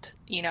bit,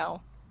 you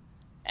know.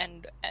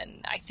 And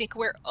I think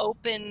we're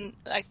open.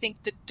 I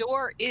think the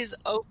door is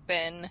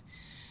open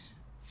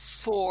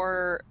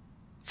for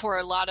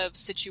a lot of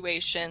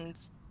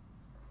situations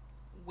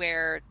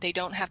where they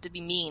don't have to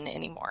be mean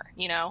anymore,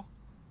 you know?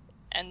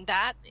 And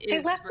that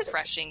is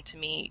refreshing to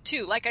me,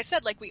 too. Like I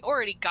said, like we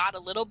already got a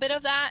little bit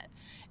of that.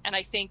 And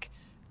I think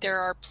there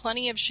are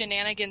plenty of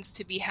shenanigans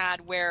to be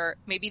had where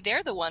maybe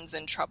they're the ones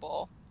in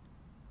trouble.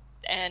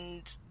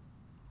 And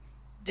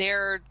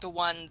they're the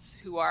ones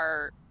who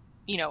are,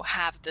 you know,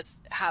 have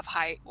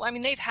high... Well, I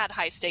mean, they've had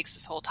high stakes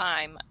this whole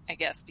time, I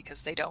guess,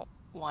 because they don't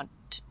want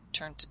to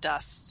turn to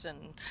dust and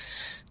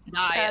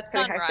die at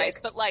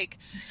sunrise. But, like...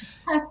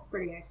 That's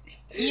pretty high stakes.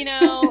 You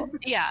know,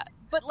 yeah.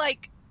 But,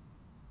 like...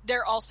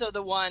 They're also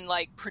the one,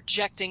 like,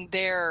 projecting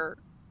their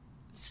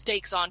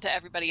stakes onto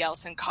everybody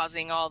else and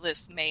causing all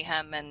this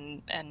mayhem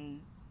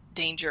and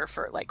danger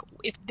for, like,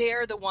 if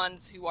they're the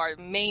ones who are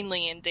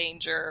mainly in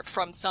danger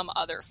from some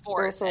other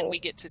force, and we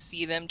get to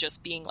see them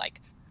just being,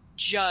 like,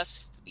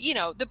 just, you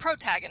know, the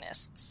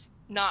protagonists,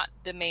 not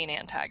the main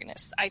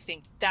antagonists. I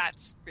think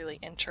that's really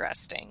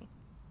interesting.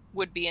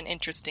 Would be an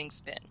interesting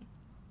spin.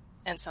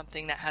 And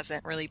something that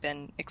hasn't really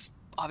been,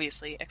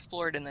 obviously,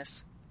 explored in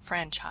this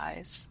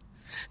franchise.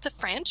 It's a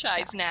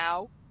franchise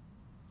now.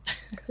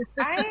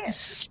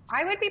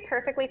 I would be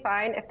perfectly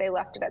fine if they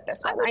left it at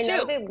this one. I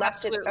know they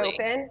left it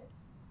open,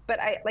 but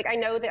I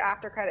know the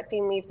after credit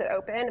scene leaves it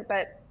open,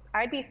 but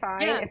I'd be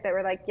fine if they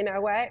were like, you know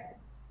what,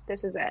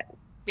 this is it.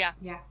 Yeah.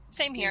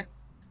 Same here.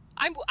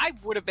 I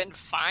would have been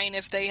fine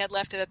if they had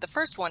left it at the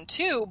first one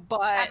too,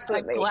 but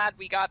I'm glad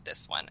we got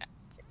this one.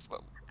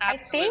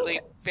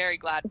 Absolutely, very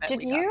glad that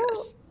we got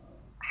this.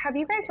 Have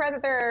you guys read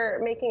that they're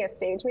making a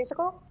stage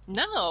musical?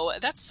 No,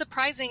 that's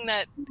surprising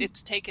that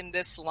it's taken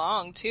this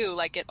long, too.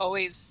 Like, it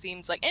always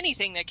seems like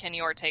anything that Kenny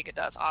Ortega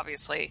does,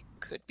 obviously,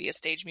 could be a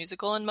stage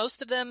musical, and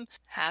most of them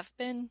have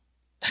been.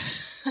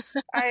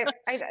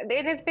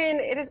 It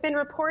has been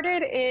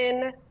reported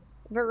in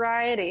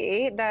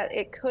Variety that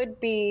it could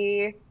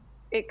be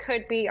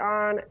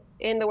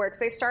in the works.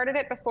 They started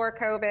it before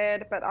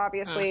COVID, but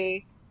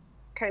obviously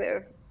kind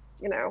of,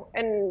 you know,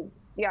 and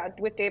yeah,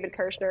 with David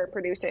Kirshner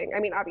producing.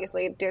 I mean,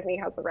 obviously Disney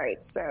has the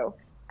rights. So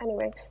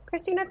anyway,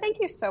 Christina, thank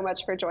you so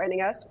much for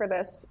joining us for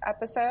this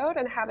episode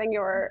and having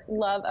your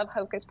love of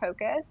Hocus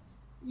Pocus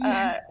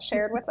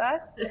shared with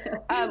us.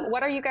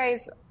 What are you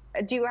guys,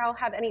 do you all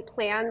have any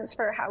plans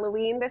for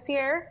Halloween this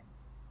year?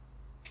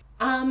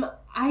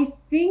 I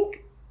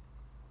think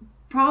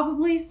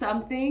probably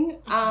something,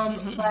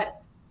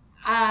 but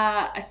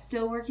I'm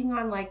still working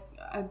on like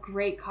a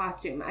great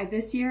costume.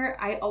 This year,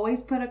 I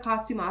always put a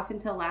costume off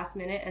until last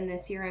minute, and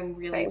this year I'm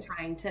really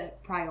trying to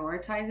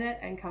prioritize it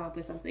and come up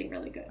with something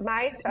really good.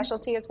 My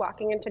specialty is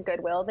walking into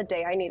Goodwill the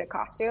day I need a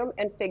costume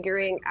and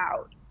figuring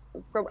out,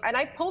 and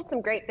I pulled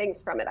some great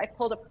things from it. I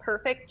pulled a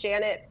perfect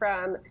Janet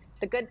from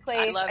The Good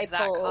Place. I love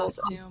that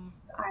costume.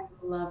 I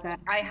love that.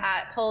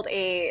 I pulled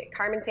a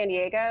Carmen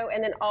Sandiego,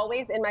 and then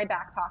always in my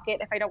back pocket,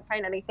 if I don't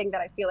find anything that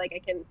I feel like I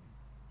can,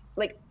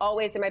 like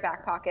always in my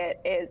back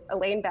pocket is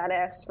Elaine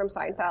Bennis from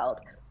Seinfeld,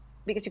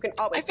 because you can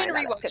always find that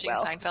at Goodwill.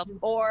 I've been rewatching Seinfeld.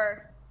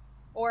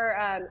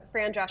 Or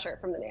Fran Drescher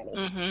from The Nanny.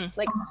 Mm-hmm.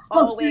 Like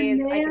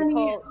always, I can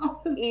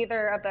pull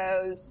either of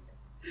those.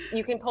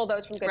 You can pull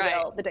those from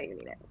Goodwill the day you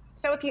need it.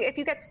 So if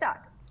you get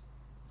stuck.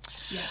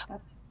 Yeah.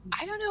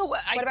 I don't know.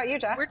 What about you,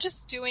 Jess? We're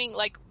just doing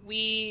like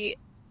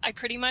I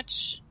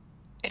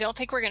don't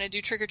think we're going to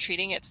do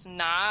trick-or-treating. It's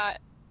not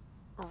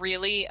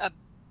really a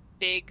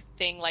big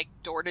thing like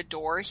door to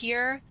door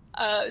here.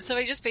 So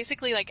I just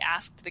basically like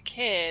asked the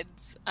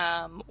kids,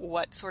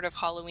 what sort of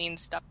Halloween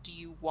stuff do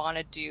you want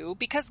to do?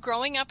 Because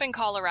growing up in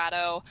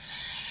Colorado,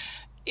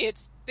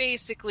 it's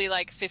basically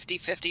like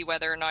 50-50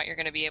 whether or not you're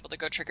going to be able to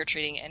go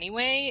trick-or-treating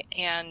anyway.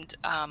 And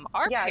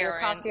our parents... your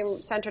costume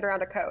centered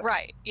around a coat.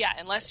 Right. Yeah,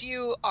 unless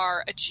you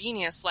are a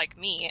genius like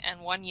me.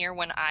 And one year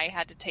when I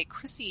had to take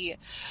Chrissy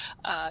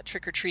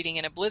trick-or-treating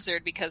in a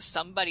blizzard because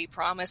somebody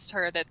promised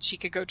her that she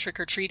could go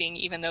trick-or-treating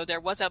even though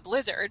there was a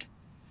blizzard,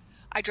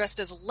 I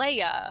dressed as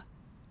Leia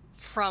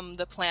from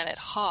the planet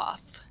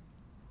Hoth.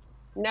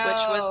 No.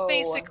 Which was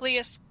basically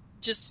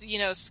just,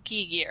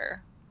 ski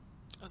gear.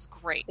 It was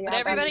great. Yeah, but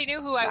everybody knew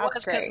who I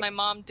was because my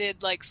mom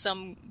did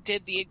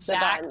the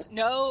exact,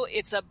 no,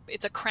 it's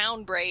a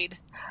crown braid.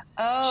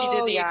 Oh, she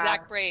did the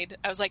exact braid.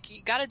 I was like,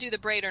 you got to do the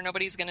braid or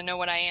nobody's going to know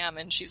what I am.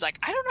 And she's like,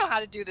 I don't know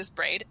how to do this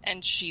braid.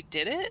 And she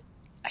did it.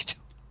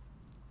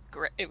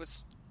 It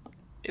was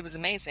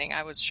amazing.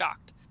 I was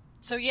shocked.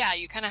 So yeah,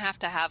 you kind of have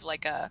to have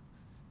like a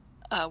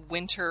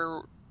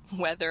winter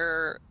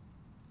weather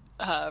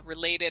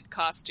related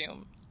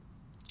costume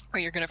or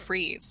you're going to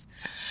freeze.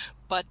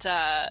 But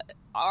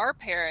our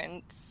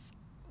parents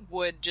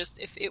would just,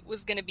 if it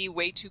was going to be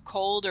way too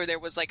cold or there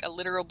was like a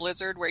literal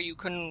blizzard where you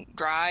couldn't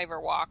drive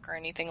or walk or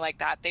anything like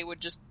that, they would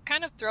just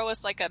kind of throw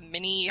us like a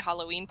mini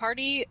Halloween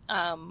party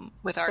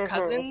with our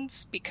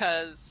cousins,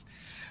 because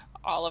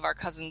all of our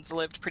cousins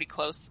lived pretty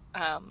close,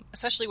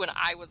 especially when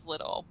I was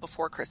little,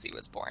 before Chrissy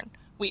was born.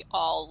 We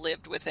all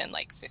lived within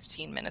like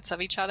 15 minutes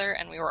of each other,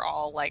 and we were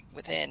all like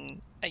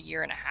within a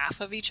year and a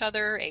half of each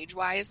other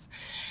age-wise.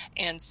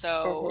 And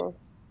so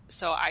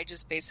I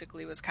just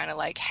basically was kind of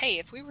like, hey,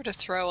 if we were to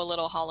throw a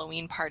little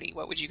Halloween party,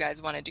 what would you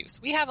guys want to do?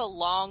 So we have a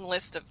long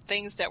list of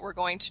things that we're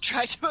going to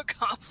try to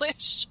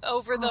accomplish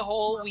over the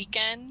whole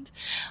weekend.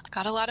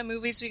 Got a lot of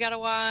movies we got to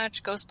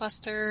watch.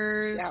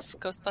 Ghostbusters,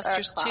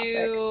 Ghostbusters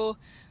 2.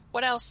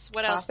 What else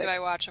do I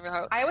watch over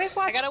Halloween? I always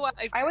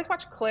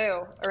watch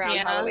Clue around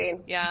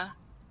Halloween. Yeah.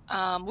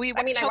 We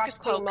watch Hocus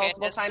Pocus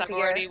multiple times a year.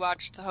 I've already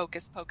watched the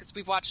Hocus Pocus.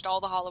 We've watched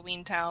all the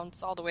Halloween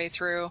Towns all the way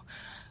through.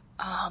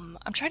 I'm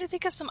trying to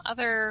think of some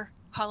other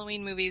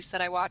Halloween movies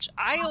that I watch.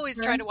 I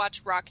always try to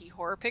watch Rocky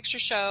Horror Picture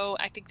Show.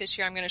 I think this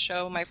year I'm going to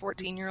show my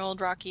 14-year-old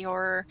Rocky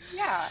Horror.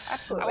 Yeah,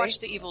 absolutely. I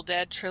watched the Evil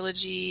Dead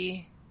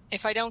trilogy.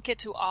 If I don't get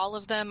to all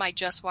of them, I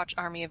just watch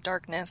Army of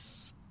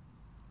Darkness.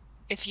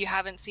 If you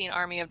haven't seen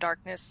Army of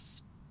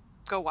Darkness,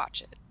 go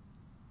watch it.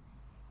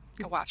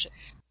 Go watch it.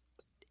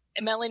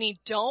 Melanie,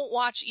 don't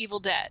watch Evil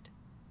Dead.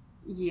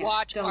 Yeah,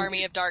 watch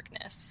Army of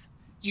Darkness.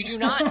 You do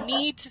not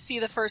need to see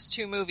the first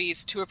two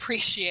movies to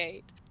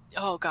appreciate.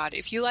 Oh, God.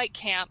 If you like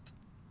camp,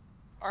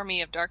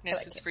 Army of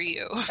Darkness is for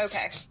you.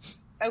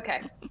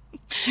 Okay.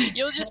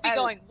 You'll just be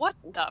going, what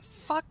the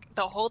fuck,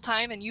 the whole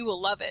time, and you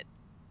will love it.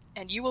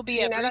 And you will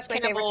be a Bruce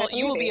Campbell.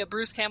 You will be a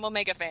Bruce Campbell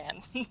mega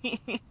fan.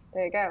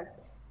 There you go.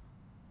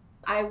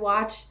 I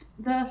watched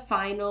the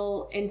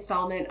final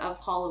installment of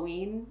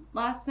Halloween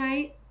last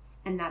night,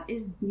 and that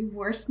is the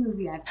worst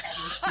movie I've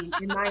ever seen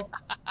in my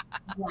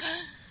life.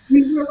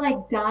 We were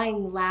like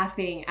dying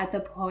laughing at the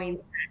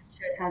points that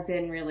should have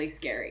been really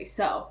scary.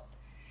 So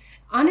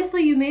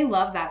honestly, you may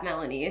love that,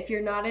 Melanie. If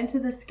you're not into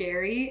the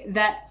scary,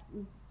 that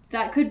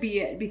could be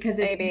it, because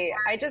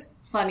it's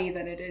funny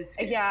than it is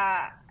scary.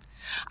 Yeah.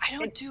 I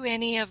don't do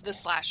any of the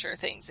slasher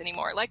things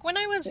anymore. Like when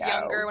I was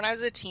younger, when I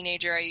was a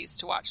teenager, I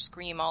used to watch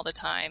Scream all the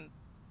time.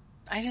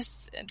 I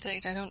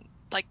don't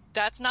like,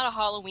 that's not a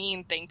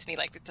Halloween thing to me.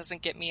 Like, it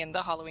doesn't get me in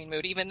the Halloween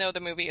mood, even though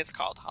the movie is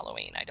called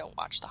Halloween. I don't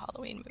watch the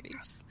Halloween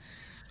movies.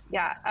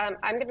 Yeah,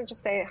 I'm going to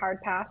just say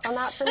hard pass on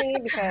that for me,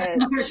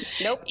 because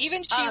nope.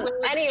 Even she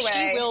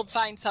will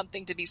find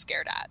something to be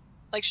scared at.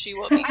 Like, she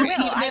will be. I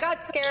will. I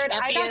got scared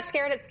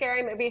at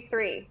Scary Movie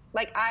 3.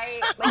 Like,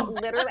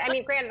 literally, I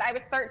mean, granted, I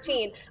was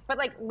 13, but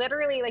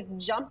literally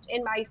jumped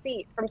in my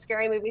seat from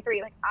Scary Movie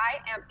 3. Like, I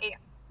am a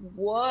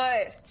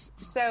wuss.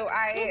 So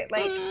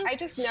I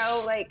just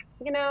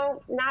know,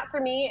 not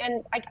for me.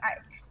 And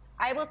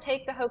I will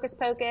take the Hocus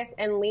Pocus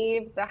and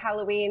leave the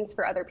Halloweens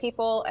for other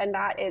people, and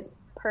that is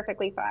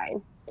perfectly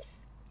fine.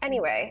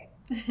 Anyway,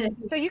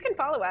 so you can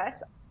follow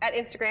us at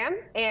Instagram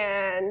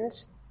and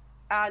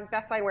on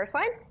Best Line Worst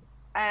Line,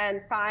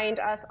 and find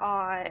us at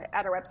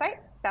our website,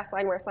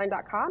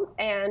 bestlineworstline.com,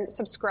 and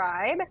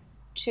subscribe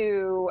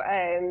to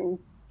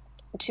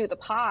the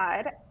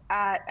pod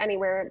at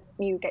anywhere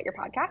you get your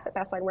podcast at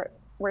Best Line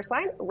Worst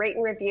Line. Rate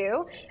and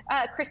review.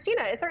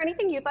 Christina, is there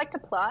anything you'd like to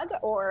plug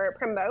or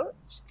promote?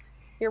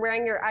 You're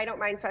wearing your I Don't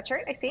Mind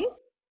sweatshirt, I see.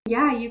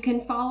 Yeah, you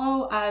can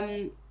follow.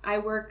 I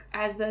work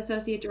as the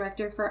Associate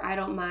Director for I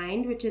Don't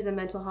Mind, which is a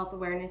mental health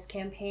awareness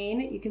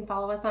campaign. You can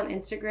follow us on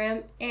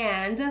Instagram,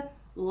 and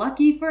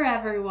lucky for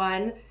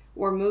everyone,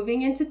 we're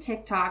moving into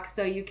TikTok,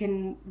 so you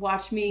can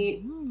watch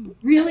me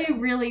really,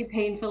 really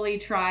painfully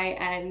try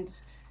and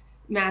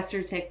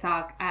master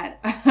TikTok at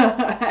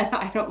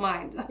I Don't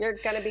Mind. You're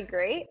going to be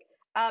great.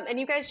 And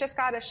you guys just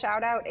got a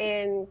shout out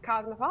in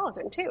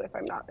Cosmopolitan too, if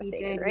I'm not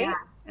mistaken, right? Yeah,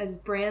 as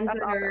brands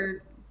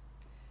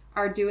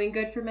are doing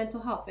good for mental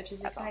health, which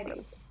is exciting.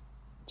 Awesome.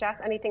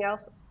 Jess, anything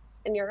else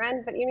in your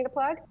end that you need to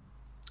plug?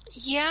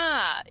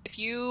 Yeah, if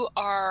you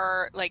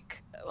are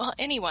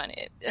anyone,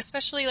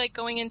 especially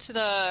going into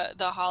the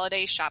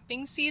holiday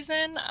shopping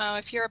season,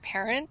 if you're a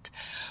parent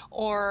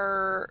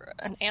or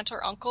an aunt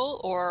or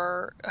uncle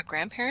or a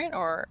grandparent,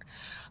 or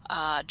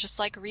just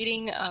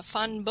reading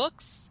fun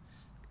books,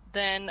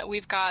 then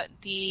we've got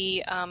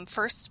the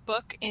first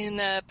book in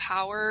the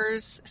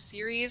Powers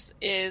series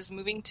is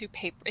moving to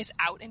paper. It's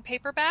out in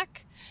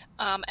paperback.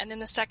 And then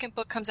the second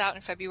book comes out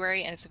in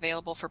February, and it's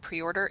available for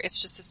pre-order.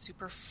 It's just a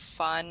super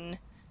fun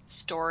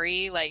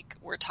story. Like,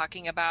 we're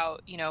talking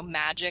about,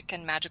 magic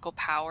and magical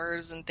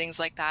powers and things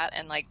like that.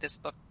 And like, this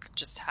book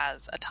just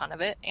has a ton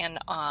of it. And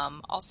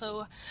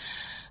also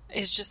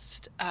is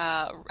just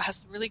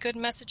has really good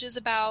messages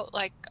about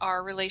like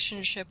our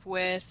relationship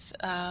with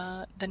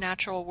the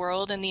natural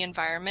world and the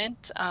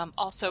environment.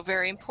 Also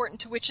very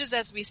important to witches,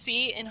 as we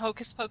see in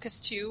Hocus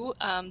Pocus 2,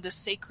 the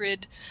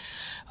sacred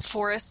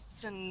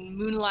forests and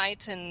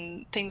moonlight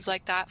and things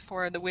like that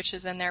for the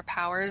witches and their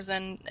powers.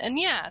 And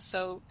yeah,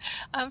 so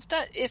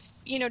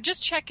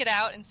just check it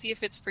out and see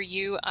if it's for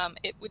you.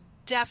 It would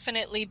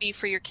definitely be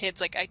for your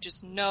kids. Like, I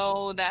just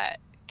know that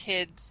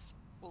kids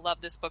will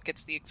love this book.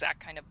 It's the exact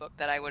kind of book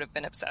that I would have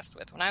been obsessed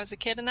with when I was a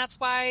kid, and that's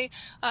why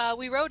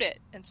we wrote it.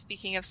 And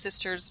speaking of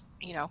sisters,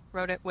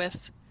 wrote it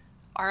with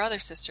our other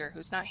sister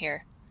who's not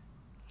here,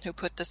 who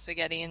put the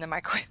spaghetti in the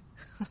microwave.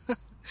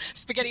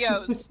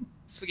 SpaghettiOs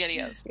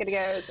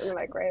in the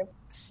microwave.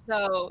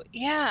 So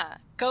yeah,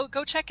 go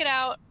check it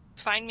out.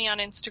 Find me on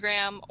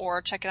Instagram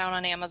or check it out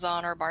on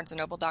Amazon or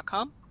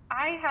BarnesandNoble.com.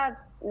 I have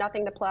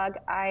nothing to plug.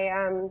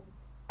 I'm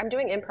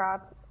doing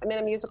improv. I'm in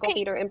a musical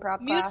theater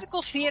improv class.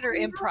 Musical theater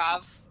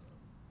improv.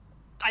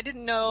 I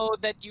didn't know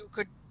that you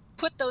could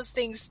put those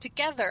things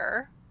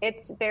together.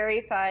 It's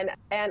very fun,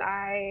 and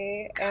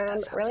I am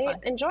really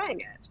enjoying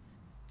it.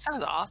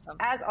 Sounds awesome.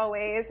 As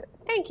always,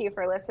 thank you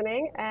for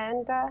listening,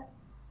 and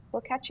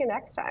we'll catch you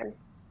next time.